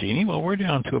right, Miss Jeanie. Well, we're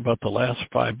down to about the last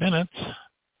 5 minutes.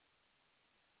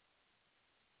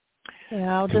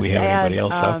 Yeah, I'll Do just we have add, anybody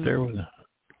else out there?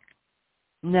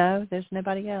 No, there's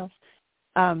nobody else.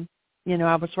 I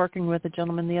was working with a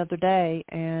gentleman the other day,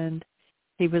 and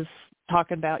he was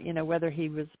talking about, whether he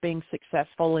was being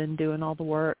successful in doing all the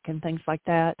work and things like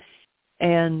that.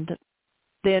 And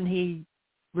then he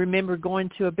remembered going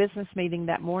to a business meeting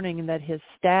that morning and that his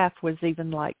staff was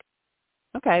even like,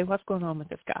 okay, what's going on with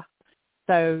this guy?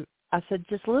 So I said,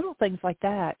 just little things like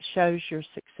that shows your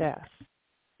success.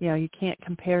 You can't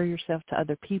compare yourself to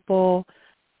other people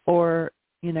or,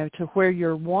 to where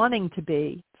you're wanting to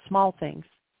be, small things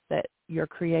that you're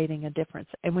creating a difference.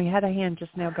 And we had a hand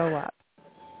just now go up.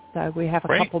 So we have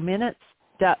a couple minutes.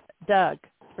 Doug,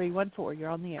 314, you're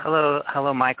on the air.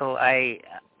 Hello, Michael.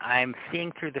 I'm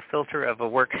seeing through the filter of a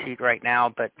worksheet right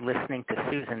now, but listening to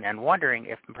Susan and wondering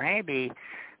if maybe,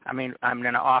 I'm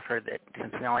going to offer that,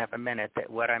 since we only have a minute, that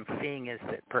what I'm seeing is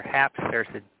that perhaps there's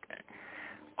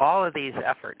all of these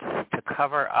efforts to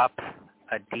cover up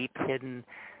a deep hidden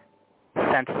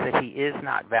sense that he is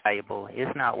not valuable, is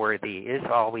not worthy, is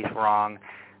always wrong,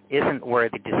 isn't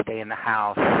worthy to stay in the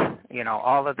house,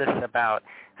 all of this about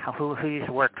who he's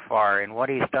worked for and what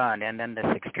he's done, and then this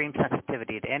extreme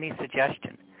sensitivity to any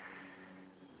suggestion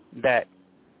that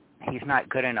he's not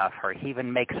good enough, or he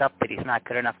even makes up that he's not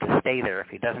good enough to stay there if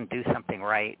he doesn't do something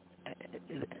right,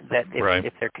 that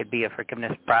if there could be a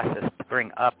forgiveness process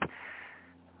to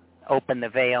open the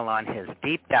veil on his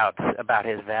deep doubts about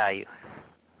his value,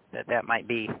 that might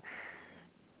be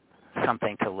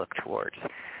something to look towards.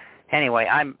 Anyway,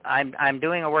 I'm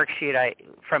doing a worksheet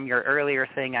from your earlier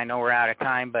thing. I know we're out of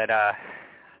time, but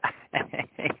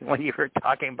when you were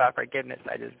talking about forgiveness,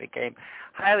 I just became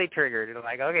highly triggered. And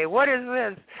like, okay, what is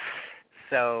this?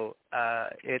 So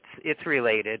it's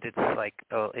related. It's like,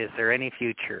 is there any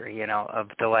future, of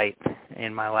delight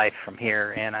in my life from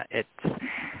here? And it's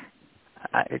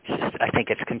just, I think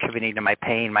it's contributing to my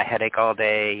pain, my headache all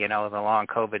day, the long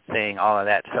COVID thing, all of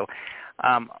that. So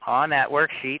on that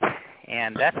worksheet,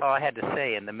 and that's all I had to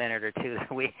say in the minute or two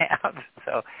that we have.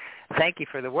 So thank you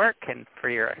for the work and for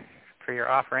your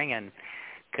offering, and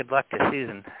good luck to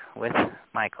Susan with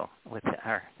Michael, with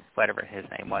her, whatever his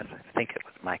name was. I think it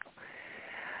was Michael.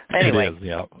 Anyway. It is,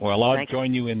 yeah. Well, I'll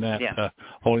join you in that,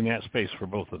 holding that space for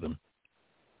both of them.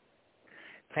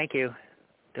 Thank you.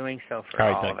 Doing so for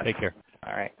all of us. Take care.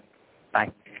 All right.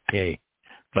 Bye. Okay.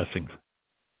 Blessings.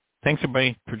 Thanks,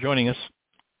 everybody, for joining us.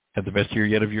 Have the best year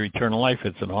yet of your eternal life.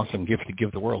 It's an awesome gift to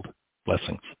give the world.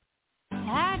 Blessings.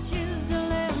 I choose to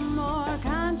live more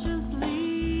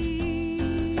consciously,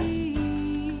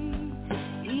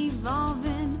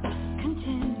 evolving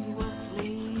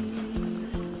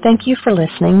continuously. Thank you for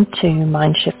listening to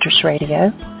MindShifters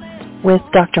Radio with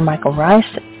Dr. Michael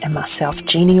Ryce and myself,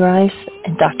 Jeanie Ryce,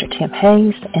 and Dr. Tim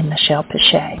Hayes and Michelle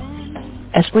Pichet,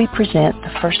 as we present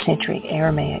the first century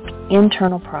Aramaic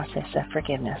internal process of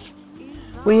forgiveness.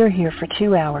 We are here for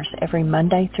 2 hours every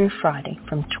Monday through Friday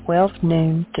from 12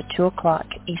 noon to 2 o'clock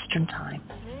Eastern Time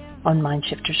on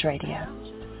MindShifters Radio.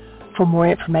 For more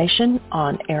information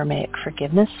on Aramaic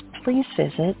forgiveness, please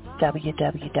visit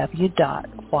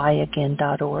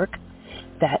www.whyagain.org.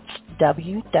 That's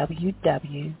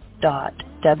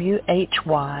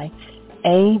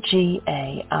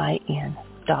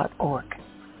www.whyagain.org.